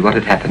told me what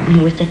had happened.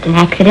 It was just an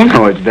accident.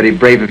 Oh, it's very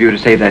brave of you to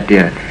say that,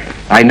 dear.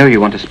 I know you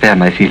want to spare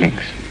my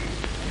feelings.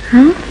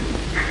 Huh?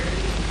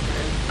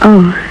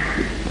 Oh.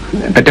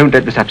 But don't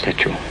let this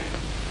upset you.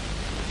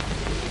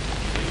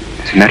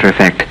 As a matter of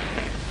fact,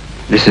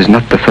 this is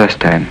not the first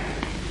time.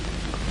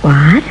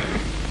 What?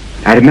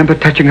 I remember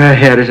touching her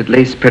hair as it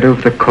lay spread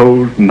over the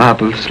cold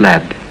marble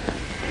slab.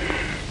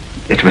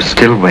 It was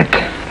still wet.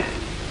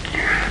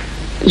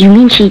 You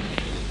mean she...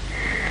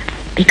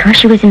 because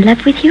she was in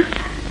love with you?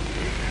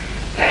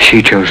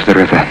 She chose the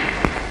river.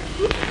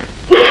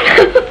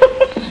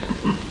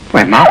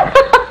 Why, Ma?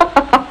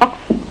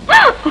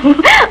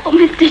 Oh,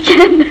 Mr.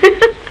 Chandler,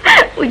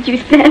 would you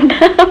stand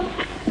up?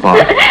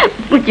 What?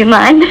 Would you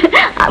mind?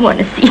 I want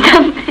to see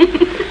something.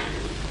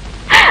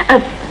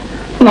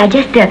 Now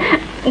just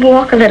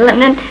walk a little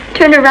and then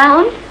turn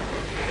around.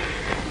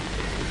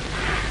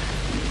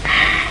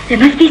 There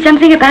must be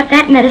something about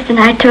that medicine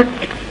I took.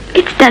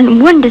 It's done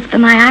wonders for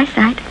my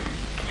eyesight.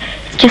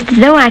 It's just as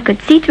though I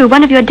could see through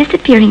one of your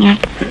disappearing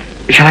acts.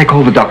 Shall I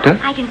call the doctor?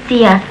 I can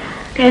see a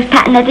pair of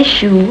patent leather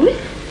shoes,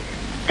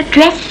 a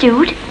dress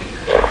suit,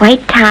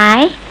 white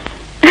tie,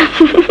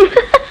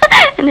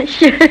 and a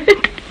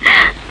shirt.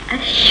 A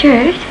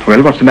shirt?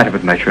 Well, what's the matter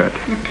with my shirt?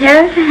 A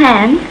pair of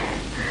hands.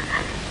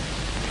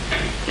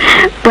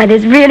 Why,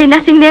 there's really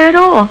nothing there at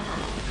all.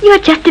 You're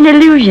just an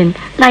illusion,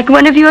 like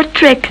one of your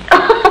tricks.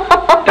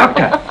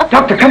 Doctor,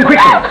 come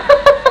quickly.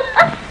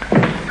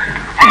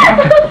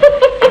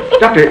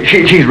 Doctor,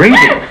 she's raving.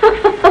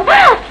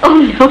 Oh,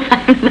 no,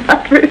 I'm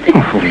not raving.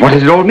 Oh, what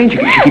does it all mean? She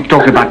keeps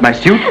talking about my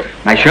suit,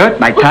 my shirt,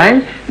 my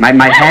tie,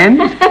 my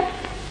hands.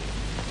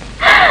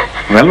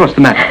 Well, what's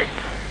the matter?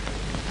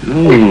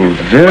 Oh,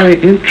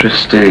 very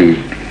interesting.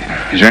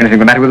 Is there anything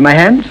the matter with my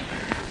hands?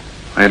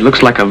 It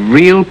looks like a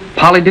real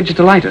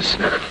polydigitalitis.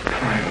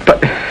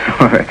 But,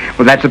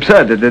 well, that's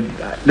absurd.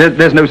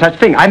 There's no such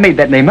thing. I made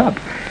that name up.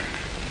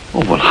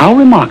 Oh, well, how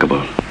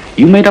remarkable.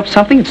 You made up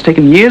something it's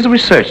taken years of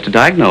research to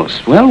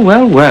diagnose.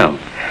 Well.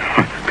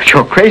 But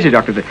you're crazy,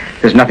 Doctor.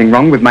 There's nothing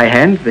wrong with my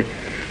hands.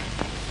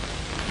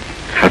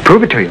 I'll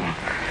prove it to you.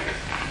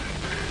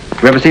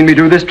 You ever seen me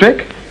do this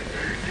trick?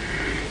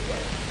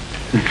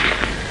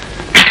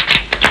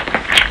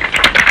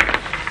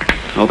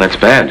 Oh, that's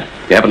bad.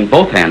 You have it in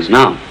both hands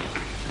now.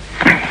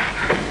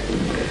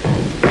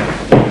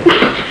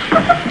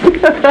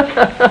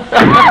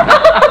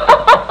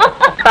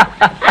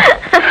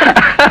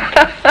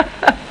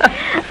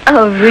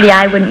 Oh, Rudy,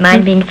 I wouldn't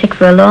mind being sick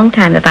for a long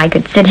time if I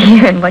could sit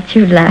here and watch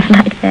you laugh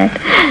like that.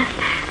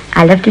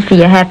 I love to see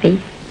you happy.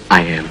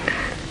 I am.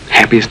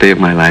 Happiest day of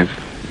my life.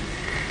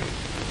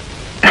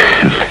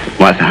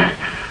 Martha,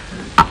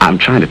 I'm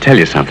trying to tell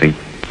you something.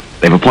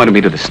 They've appointed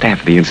me to the staff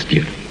of the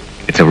Institute.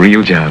 It's a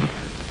real job.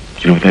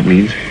 You know what that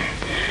means?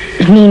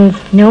 It means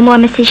no more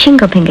Mrs.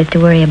 Shinglepingers to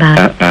worry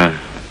about.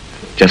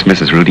 Just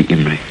Mrs. Rudy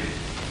Imre.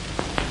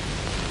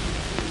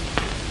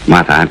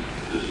 Martha,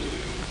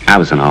 I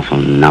was an awful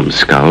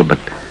numbskull, but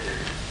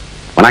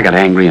when I got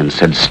angry and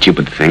said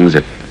stupid things,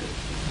 it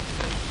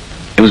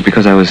was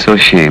because I was so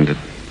ashamed of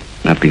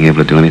not being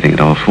able to do anything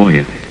at all for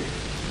you.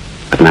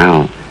 But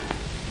now,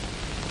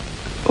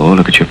 oh,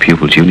 look at your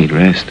pupils. You need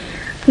rest.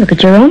 Look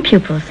at your own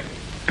pupils.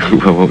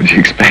 Well, what would you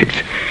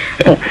expect?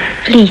 Oh,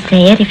 please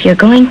say it if you're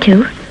going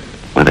to.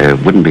 Well, there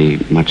wouldn't be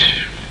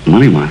much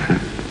money, Martha.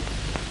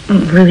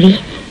 Rudy,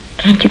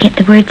 can't you get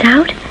the words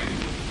out?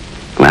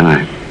 Well,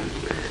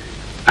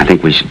 I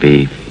think we should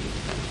be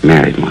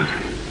married, Martha.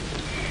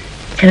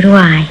 So do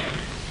I.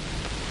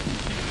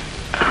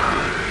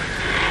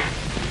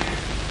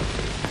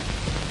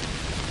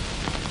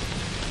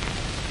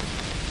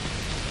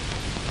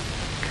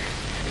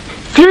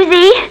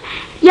 Susie!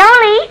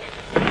 Yoli!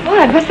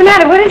 What? What's the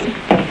matter? What is it?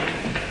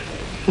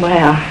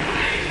 Well,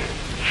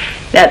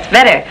 that's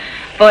better.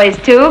 Boys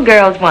 2,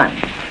 girls 1.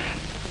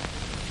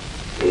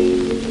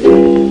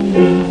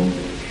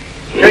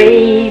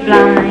 3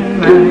 blind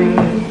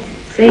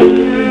mice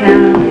sing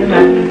down the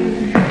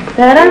run.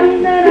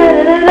 Da-dum,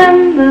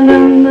 da-da-da-dum,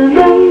 da-dum,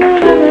 da-dum,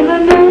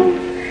 da-dum,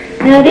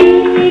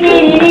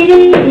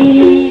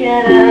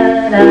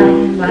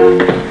 da-dee-dee-dee-dee-dee-da-da-dum.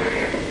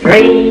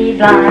 3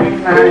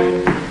 blind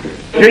mice,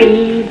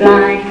 3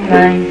 blind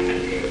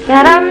mice.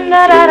 Da-dum,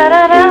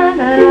 da-da-da-da-dum,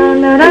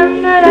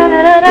 da-dum,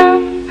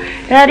 da-da-da-da-dum,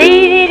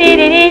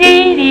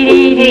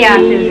 da-dee-dee-dee-dee-dee-dee-dee. Here,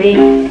 Susie.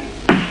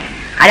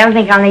 I don't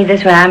think I'll need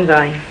this where I'm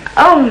going.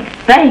 Oh,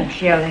 thanks,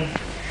 Shirley.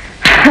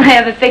 I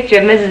have a picture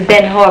of Mrs.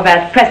 Ben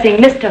Horvath pressing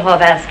Mr.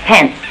 Horvath's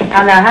pants.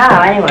 I'll know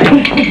how,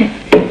 anyway.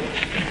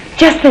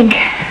 Just think,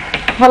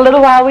 what a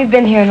little while we've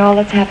been here and all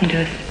that's happened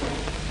to us.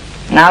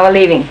 Now we're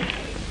leaving.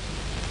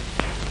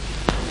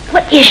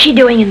 What is she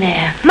doing in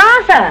there?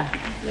 Martha!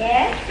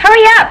 Yes?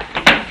 Hurry up!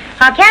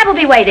 Our cab will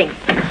be waiting.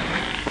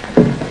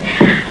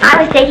 I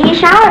was taking a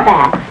shower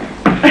bath.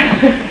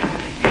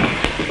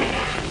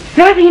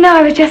 Martha, you know,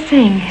 I was just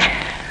saying,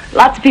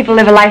 lots of people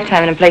live a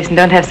lifetime in a place and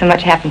don't have so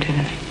much happen to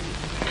them.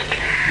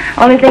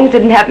 Only things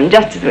didn't happen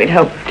just as we'd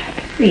hoped.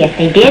 Yes,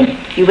 they did.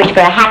 You wished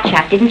for a hat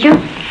shop, didn't you?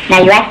 Now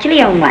you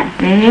actually own one.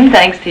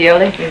 Thanks to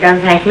Yoli. You don't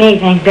thank me,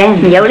 thank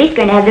Ben. Yoli's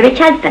going to have the rich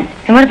husband.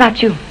 And what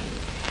about you?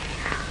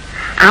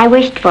 I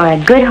wished for a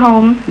good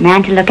home, a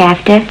man to look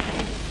after,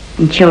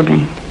 and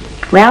children.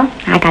 Well,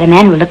 I got a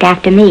man who will look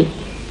after me.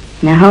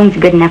 And the home's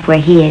good enough where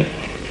he is.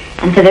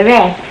 And for the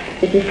rest,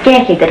 this is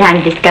scarcely the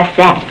time to discuss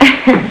that.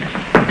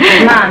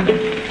 Mom,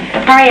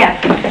 hurry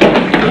up.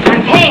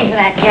 I'm paying for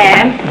that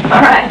cab.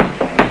 All right.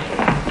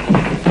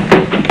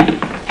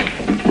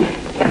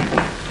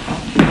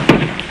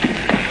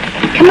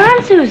 Come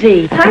on,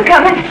 Susie. I'm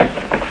coming.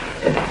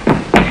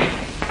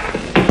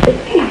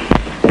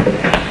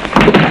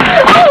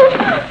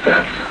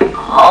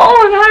 Oh,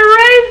 and I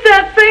raised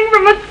that thing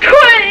from a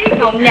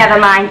twig. Oh, never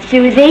mind,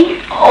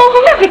 Susie.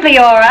 Oh, perfectly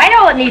all right.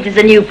 All it needs is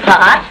a new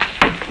pot.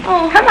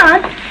 Oh, come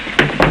on.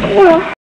 Well.